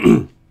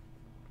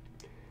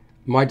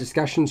my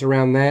discussions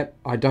around that,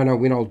 I don't know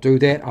when I'll do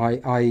that.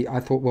 I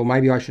thought, well,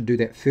 maybe I should do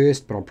that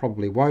first, but I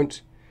probably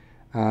won't.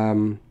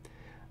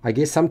 I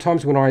guess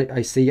sometimes when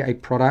I see a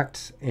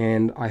product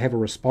and I have a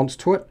response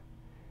to it,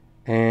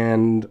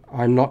 and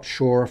I'm not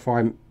sure if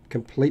I'm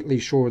completely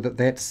sure that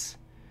that's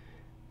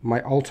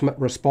my ultimate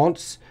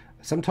response.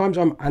 Sometimes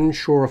I'm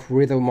unsure of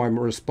whether my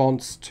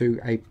response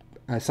to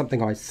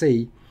something I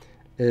see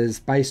is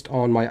based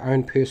on my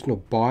own personal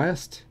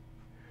bias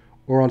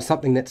or on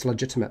something that's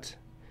legitimate.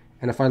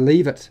 And if I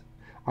leave it,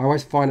 I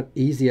always find it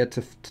easier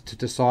to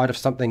decide if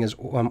something is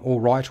all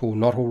right or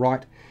not all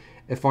right.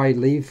 If I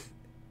leave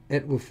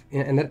it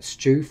and let it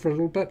stew for a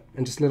little bit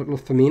and just let it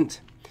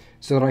ferment,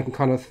 so that I can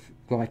kind of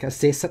like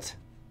assess it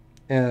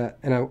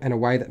in a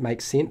way that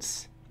makes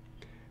sense.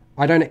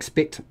 I don't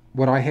expect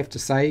what I have to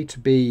say to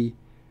be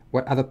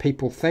what other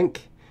people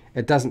think.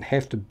 It doesn't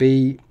have to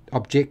be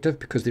objective,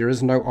 because there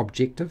is no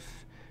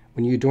objective.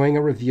 When you're doing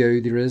a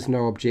review, there is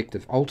no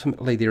objective.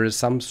 Ultimately, there is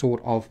some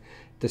sort of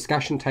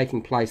discussion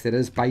taking place that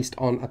is based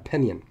on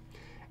opinion.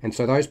 And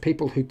so those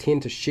people who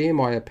tend to share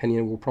my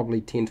opinion will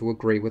probably tend to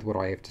agree with what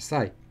I have to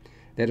say.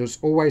 That is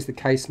always the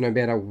case no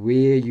matter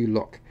where you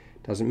look.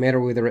 Doesn't matter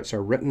whether it's a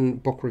written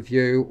book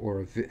review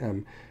or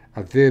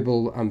a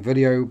verbal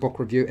video book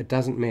review. It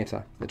doesn't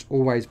matter. It's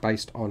always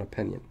based on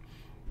opinion.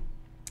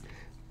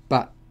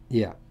 But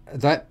yeah,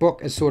 that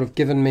book has sort of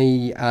given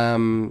me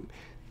a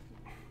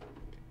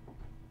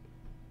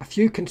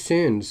few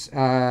concerns,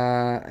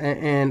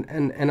 and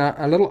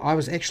a little. I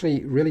was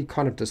actually really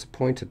kind of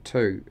disappointed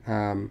too.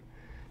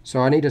 So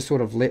I need to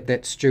sort of let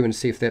that stew and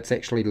see if that's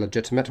actually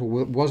legitimate,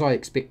 or was I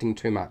expecting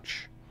too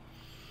much?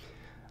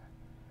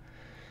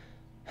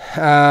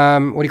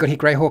 What do you got here,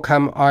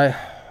 Greyhawk?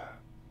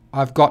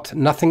 I've got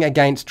nothing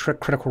against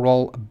Critical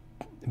Role,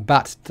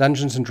 but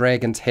Dungeons and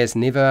Dragons has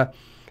never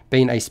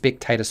been a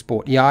spectator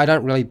sport. Yeah, I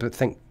don't really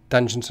think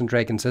Dungeons and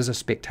Dragons is a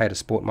spectator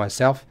sport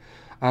myself.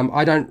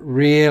 I don't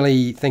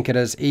really think it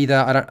is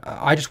either.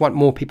 I just want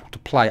more people to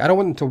play. I don't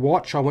want them to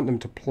watch. I want them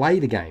to play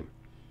the game.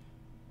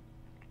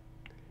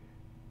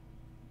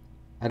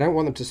 I don't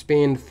want them to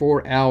spend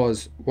 4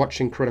 hours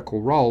watching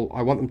Critical Role.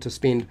 I want them to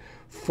spend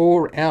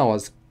 4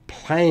 hours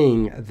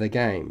playing the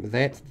game.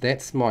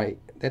 That's my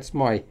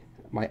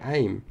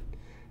aim.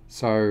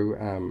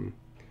 So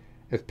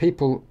if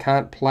people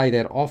can't play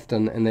that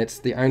often and that's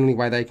the only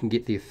way they can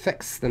get their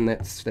fix, then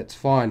that's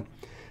fine.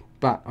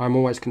 But I'm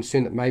always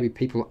concerned that maybe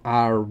people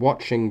are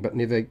watching but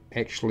never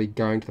actually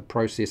going to the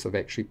process of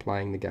actually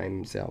playing the game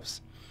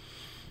themselves.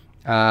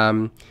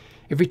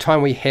 Every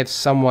time we have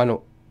someone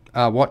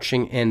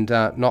watching and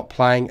not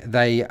playing,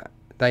 they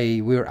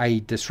were a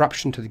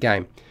disruption to the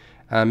game.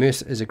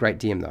 Mercer is a great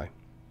DM though.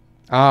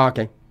 Ah,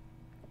 okay.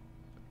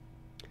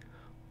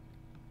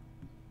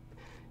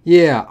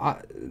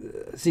 Yeah,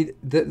 see,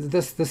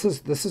 this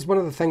is one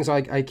of the things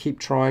I keep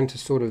trying to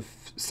sort of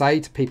say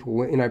to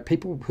people. You know,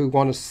 people who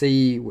want to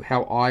see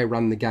how I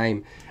run the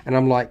game, and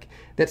I'm like,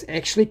 that's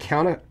actually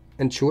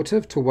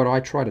counterintuitive to what I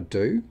try to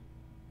do.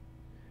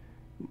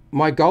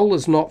 My goal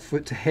is not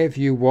to have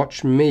you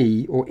watch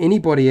me or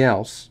anybody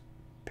else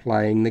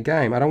playing the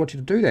game. I don't want you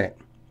to do that.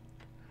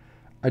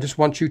 I just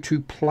want you to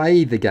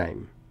play the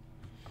game.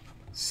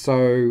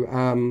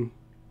 So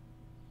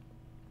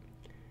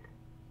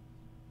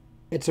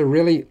it's a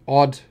really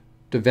odd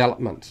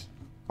development.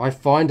 I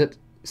find it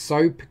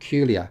so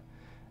peculiar.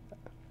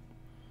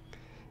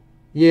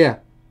 Yeah,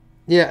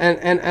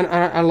 and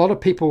a lot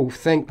of people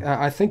think.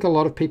 I think a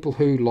lot of people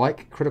who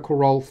like Critical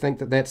Role think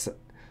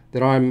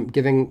that I'm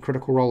giving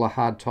Critical Role a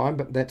hard time,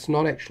 but that's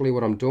not actually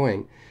what I'm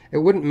doing. It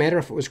wouldn't matter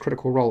if it was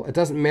Critical Role. It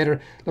doesn't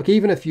matter. Look,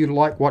 even if you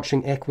like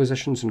watching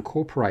Acquisitions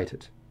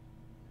Incorporated,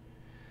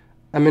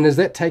 I mean, is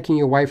that taking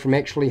you away from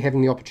actually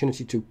having the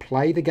opportunity to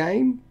play the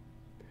game?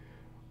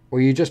 Or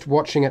are you just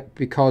watching it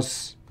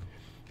because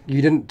you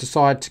didn't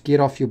decide to get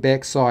off your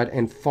backside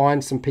and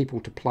find some people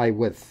to play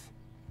with?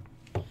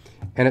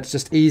 And it's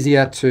just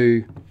easier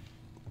to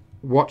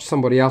watch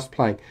somebody else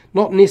playing.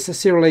 Not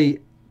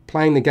necessarily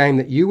playing the game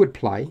that you would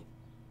play,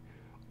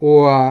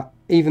 or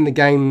even the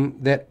game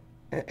that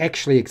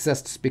actually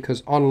exists,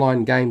 because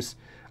online games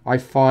I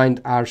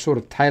find are sort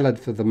of tailored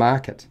for the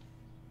market.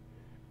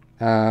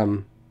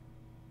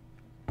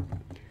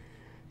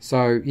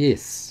 So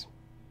yes,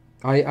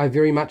 I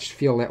very much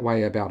feel that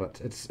way about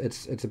it.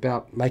 It's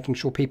about making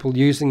sure people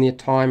using their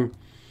time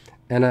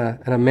in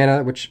a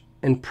manner which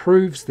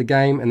improves the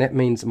game, and that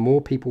means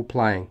more people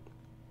playing,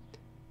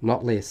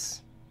 not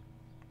less.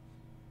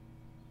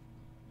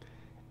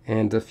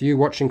 And if you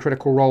watching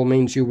Critical Role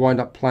means you wind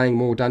up playing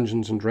more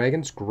Dungeons and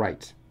Dragons,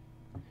 great.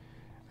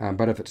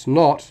 But if it's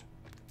not,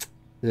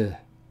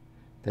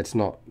 that's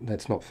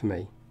not for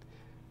me.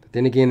 But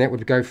then again, that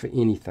would go for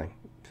anything.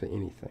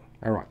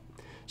 All right.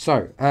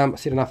 So I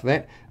said enough of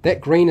that.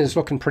 That green is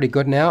looking pretty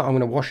good now. I'm going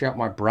to wash out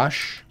my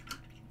brush.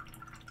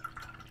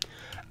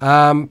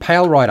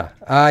 Pale Rider.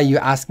 You're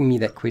asking me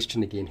that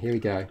question again. Here we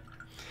go.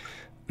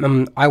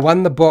 I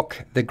won the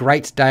book The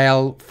Great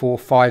Dale for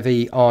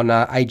 5e on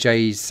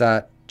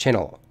AJ's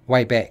channel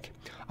way back.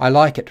 I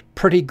like it.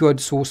 Pretty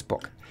good source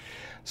book.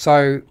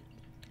 So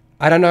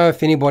I don't know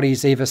if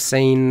anybody's ever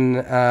seen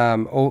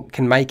or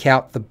can make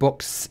out the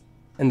books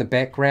in the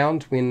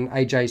background when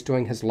AJ's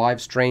doing his live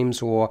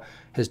streams or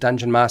his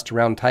Dungeon Master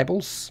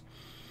roundtables.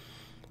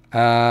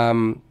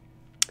 AJ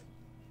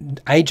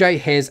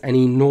has an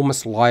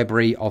enormous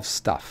library of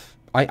stuff.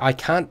 I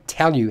can't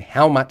tell you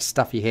how much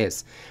stuff he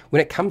has.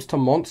 When it comes to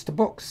monster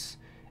books,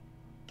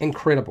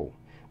 incredible.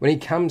 When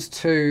it comes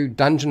to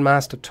Dungeon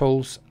Master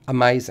tools,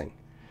 amazing.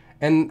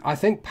 And I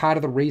think part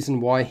of the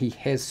reason why he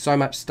has so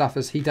much stuff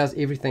is he does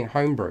everything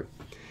homebrew.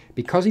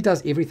 Because he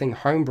does everything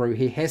homebrew,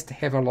 he has to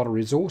have a lot of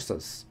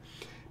resources.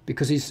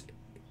 Because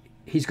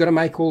he's got to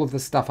make all of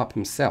this stuff up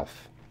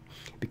himself.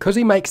 Because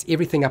he makes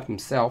everything up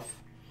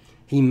himself,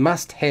 he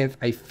must have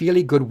a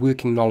fairly good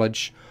working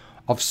knowledge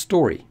of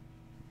story.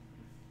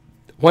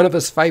 One of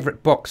his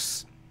favourite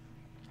books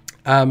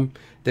that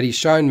he's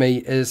shown me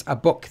is a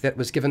book that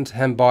was given to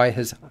him by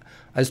his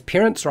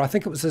parents, or I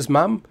think it was his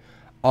mum,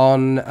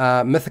 on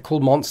mythical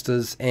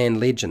monsters and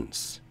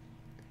legends.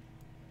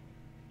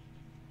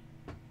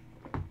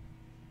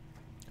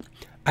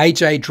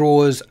 AJ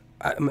draws,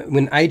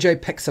 when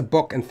AJ picks a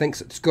book and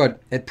thinks it's good,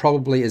 it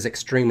probably is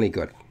extremely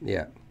good.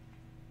 Yeah.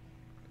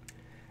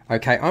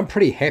 Okay, I'm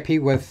pretty happy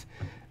with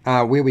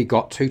where we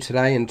got to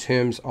today in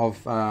terms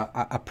of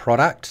a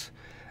product,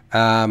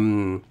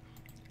 in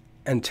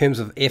terms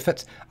of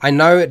effort. I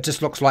know it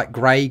just looks like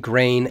grey,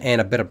 green,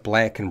 and a bit of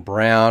black and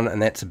brown, and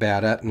that's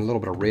about it, and a little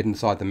bit of red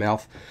inside the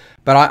mouth.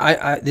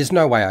 But there's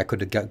no way I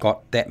could have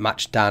got that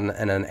much done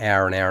in an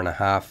hour and a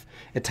half.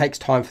 It takes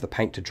time for the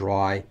paint to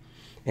dry,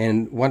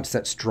 and once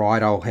that's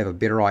dried, I'll have a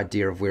better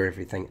idea of where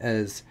everything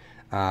is.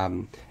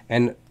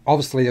 And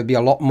obviously there'll be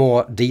a lot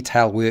more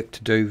detail work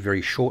to do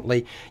very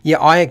shortly. Yeah,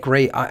 I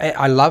agree.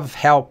 I love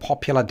how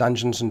popular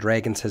Dungeons &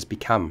 Dragons has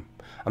become.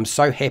 I'm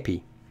so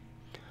happy.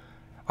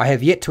 I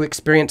have yet to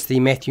experience the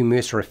Matthew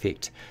Mercer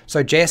effect.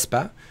 So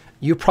Jasper,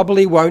 you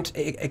probably won't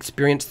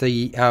experience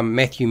the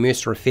Matthew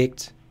Mercer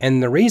effect,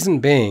 and the reason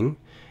being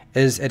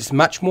is it's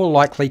much more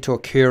likely to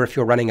occur if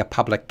you're running a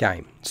public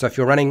game. So if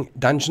you're running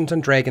Dungeons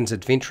 & Dragons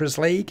Adventurers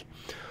League,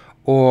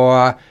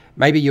 or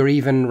maybe you're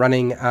even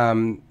running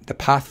the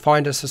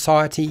Pathfinder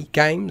Society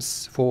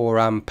games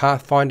for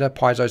Pathfinder,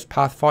 Paizo's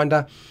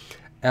Pathfinder,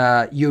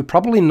 you're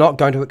probably not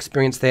going to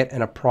experience that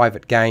in a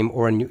private game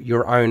or in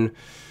your own.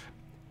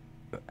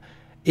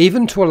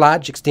 Even to a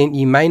large extent,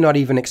 you may not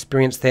even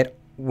experience that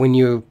when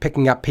you're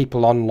picking up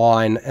people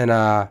online in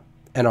a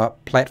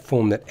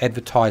platform that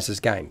advertises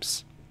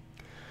games.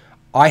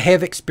 I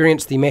have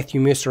experienced the Matthew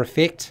Mercer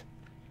effect,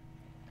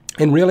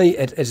 and really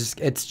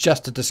it's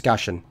just a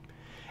discussion.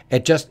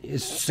 It just,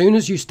 as soon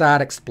as you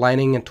start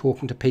explaining and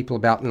talking to people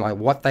about like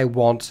what they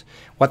want,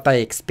 what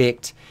they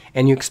expect,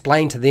 and you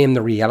explain to them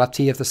the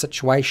reality of the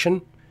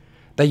situation,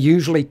 they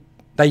usually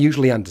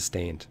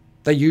understand.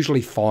 They're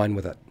usually fine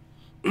with it.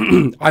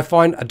 I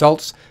find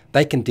adults,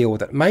 they can deal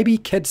with it. Maybe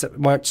kids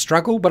might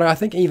struggle, but I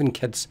think even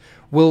kids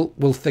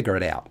will figure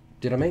it out.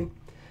 Do you know what I mean?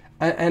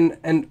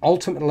 And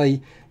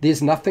ultimately,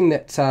 there's nothing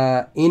that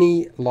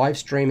any live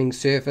streaming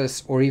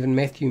service or even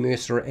Matthew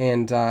Mercer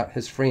and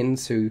his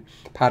friends who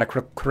part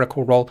of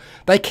Critical Role,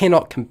 they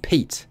cannot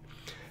compete.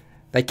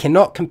 They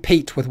cannot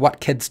compete with what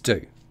kids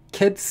do.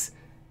 Kids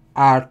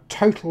are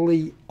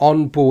totally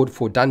on board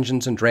for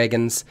Dungeons and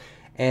Dragons,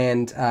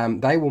 and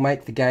they will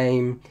make the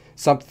game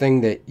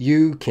something that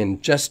you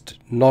can just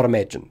not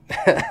imagine.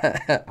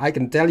 I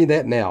can tell you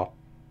that now.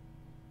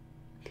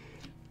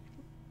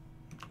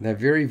 They're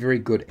very, very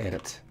good at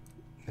it.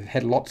 They've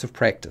had lots of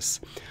practice.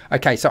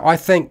 Okay, so I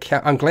think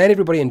I'm glad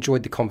everybody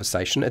enjoyed the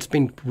conversation. It's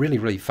been really,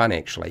 really fun,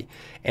 actually.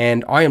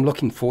 And I am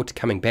looking forward to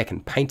coming back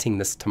and painting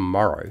this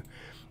tomorrow.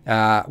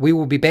 We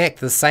will be back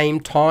the same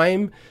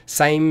time,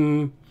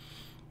 same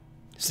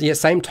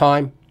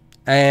time.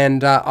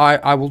 And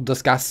I will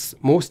discuss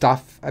more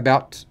stuff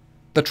about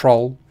the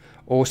troll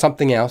or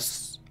something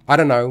else. I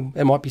don't know,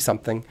 it might be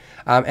something.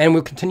 And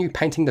we'll continue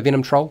painting the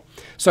Venom Troll.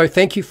 So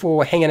thank you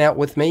for hanging out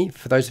with me,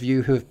 for those of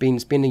you who have been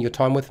spending your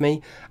time with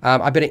me.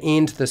 I better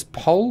end this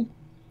poll.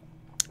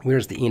 Where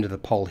is the end of the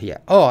poll here?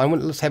 Oh,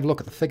 let's have a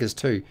look at the figures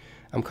too.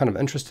 I'm kind of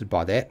interested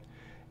by that.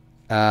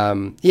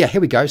 Yeah,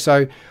 here we go.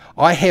 So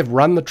I have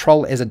run the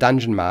troll as a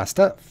dungeon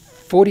master.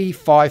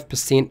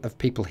 45% of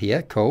people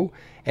here, cool.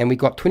 And we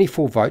got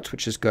 24 votes,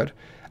 which is good.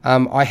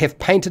 I have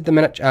painted the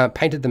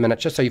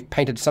miniature, so you've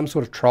painted some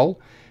sort of troll,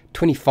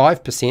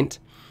 25%.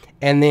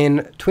 And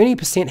then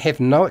 20%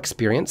 have no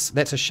experience.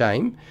 That's a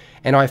shame.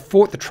 And I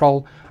fought the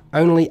troll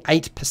only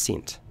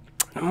 8%.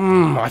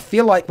 I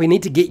feel like we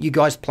need to get you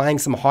guys playing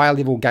some higher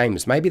level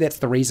games. Maybe that's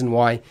the reason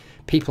why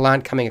people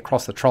aren't coming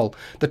across the troll.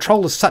 The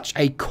troll is such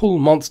a cool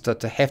monster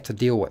to have to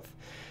deal with.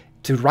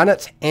 To run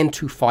it and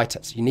to fight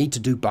it. You need to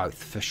do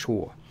both for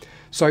sure.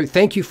 So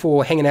thank you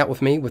for hanging out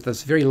with me with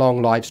this very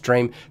long live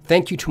stream.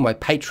 Thank you to my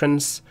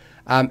patrons.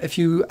 If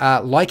you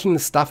are liking the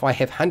stuff, I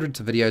have hundreds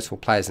of videos for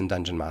players and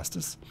dungeon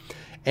masters.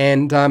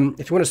 And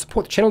if you want to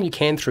support the channel, you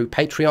can through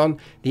Patreon.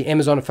 The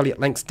Amazon affiliate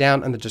links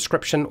down in the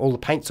description. All the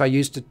paints I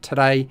used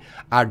today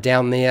are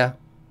down there.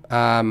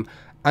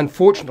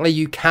 Unfortunately,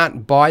 you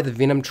can't buy the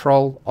Venom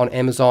troll on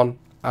Amazon.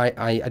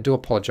 I do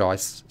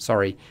apologize.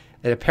 Sorry.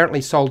 It apparently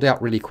sold out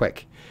really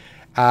quick.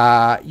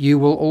 You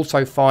will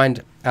also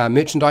find a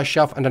merchandise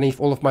shelf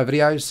underneath all of my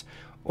videos.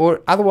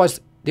 Or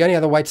otherwise, the only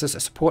other way to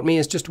support me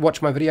is just to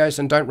watch my videos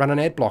and don't run an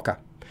ad blocker.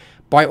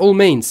 By all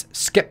means,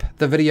 skip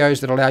the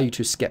videos that allow you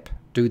to skip.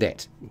 Do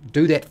that.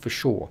 Do that for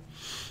sure.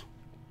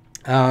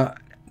 Do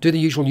the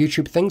usual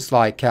YouTube things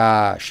like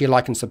share,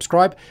 like, and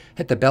subscribe.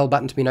 Hit the bell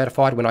button to be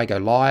notified when I go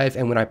live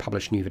and when I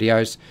publish new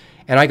videos.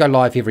 And I go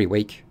live every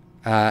week.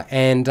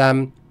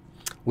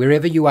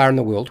 Wherever you are in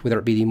the world, whether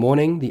it be the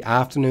morning, the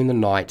afternoon, the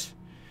night,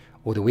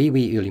 or the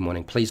wee early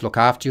morning, please look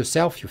after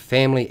yourself, your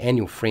family, and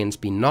your friends.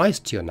 Be nice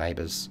to your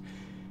neighbours.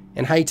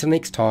 And hey, till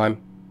next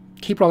time,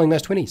 keep rolling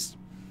those 20s.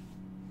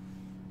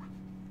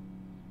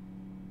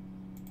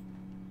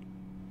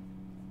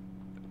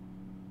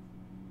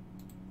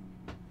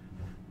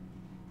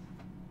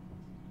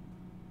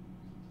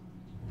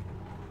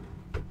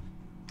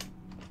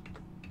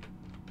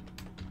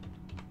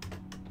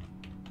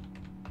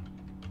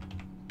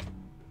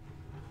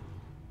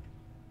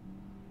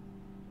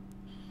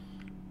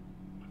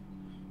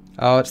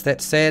 Oh, it's that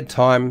sad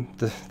time.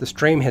 The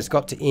stream has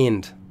got to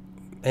end.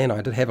 And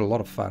I did have a lot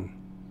of fun.